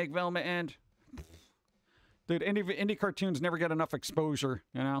cartoons make Velma end. Dude, indie cartoons never get enough exposure,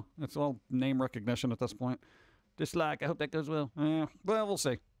 you know? It's all name recognition at this point. Dislike, I hope that goes well. Well, we'll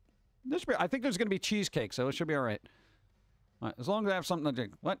see. I think there's going to be cheesecake, so it should be all right. As long as I have something to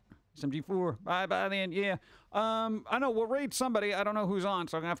drink. What? SMG4. Bye then. Yeah. I know we'll raid somebody. I don't know who's on,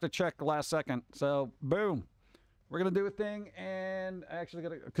 so I'm gonna have to check last second. So boom. We're gonna do a thing, and I actually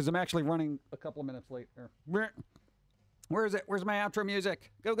gotta, because I'm actually running a couple of minutes late. Where is it? Where's my outro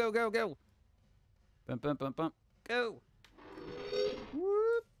music? Go, go, go, go. Bump, bump, bump, bump. Go.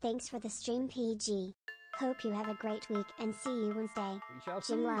 Whoop. Thanks for the stream, PG. Hope you have a great week and see you Wednesday. We shall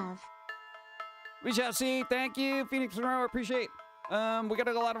see. Jim Love. We shall see. Thank you, Phoenix Monroe. Appreciate. We got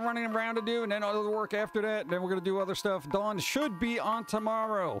a lot of running around to do, and then other work after that. Then we're gonna do other stuff. Dawn should be on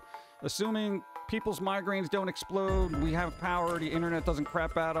tomorrow, assuming people's migraines don't explode. We have power. The internet doesn't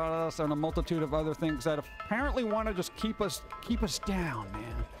crap out on us, and a multitude of other things that apparently want to just keep us down,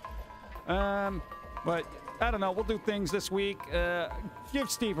 man. But I don't know. We'll do things this week. Give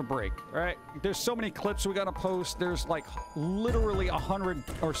Steve a break, all right? There's so many clips we got to post. There's like literally 100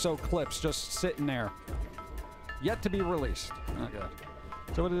 or so clips just sitting there, yet to be released. Oh, God.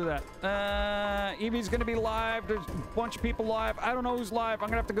 So we'll do that. Evie's going to be live. There's a bunch of people live. I don't know who's live. I'm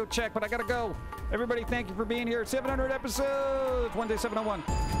going to have to go check, but I got to go. Everybody, thank you for being here. 700 episodes. One day 701.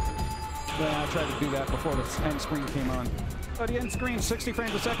 I tried to do that before the end screen came on. Oh, the end screen, 60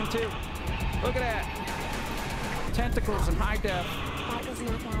 frames a second, too. Look at that. Tentacles in high def. That was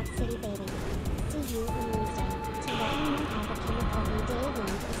Knockout City, baby. See you on Wednesday to let you know how the chemical day one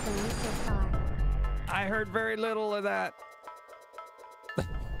is going so far. I heard very little of that.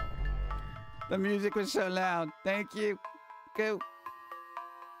 The music was so loud. Thank you. Go.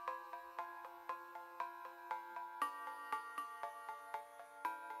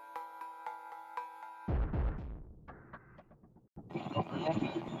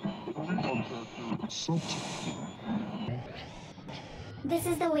 This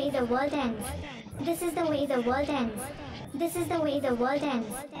is the way the world ends. This is the way the world ends. This is the way the world ends.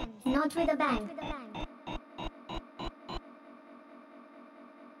 Not with a bang.